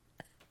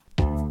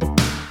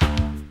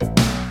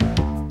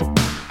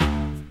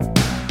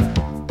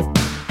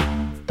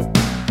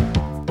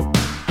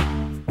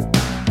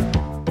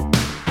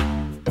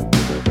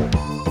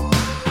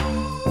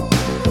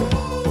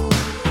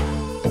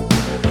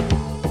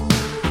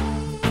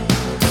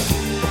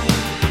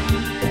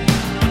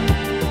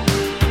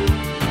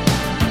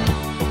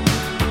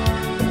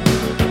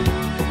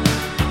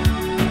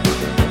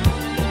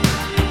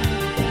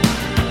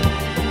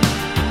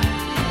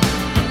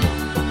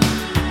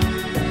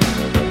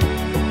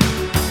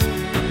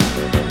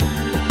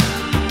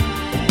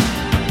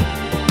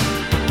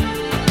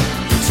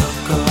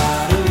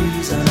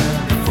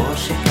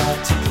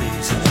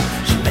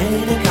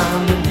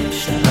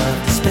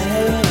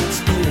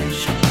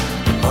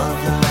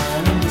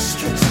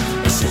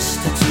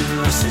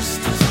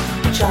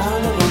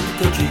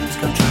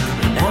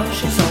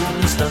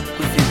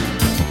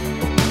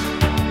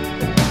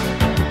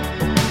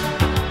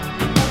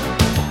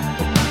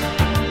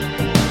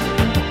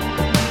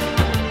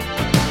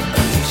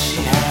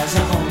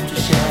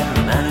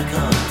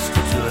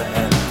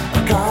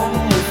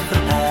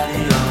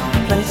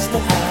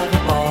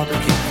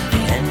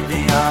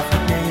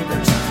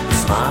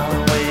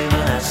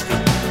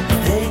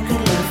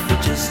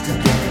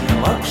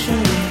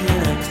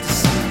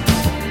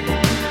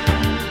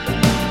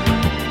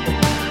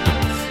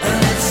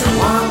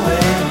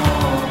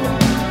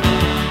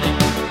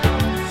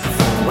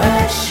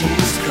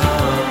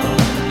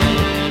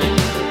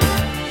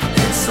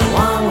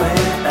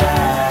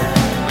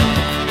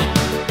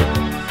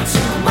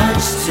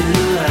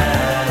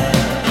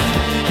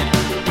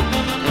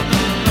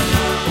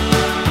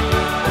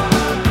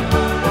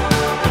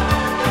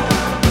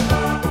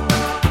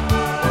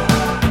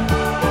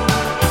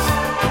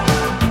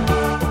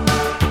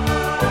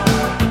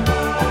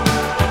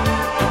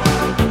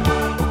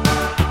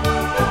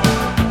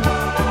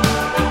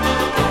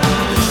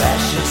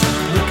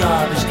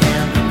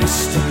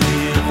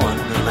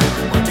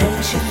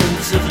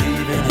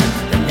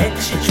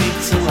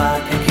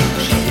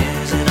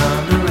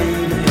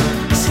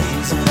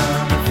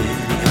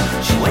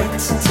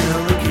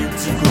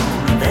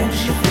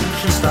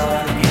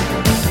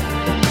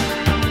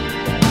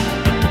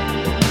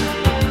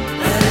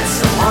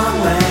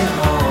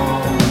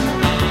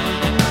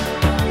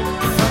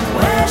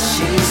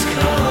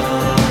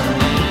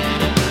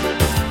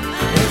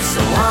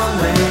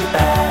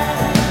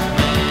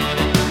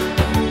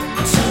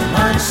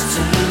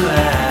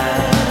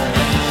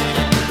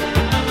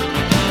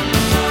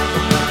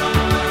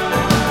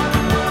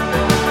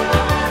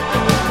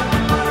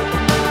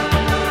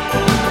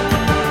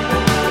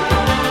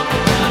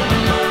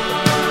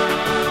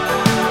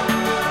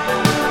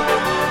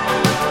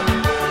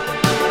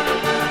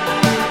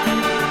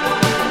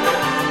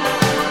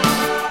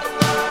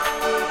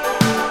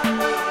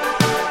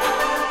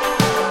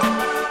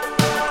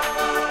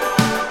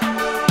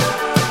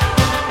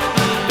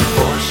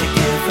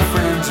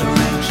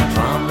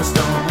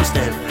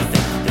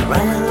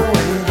 ran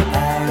away to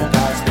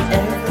paradise, but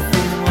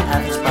everything will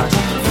have its price.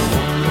 From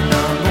woman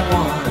number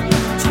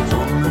 1 to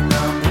woman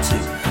number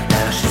 2.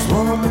 Now she's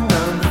woman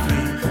number 3,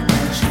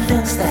 and she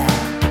thinks that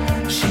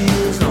she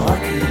is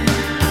lucky.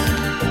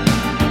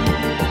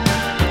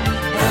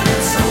 And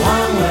it's a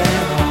long way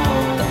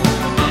home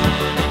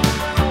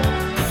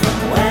from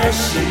where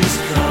she's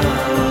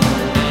come.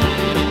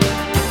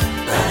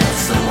 But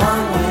it's a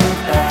long way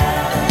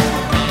back.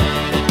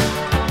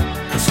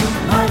 Too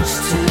much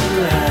to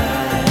ask.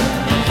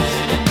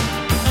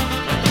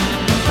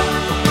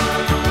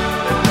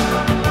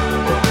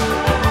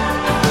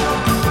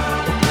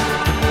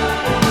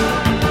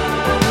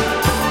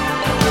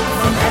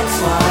 From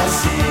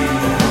XYZ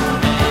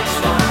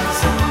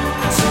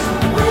to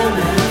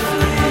women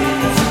free.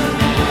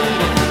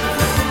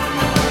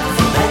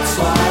 From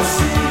XYZ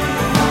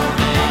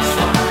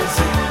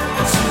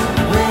to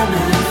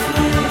women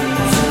free.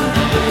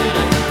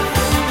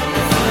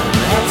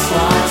 From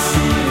XYZ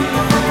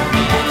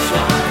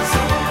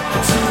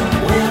to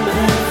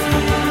women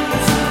free.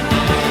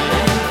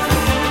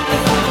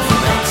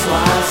 From XYZ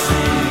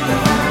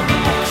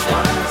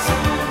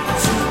to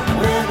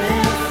women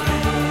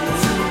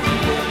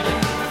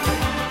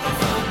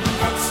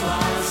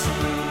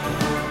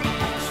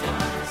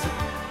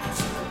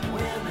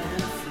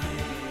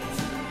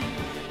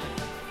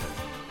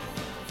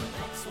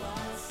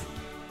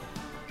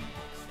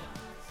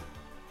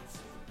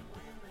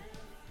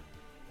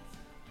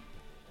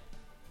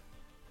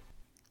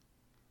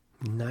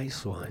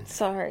Nice one.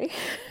 Sorry.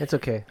 It's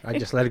okay. I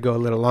just let it go a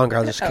little longer.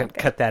 I'll just Okay.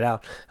 cut that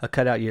out. I'll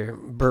cut out your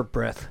burp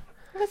breath.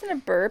 It wasn't a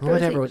burp.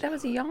 Whatever. That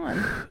was a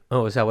yawn.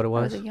 Oh, is that what it That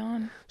was? was a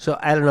yawn. So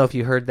I don't know if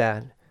you heard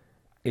that.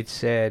 It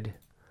said,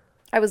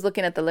 I was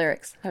looking at the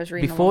lyrics. I was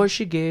reading before along.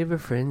 she gave her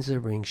friends a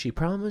ring, she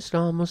promised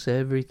almost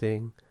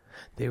everything.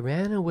 They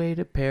ran away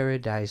to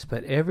paradise,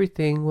 but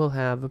everything will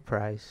have a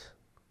price.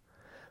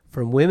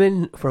 From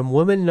woman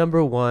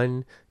number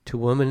 1 to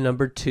woman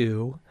number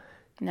 2,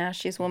 Now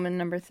she's woman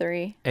number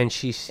 3. and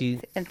she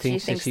And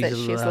thinks she thinks that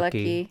she's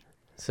lucky.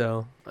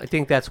 So I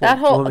think that's That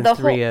what whole, woman the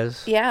 3 whole,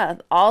 is. yeah,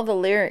 all the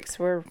lyrics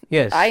were,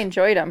 Yes. I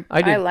enjoyed them.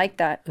 I did. I like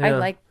that. I Yeah.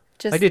 like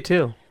just, I did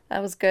too.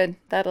 that was good.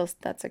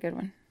 That's a good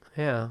one.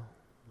 Yeah.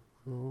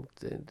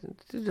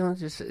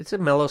 It's a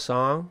mellow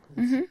song.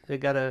 Mm-hmm. They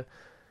got a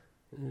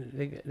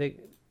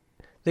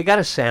they got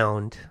a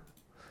sound,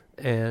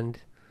 and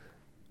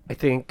I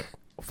think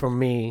for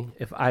me,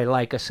 if I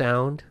like a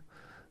sound,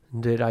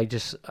 that I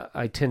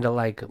tend to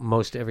like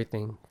most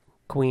everything.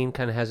 Queen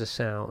kind of has a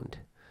sound.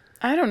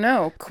 I don't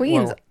know.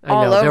 Queen's Well, I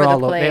all know, over they're the all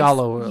place. all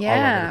over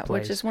Yeah, the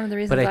place. which is one of the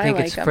reasons But I think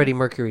like it's 'em. Freddie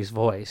Mercury's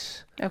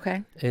voice.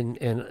 Okay.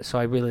 And so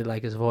I really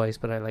like his voice,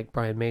 but I like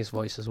Brian May's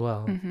voice as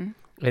well. Mm-hmm.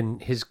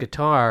 And his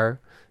guitar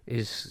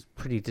is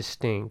pretty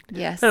distinct.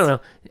 Yes. I don't know.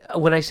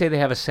 When I say they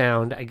have a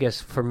sound, I guess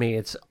for me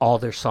it's all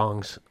their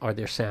songs are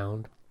their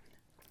sound.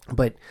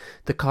 But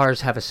the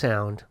Cars have a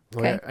sound.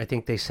 Where Okay. I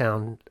think they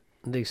sound.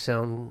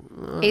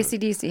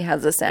 AC/DC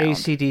has a sound.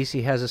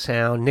 AC/DC has a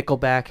sound.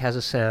 Nickelback has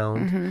a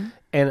sound. Mm-hmm.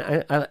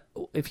 And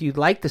if you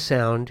like the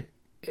sound,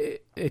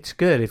 it's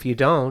good. If you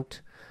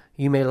don't,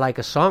 you may like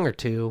a song or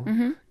two,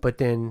 Mm-hmm. but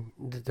then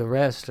the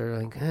rest are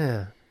like,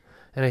 eh.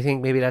 And I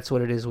think maybe that's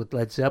what it is with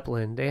Led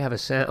Zeppelin. They have a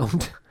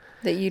sound.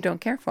 That you don't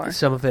care for.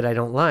 Some of it I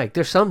don't like.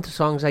 There's some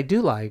songs I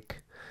do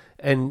like,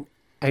 and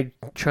I'm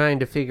trying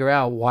to figure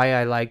out why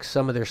I like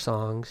some of their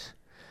songs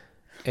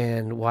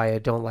and why I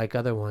don't like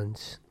other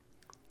ones.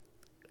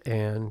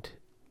 And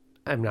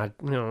I'm not,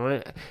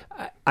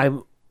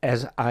 I'm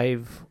as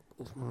I've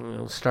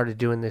started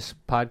doing this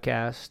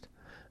podcast,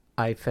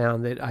 I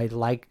found that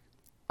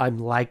I'm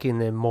liking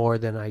them more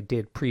than I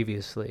did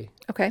previously,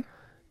 Okay.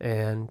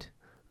 and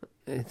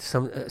it's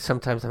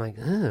sometimes I'm like,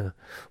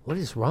 what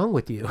is wrong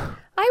with you?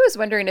 I was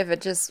wondering if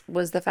it just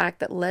was the fact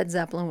that Led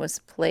Zeppelin was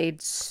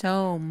played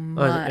so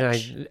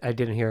much. And I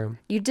didn't hear him.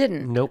 You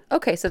didn't? Nope.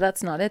 Okay, so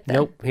that's not it then.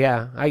 Nope.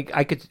 Yeah, I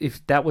could,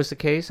 if that was the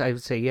case, I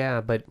would say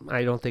yeah, but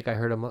I don't think I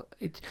heard him.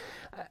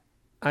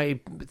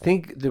 I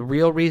think the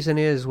real reason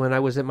is when I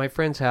was at my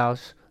friend's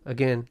house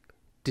again,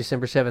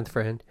 December 7th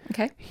friend.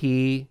 Okay.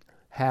 He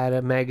had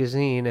a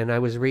magazine and I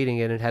was reading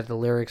it and it had the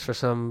lyrics for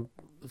some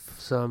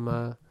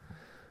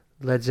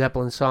Led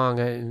Zeppelin song,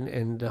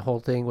 and the whole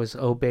thing was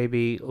 "Oh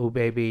baby, oh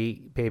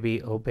baby,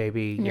 baby, oh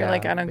baby." And you're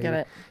like, I don't get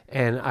it.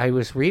 And I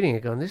was reading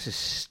it, going, "This is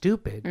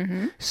stupid."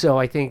 Mm-hmm. So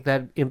I think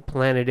that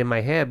implanted in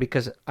my head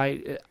because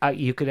I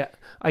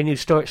knew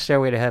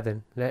Stairway to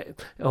Heaven.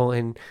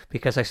 And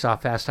because I saw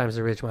Fast Times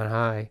at Ridgemont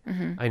High,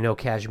 Mm-hmm. I know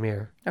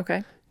Kashmir.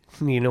 Okay.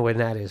 You know when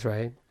that is,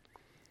 right?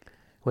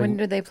 When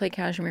did they play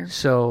Kashmir?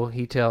 So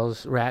he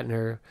tells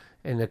Ratner,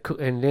 and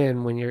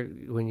then when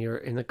you're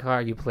in the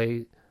car, you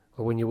play.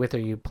 Or when you're with her,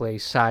 you play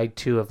side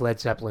 2 of Led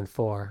Zeppelin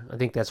 4. I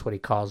think that's what he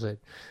calls it.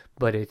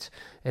 But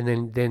and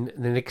then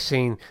the next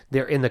scene,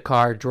 they're in the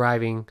car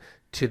driving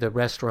to the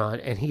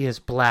restaurant, and he is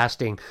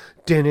blasting,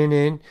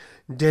 din-in-in,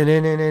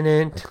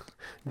 din-in-in-in,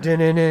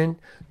 din-in-in,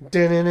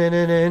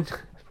 din-in-in-in.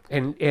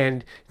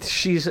 And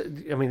she's, I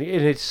mean,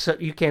 and it's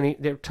you can't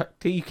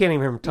even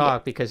hear him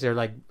talk because they're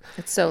like,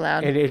 It's so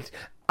loud. and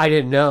I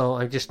didn't know.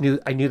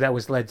 I knew that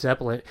was Led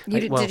Zeppelin.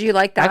 Did you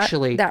like that?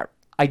 Actually,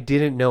 I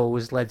didn't know it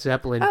was Led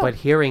Zeppelin, but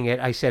hearing it,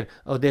 I said,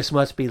 "Oh, this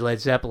must be Led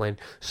Zeppelin."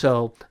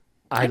 So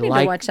I need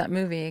to watch that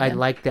movie I again.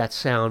 like that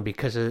sound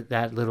because of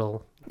that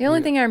little. The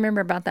only thing I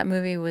remember about that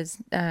movie was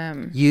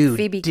You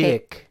Phoebe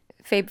dick.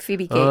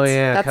 Phoebe Cates. Oh,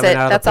 yeah, that's coming it.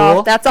 out of That's the all.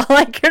 pool? That's all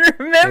I can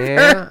remember.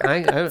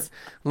 Yeah,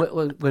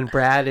 when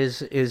Brad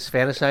is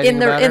fantasizing in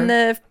the about her,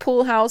 the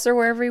pool house or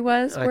wherever he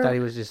was. I thought he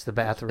was just the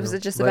bathroom. Was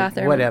it just the But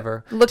bathroom?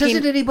 Whatever. Looking-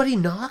 Doesn't anybody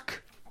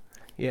knock?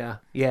 Yeah.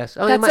 Yes.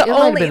 Oh, That's it might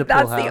have been a pool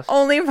that's house. the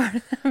only part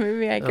of that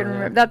movie I can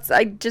remember. That's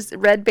I just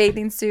red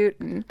bathing suit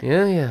and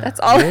Yeah. that's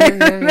all I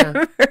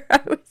remember. I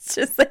was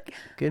just like,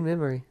 Good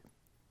memory.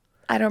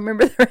 I don't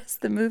remember the rest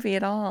of the movie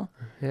at all.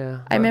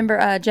 Yeah. I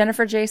remember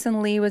Jennifer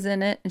Jason Leigh was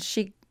in it, and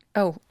she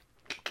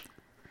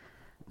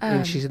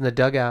and she's in the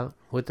dugout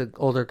with the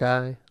older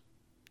guy.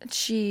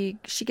 she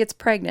gets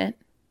pregnant.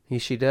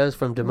 She does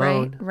from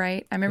Damone.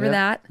 Right. I remember Yep.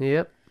 that.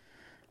 Yep.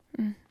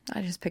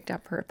 I just picked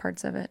up her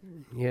parts of it.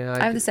 Yeah.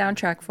 I have the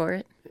soundtrack for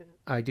it.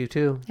 I do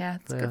too. Yeah,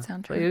 it's a good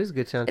soundtrack. It is a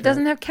good soundtrack. It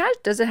doesn't have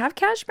Does it have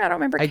Cashmere? I don't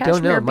remember I Cashmere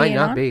don't know. It might being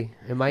not on. be.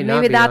 It might not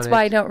be. Maybe that's on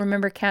why I it. don't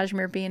remember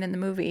Cashmere being in the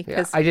movie. Yeah,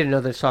 'Cause I didn't know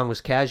the song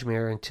was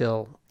Cashmere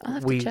until I'll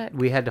have to check.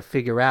 we had to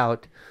figure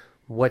out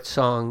what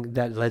song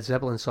that Led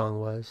Zeppelin song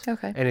was.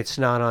 Okay. And it's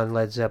not on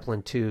Led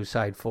Zeppelin 2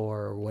 side 4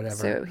 or whatever.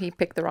 So he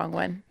picked the wrong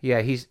one.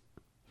 Yeah, he's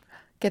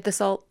Get the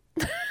salt.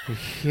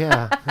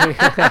 yeah.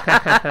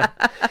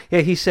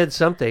 Yeah, he said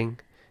something.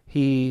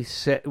 He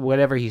said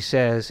whatever he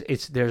says,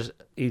 there's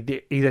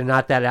either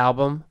not that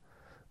album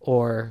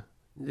or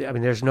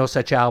there's no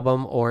such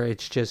album or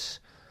it's just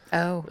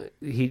Oh,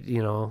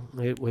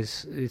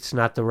 it's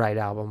not the right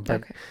album,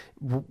 but Okay.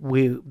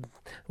 we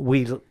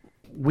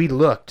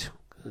looked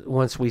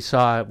once we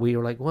saw it. We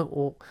were like,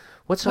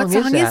 what song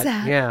song is is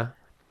that? Yeah,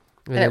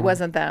 and it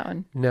wasn't that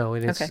one. No,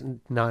 and it's Okay.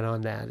 not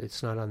on that.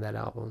 It's not on that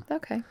album.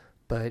 Okay.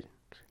 But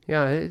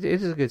yeah, it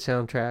is a good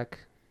soundtrack.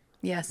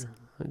 Yes.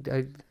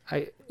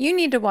 I You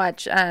need to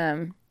watch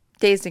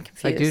Dazed and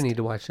Confused. I do need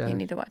to watch that. You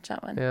need to watch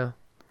that one. Yeah,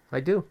 I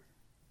do.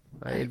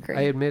 I agree.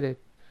 I admit it.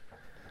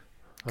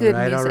 Good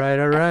all music.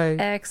 right.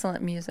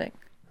 Excellent music.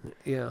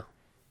 Yeah.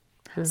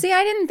 See,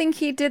 I didn't think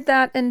he did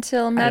that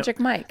until Magic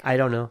Mike. I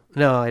don't know.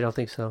 No, I don't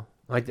think so.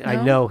 I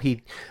No? know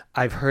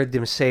I've heard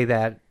them say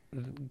that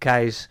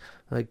guys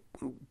like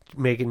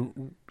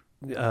making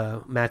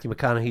Matthew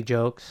McConaughey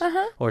jokes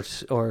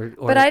or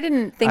But I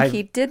didn't think I've-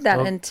 he did that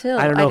well, until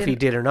I don't know if he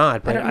didn't- did or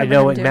not, but don't I remember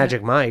know him in doing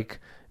Magic it. Mike.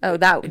 Oh,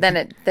 then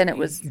it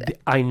was.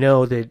 I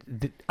know that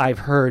I've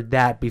heard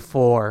that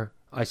before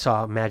I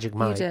saw Magic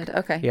Mike. You did.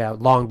 Okay. Yeah,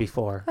 long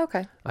before.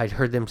 Okay. I'd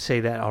heard them say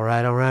that. All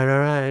right.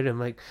 I'm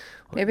like,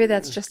 Maybe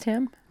that's just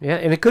him. yeah,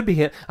 and it could be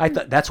him. I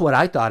thought that's what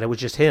I thought. It was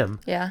just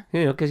him. Yeah.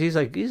 Because he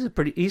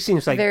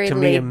seems like Very to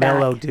me a laid back.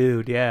 mellow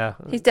dude. Yeah.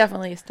 He's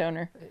definitely a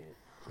stoner.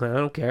 I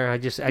don't care. I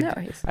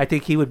he's- I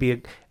think he would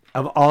be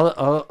of all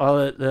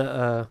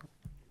the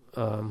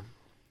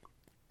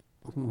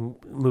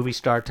movie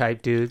star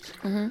type dudes.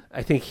 Mm-hmm.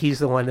 I think he's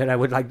the one that I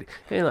would like.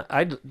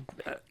 I'd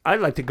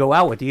like to go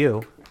out with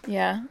you,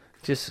 Yeah.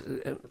 just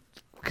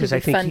because He'd I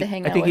be think fun to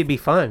hang I out think with. he'd be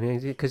fun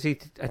because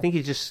I think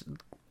he's just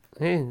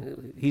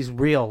he's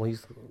real.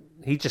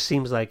 He just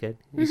seems like it.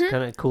 He's Mm-hmm.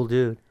 kind of a cool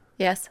dude.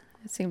 Yes.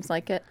 It seems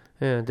like it.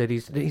 Yeah, that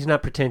he's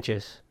not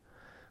pretentious.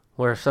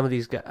 Where some of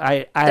these guys,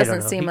 I Doesn't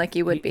don't know. seem like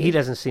he would be. He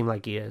doesn't seem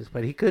like he is,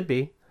 but he could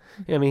be.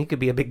 I mean, he could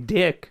be a big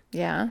dick.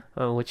 Yeah.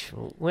 Which,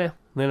 well,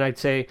 then I'd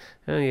say,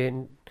 I've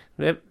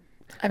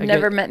I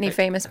never get- met any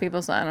famous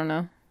people, so I don't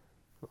know.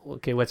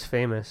 okay, what's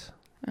famous?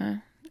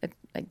 I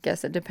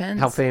guess it depends.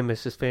 How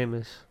famous is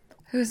famous?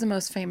 Who's the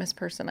most famous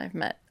person I've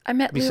met? I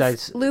met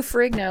Besides- Lou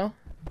Ferrigno.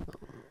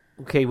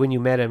 Okay, when you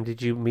met him,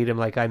 did you meet him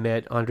like I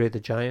met Andre the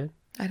Giant?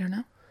 I don't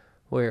know.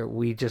 Where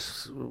we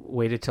just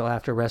waited till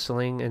after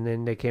wrestling and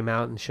then they came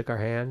out and shook our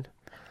hand?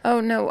 Oh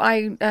no,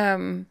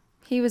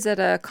 he was at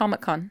a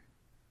Comic-Con.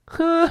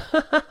 And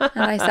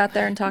I sat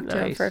there and talked to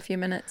him Nice. for a few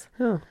minutes.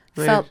 Oh,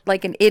 Felt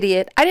like an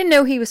idiot. I didn't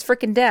know he was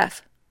freaking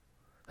deaf.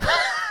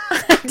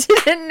 I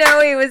didn't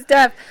know he was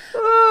deaf.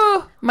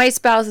 My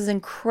spouse is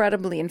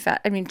incredibly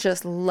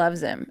just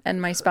loves him.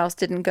 And my spouse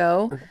didn't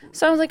go.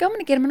 So I was like, I'm going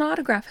to get him an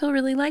autograph. He'll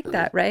really like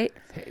that, right?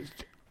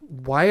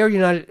 why are you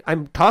not?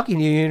 I'm talking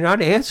to you. You're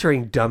not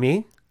answering,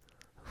 dummy.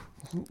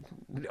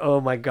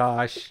 Oh my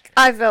gosh!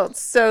 I felt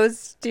so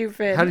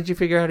stupid. How did you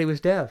figure out he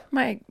was deaf?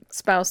 My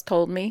spouse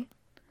told me.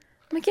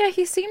 I'm like, yeah,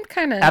 he seemed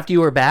kind of. After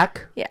you were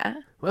back? Yeah.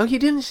 Well, he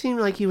didn't seem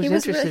like he was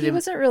interested He in.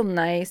 wasn't real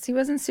nice. He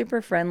wasn't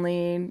super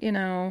friendly, you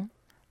know.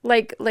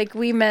 Like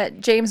we met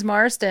James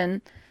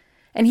Marsden,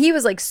 and he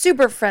was like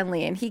super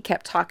friendly, and he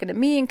kept talking to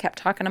me and kept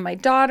talking to my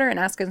daughter and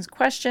asking us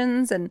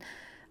questions, and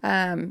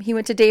he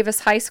went to Davis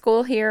High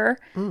School here.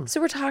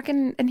 So we're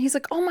talking, and he's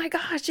like, oh my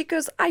gosh. He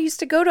goes, I used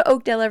to go to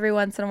Oakdale every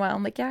once in a while.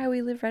 I'm like, yeah,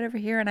 we live right over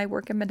here, and I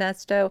work in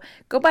Modesto.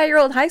 Go by your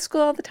old high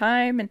school all the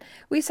time. And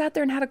we sat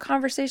there and had a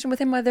conversation with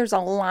him while there's a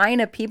line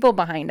of people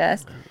behind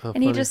us. And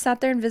he funny. just sat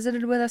there and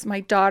visited with us. My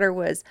daughter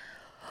was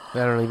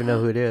I don't even know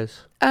who it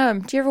is.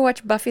 Do you ever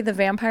watch Buffy the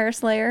Vampire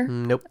Slayer?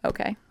 Nope.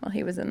 Okay, well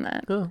he was in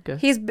that. Oh, okay.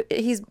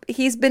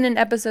 He's been in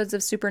episodes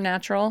of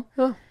Supernatural.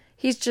 Oh.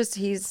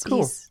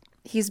 Cool.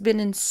 He's been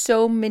in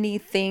so many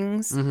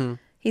things. Mm-hmm.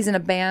 He's in a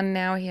band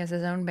now. He has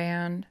his own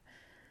band.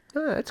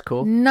 Oh, that's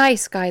cool.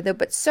 Nice guy though,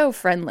 but so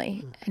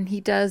friendly. And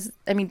he does.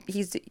 I mean,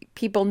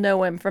 people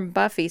know him from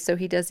Buffy, so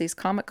he does these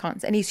Comic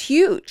Cons, and he's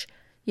huge.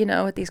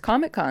 At these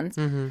Comic Cons,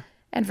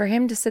 and for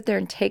him to sit there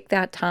and take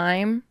that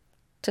time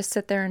to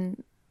sit there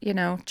and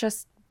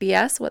just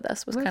BS with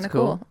us was kind of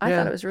cool. I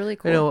thought it was really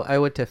cool. I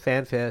went to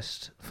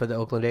FanFest for the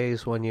Oakland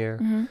A's one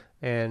year,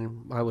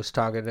 and I was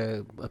talking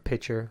to a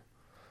pitcher.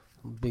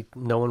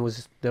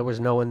 There was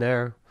no one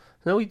there.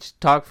 So we just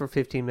talked for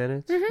 15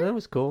 minutes. That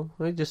was cool.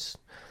 We just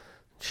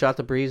shot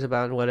the breeze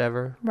about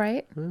whatever.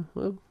 Right.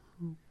 Well,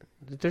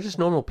 they're just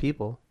normal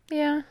people.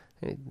 Yeah.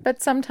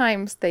 But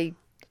sometimes they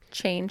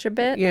change a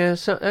bit. Yeah.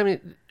 So I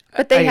mean,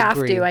 but they I have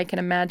agree. to. I can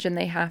imagine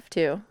they have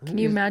to. Can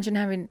you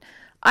imagine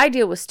I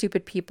deal with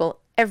stupid people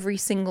every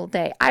single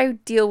day. I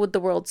deal with the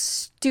world's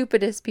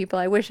stupidest people.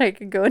 I wish I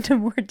could go into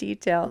more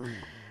detail.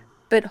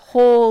 But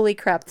holy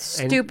crap, the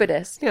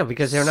stupidest. Yeah,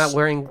 because they're not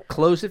wearing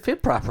clothes that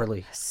fit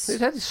properly.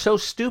 That is so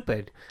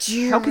stupid.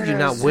 How could you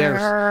not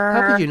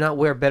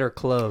wear better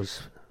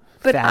clothes?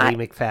 But Fatty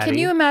McFatty. Can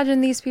you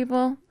imagine these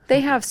people?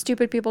 They have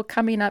stupid people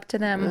coming up to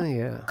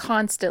them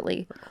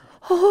constantly.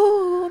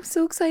 Oh, I'm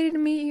so excited to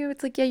meet you.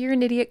 It's like, yeah, you're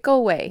an idiot. Go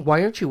away.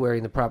 Why aren't you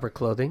wearing the proper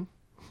clothing?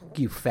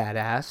 You fat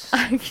ass.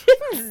 I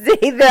didn't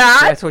say that.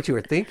 That's what you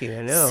were thinking,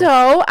 I know.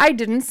 So I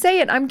didn't say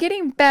it. I'm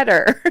getting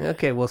better.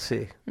 Okay, we'll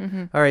see.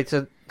 All right,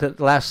 so the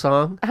last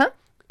song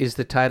is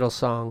the title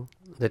song,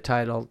 the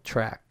title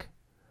track.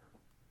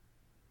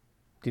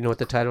 Do you know what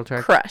the title track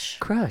is? Crush.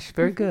 Crush,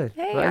 very good.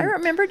 Hey, I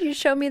remembered you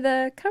showed me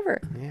the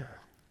cover. Yeah.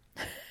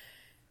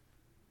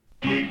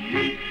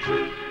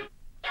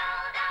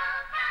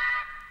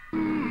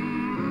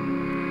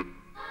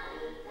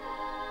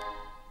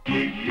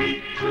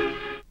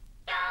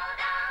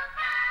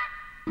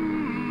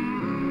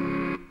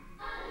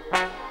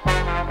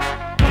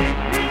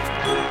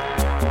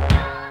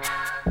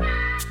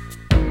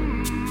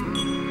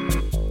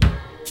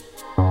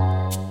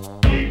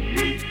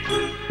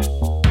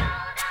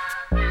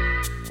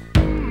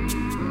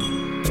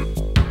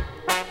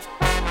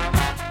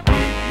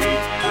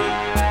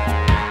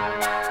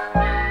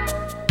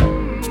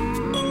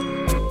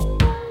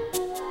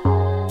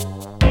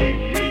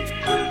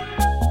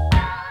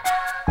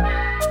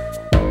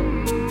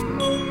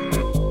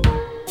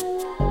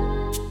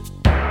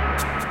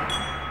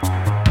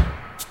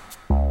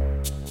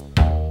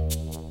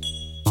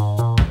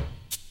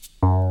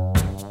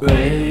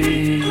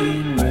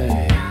 Rain,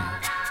 rain,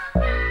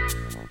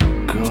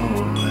 go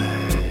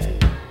away.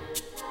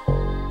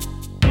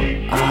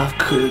 I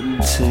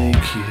couldn't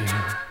take you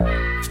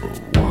for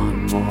one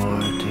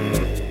more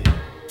day.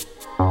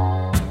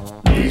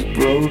 There's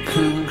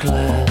broken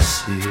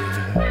glass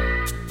here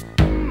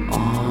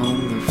on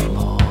the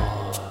floor,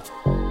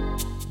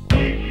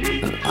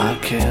 and I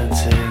can't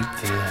take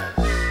this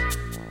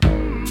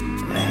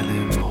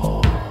anymore.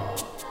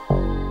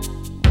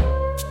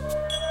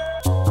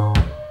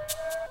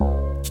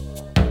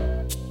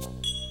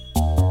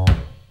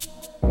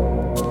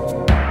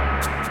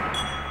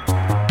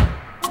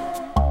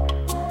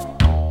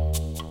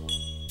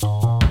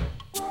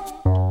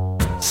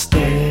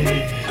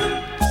 Stay,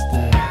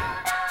 stay,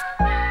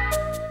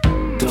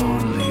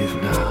 don't leave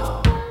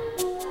now.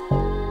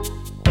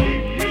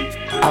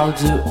 I'll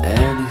do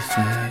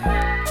anything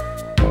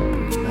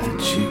but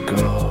let you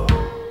go.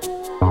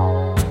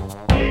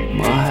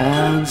 My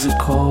hands are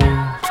cold,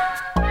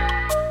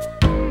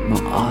 my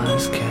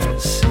eyes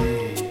can't see.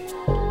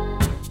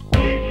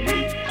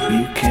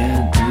 You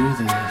can't do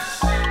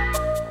this,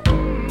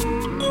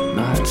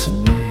 not to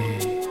me.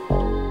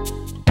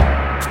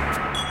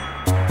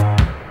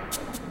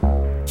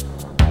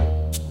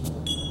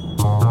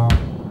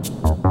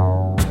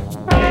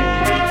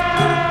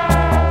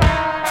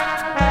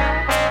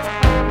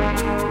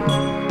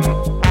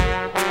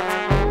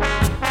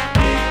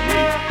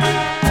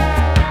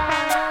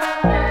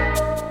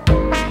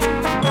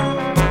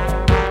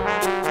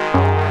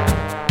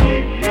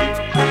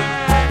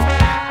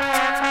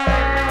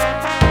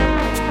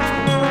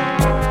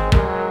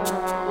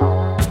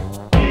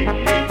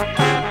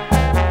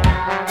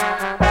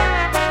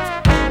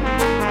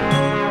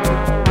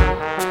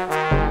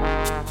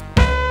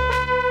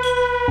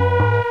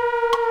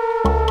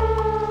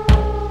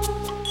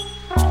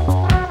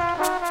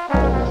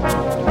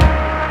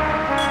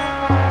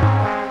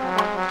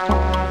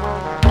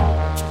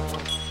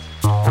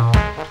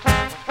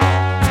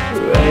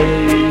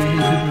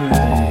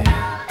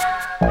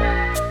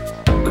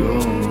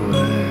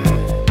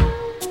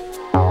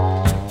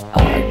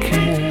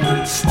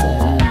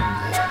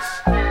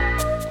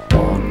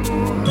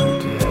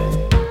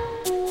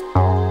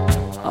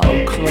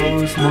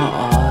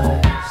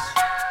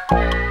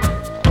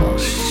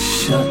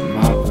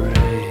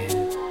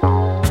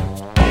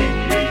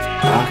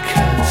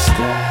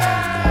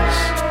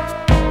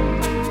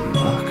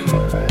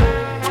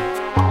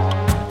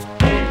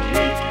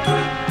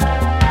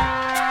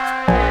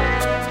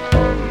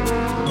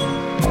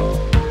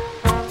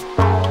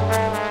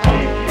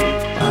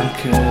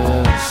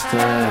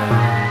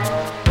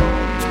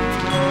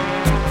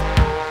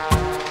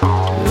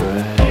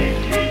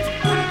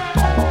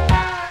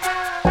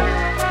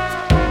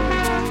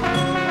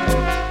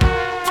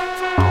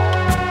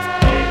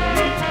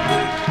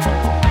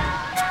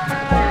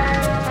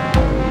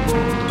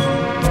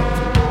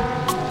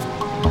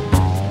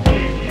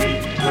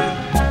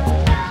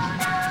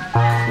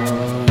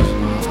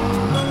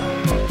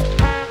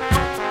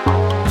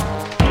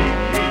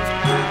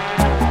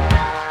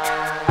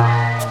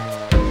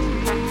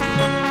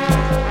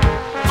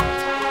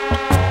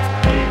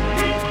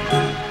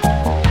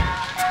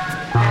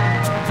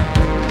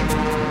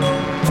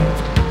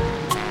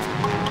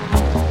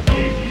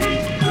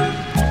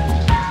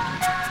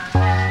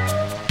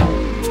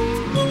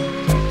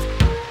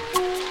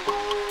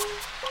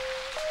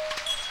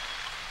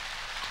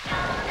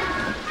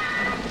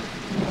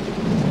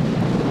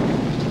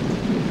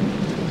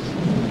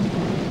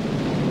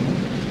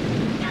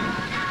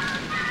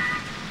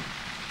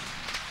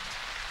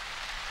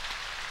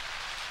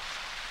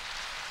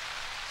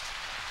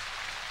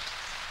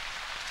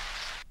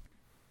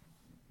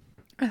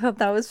 I thought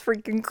that was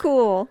freaking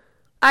cool.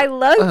 I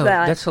love Oh,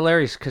 that. that's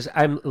hilarious because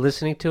I'm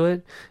listening to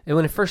it, and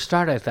when it first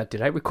started, I thought,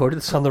 did I record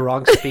this on the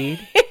wrong speed?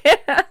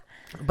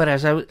 But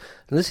as I was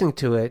listening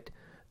to it,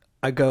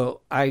 I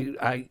go,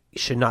 I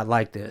should not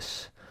like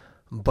this.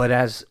 But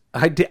as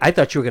I did, I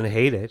thought you were going to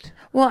hate it.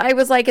 Well, I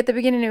was like at the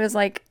beginning, it was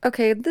like,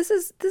 okay, this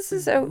is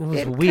was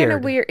kind weird.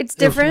 of weird. It's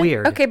It was different.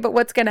 weird. Okay, but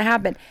what's going to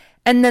happen?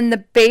 And then the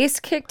bass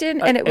kicked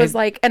in, and it was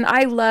like, and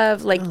I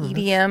love like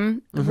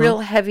EDM, real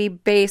heavy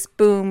bass,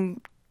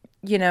 boom,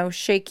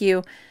 shake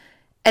you.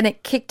 And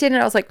it kicked in,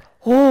 and I was like,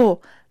 oh,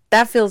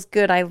 that feels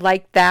good. I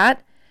like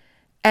that.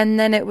 And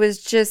then it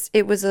was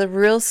a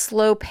real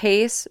slow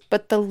pace,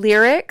 but the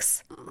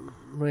lyrics,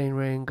 Rain,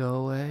 rain, go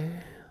away.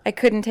 I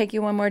couldn't take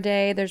you one more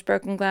day. There's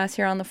broken glass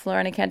here on the floor,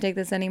 and I can't take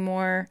this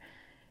anymore.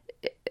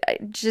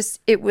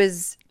 It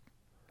was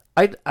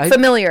I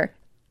familiar.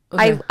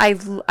 Okay.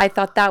 I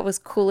thought that was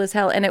cool as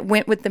hell, and it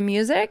went with the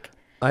music.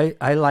 I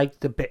like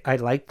the I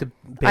like the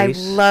I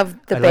bass.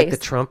 loved the I bass. like the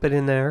trumpet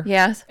in there.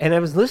 Yes. And I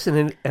was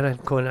listening, and I'm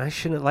going, I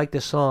shouldn't like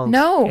this song.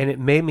 No. And it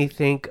made me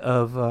think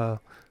of a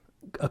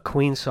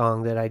Queen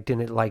song that I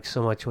didn't like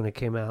so much when it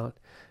came out,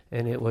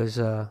 and it was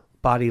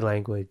Body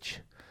Language.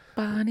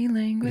 Body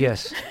language.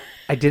 Yes.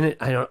 I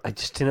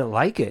just didn't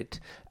like it.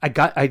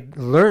 I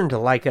learned to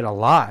like it a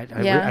lot.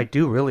 Yeah. I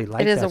do really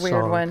like It is that a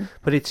weird song. one.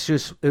 But it's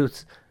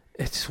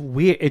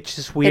weird. It's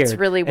just weird. It's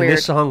really And weird.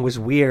 this song was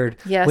weird.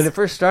 Yes. When it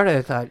first started,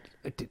 I thought,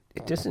 it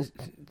doesn't,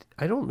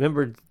 I don't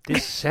remember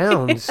this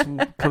sounds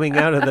coming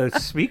out of the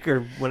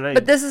speaker when I.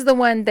 But this is the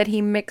one that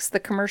he mixed the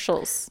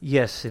commercials.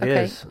 Yes, it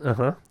Okay. is.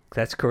 Uh-huh.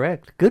 That's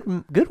correct. Good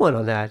one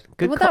on that.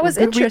 Good Well, call- that was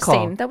good interesting.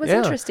 recall. That was Yeah.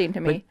 interesting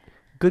to But me.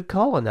 good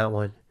call on that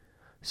one.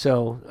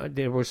 So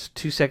there was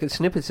 2-second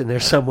snippets in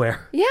there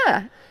somewhere.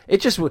 Yeah,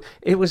 It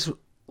was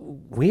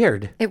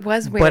weird. it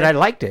was weird. But I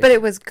liked it. But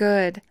it was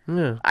good.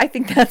 Yeah. I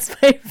think that's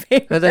my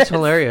favorite. That's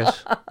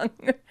hilarious.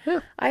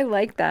 I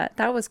like that.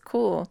 That was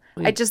cool.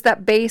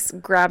 That bass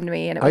grabbed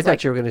me, and it I was thought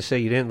like, you were going to say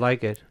you didn't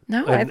like it.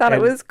 No, I thought it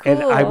was And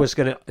I cool. was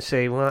going to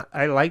say, well,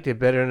 I liked it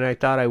better than I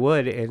thought I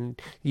would. And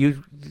your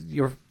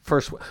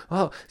first,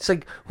 it's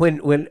like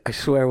when I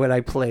swear when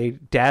I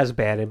played Daz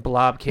Band and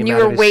Blob came You out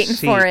were of his waiting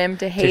seat for him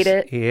to hate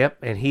it. Yep,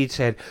 and he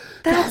said,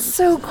 that's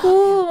so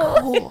cool.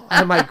 "Oh,"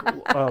 I'm like,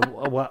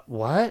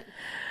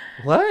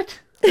 what?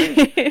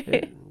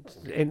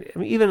 And I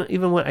mean,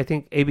 even when I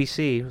think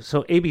ABC,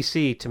 so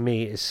ABC to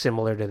me is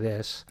similar to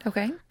this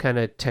Okay. kind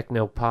of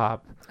techno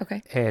pop.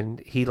 Okay.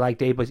 And he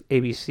liked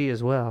ABC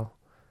as well,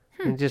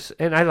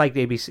 and I liked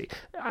ABC.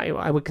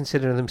 I would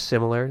consider them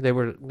similar. They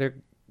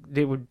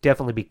would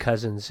definitely be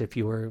cousins if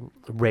you were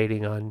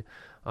rating on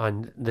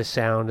the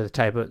sound,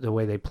 the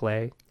way they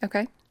play.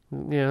 Okay.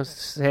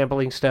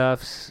 Sampling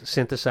stuff,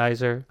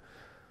 synthesizer.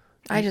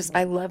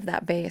 I love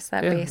that bass.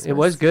 That Yeah, bass. it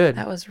was good.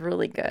 That was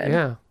really good.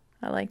 Yeah,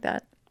 I like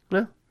that.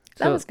 yeah.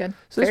 That was good.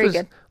 So this Very was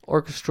good.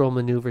 orchestral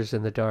maneuvers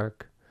in the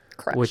dark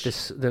Crush. with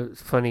the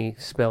funny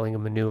spelling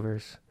of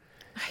maneuvers.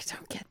 I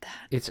don't get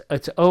that.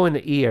 It's O and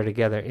the E are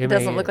together. It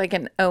doesn't look like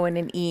an O and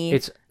an E.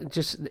 It's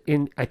just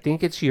I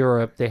think it's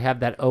Europe. They have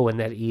that O and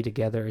that E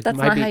together. It That's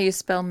might not be how you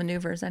spell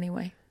maneuvers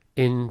anyway.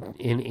 in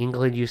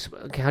England.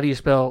 How do you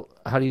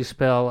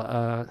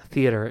spell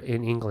theater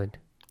in England?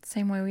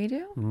 Same way we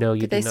do? No,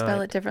 you Do do they not.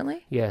 spell it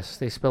differently? Yes,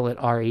 they spell it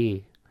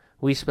R-E.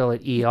 We spell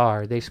it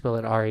E-R. They spell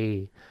it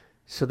R-E.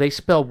 So they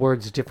spell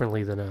words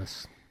differently than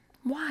us.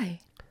 Why?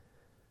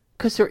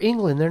 Because they're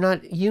England. They're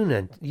not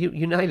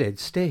United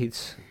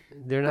States.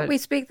 They're not. We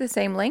speak the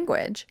same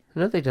language.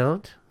 No, they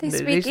don't. They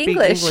speak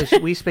English.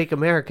 We speak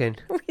American.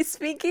 We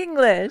speak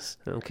English.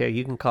 Okay,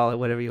 you can call it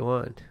whatever you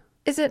want.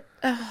 Is it?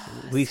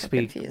 We so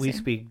speak.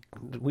 confusing.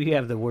 We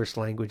have the worst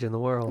language in the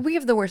world. We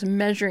have the worst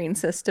measuring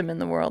system in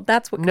the world.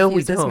 That's what No, we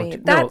confuses don't. me.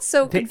 No, That's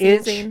so the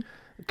confusing.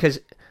 Because,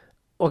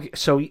 okay,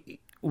 so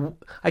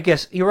I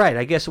guess you're right.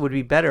 I guess it would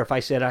be better if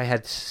I said I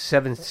had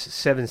seven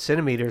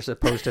centimeters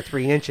opposed to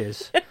 3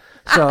 inches.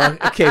 So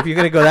okay, if you're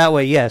going to go that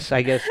way, yes,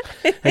 I guess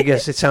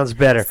it sounds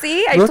better.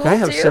 See, I Look, I told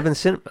have you.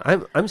 7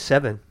 I'm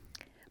 7.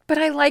 But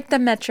I like the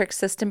metric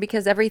system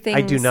because everything.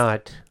 I do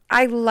not.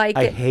 I like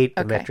I it. hate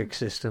the Okay. metric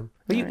system.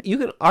 But All right. you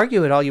can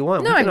argue it all you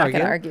want. No, We I'm can not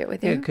going to argue it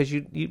with Yeah, you. because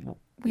you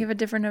We have a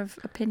different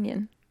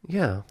opinion.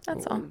 yeah.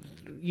 That's all.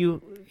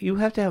 You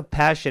have to have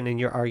passion in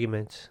your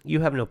arguments.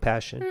 You have no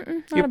passion. Not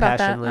You're about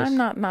that. passionless. I'm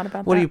not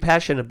about What that. are you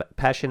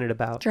passionate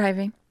about?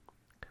 Driving.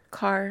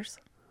 Cars.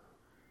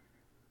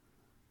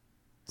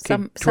 Okay,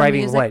 Some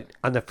driving music. what?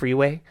 On the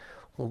freeway?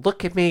 Well,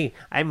 look at me.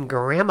 I'm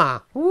grandma.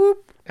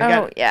 Whoop. I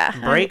Oh, got yeah.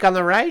 Brake on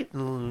the right.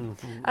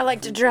 I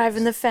like to drive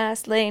in the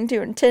fast lane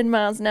doing 10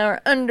 miles an hour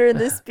under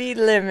the speed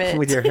limit.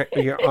 With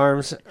your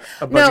arms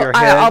above no, your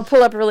head. I'll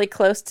pull up really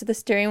close to the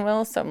steering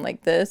wheel, so I'm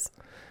like this.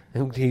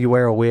 Do you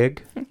wear a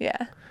wig?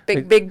 Yeah.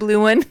 Big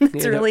blue one.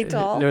 It's Yeah, really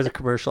tall. There was a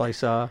commercial I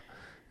saw.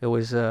 It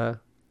was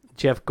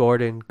Jeff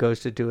Gordon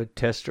goes to do a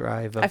test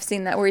drive. I've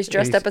seen that where he's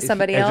dressed up as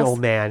somebody as else. an old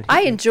man.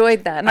 I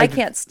enjoed that, and I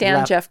can't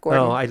stand Jeff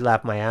Gordon. No, I'd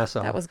laugh my ass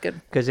off. That was good.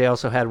 Because they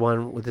also had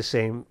one with the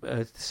same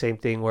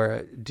thing where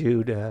a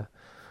dude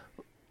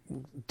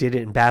did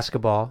it in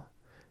basketball.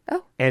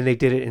 Oh. And they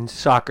did it in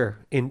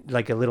soccer, in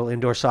like a little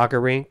indoor soccer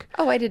rink.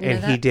 Oh, I didn't know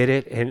And that. he did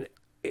it,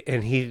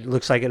 and he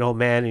looks like an old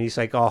man, and he's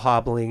like all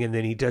hobbling, and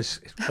then he does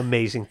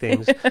amazing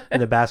things.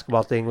 And the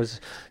basketball thing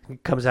he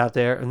comes out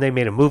there, and they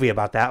made a movie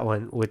about that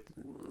one with,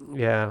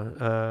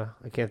 I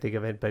can't think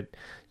of it, but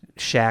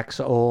Shaq's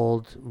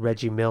old,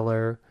 Reggie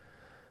Miller,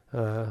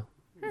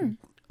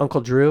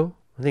 Uncle Drew.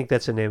 I think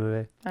that's the name of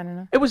it. I don't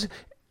know.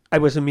 I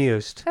was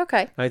amused.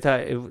 Okay. I thought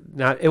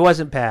it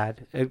wasn't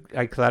bad.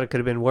 I thought it could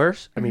have been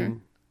worse. I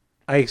mean,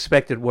 I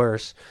expected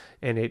worse,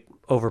 and it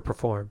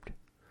overperformed.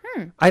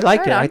 I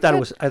liked Right it. on. I thought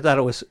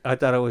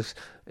Good.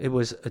 it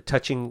was a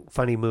touching,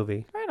 funny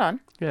movie. Right on.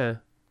 Yeah.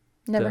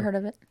 Never So- heard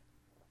of it.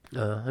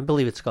 I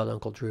believe it's called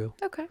Uncle Drew,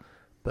 Okay.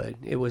 but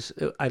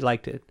I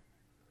liked it.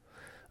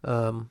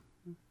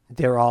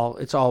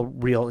 It's all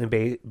real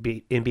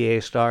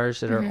NBA stars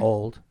that are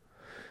old,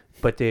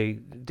 but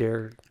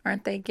they're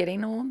Aren't they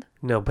getting old?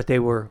 no, but they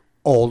were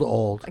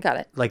old. I got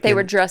it. Like they in-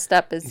 were dressed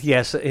up as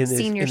Yes, in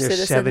Senior their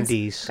citizens.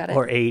 70s Got it.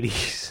 or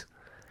 80s.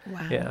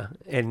 wow, Yeah,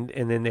 and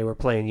then they were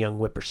playing young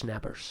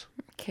whippersnappers.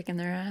 kicking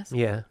their ass.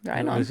 Yeah,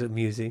 Right it on. was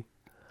amusing.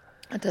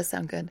 That does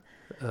sound good.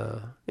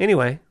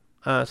 Anyway,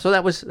 so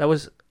that was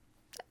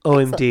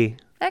OMD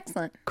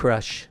Excellent.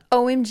 crush.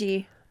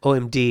 OMG.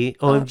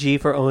 OMG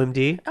for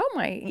OMD. Oh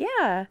my,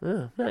 yeah.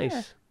 Oh,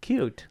 nice,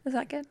 cute. Is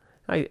that good?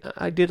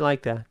 I did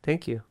like that.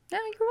 Thank you. No,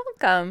 you're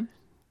welcome.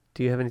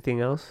 Do you have anything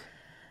else?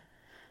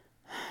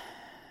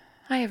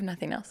 I have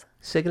nothing else.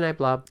 Say goodnight,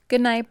 Blob.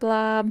 Good night,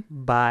 Blob.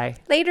 Bye.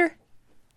 Later.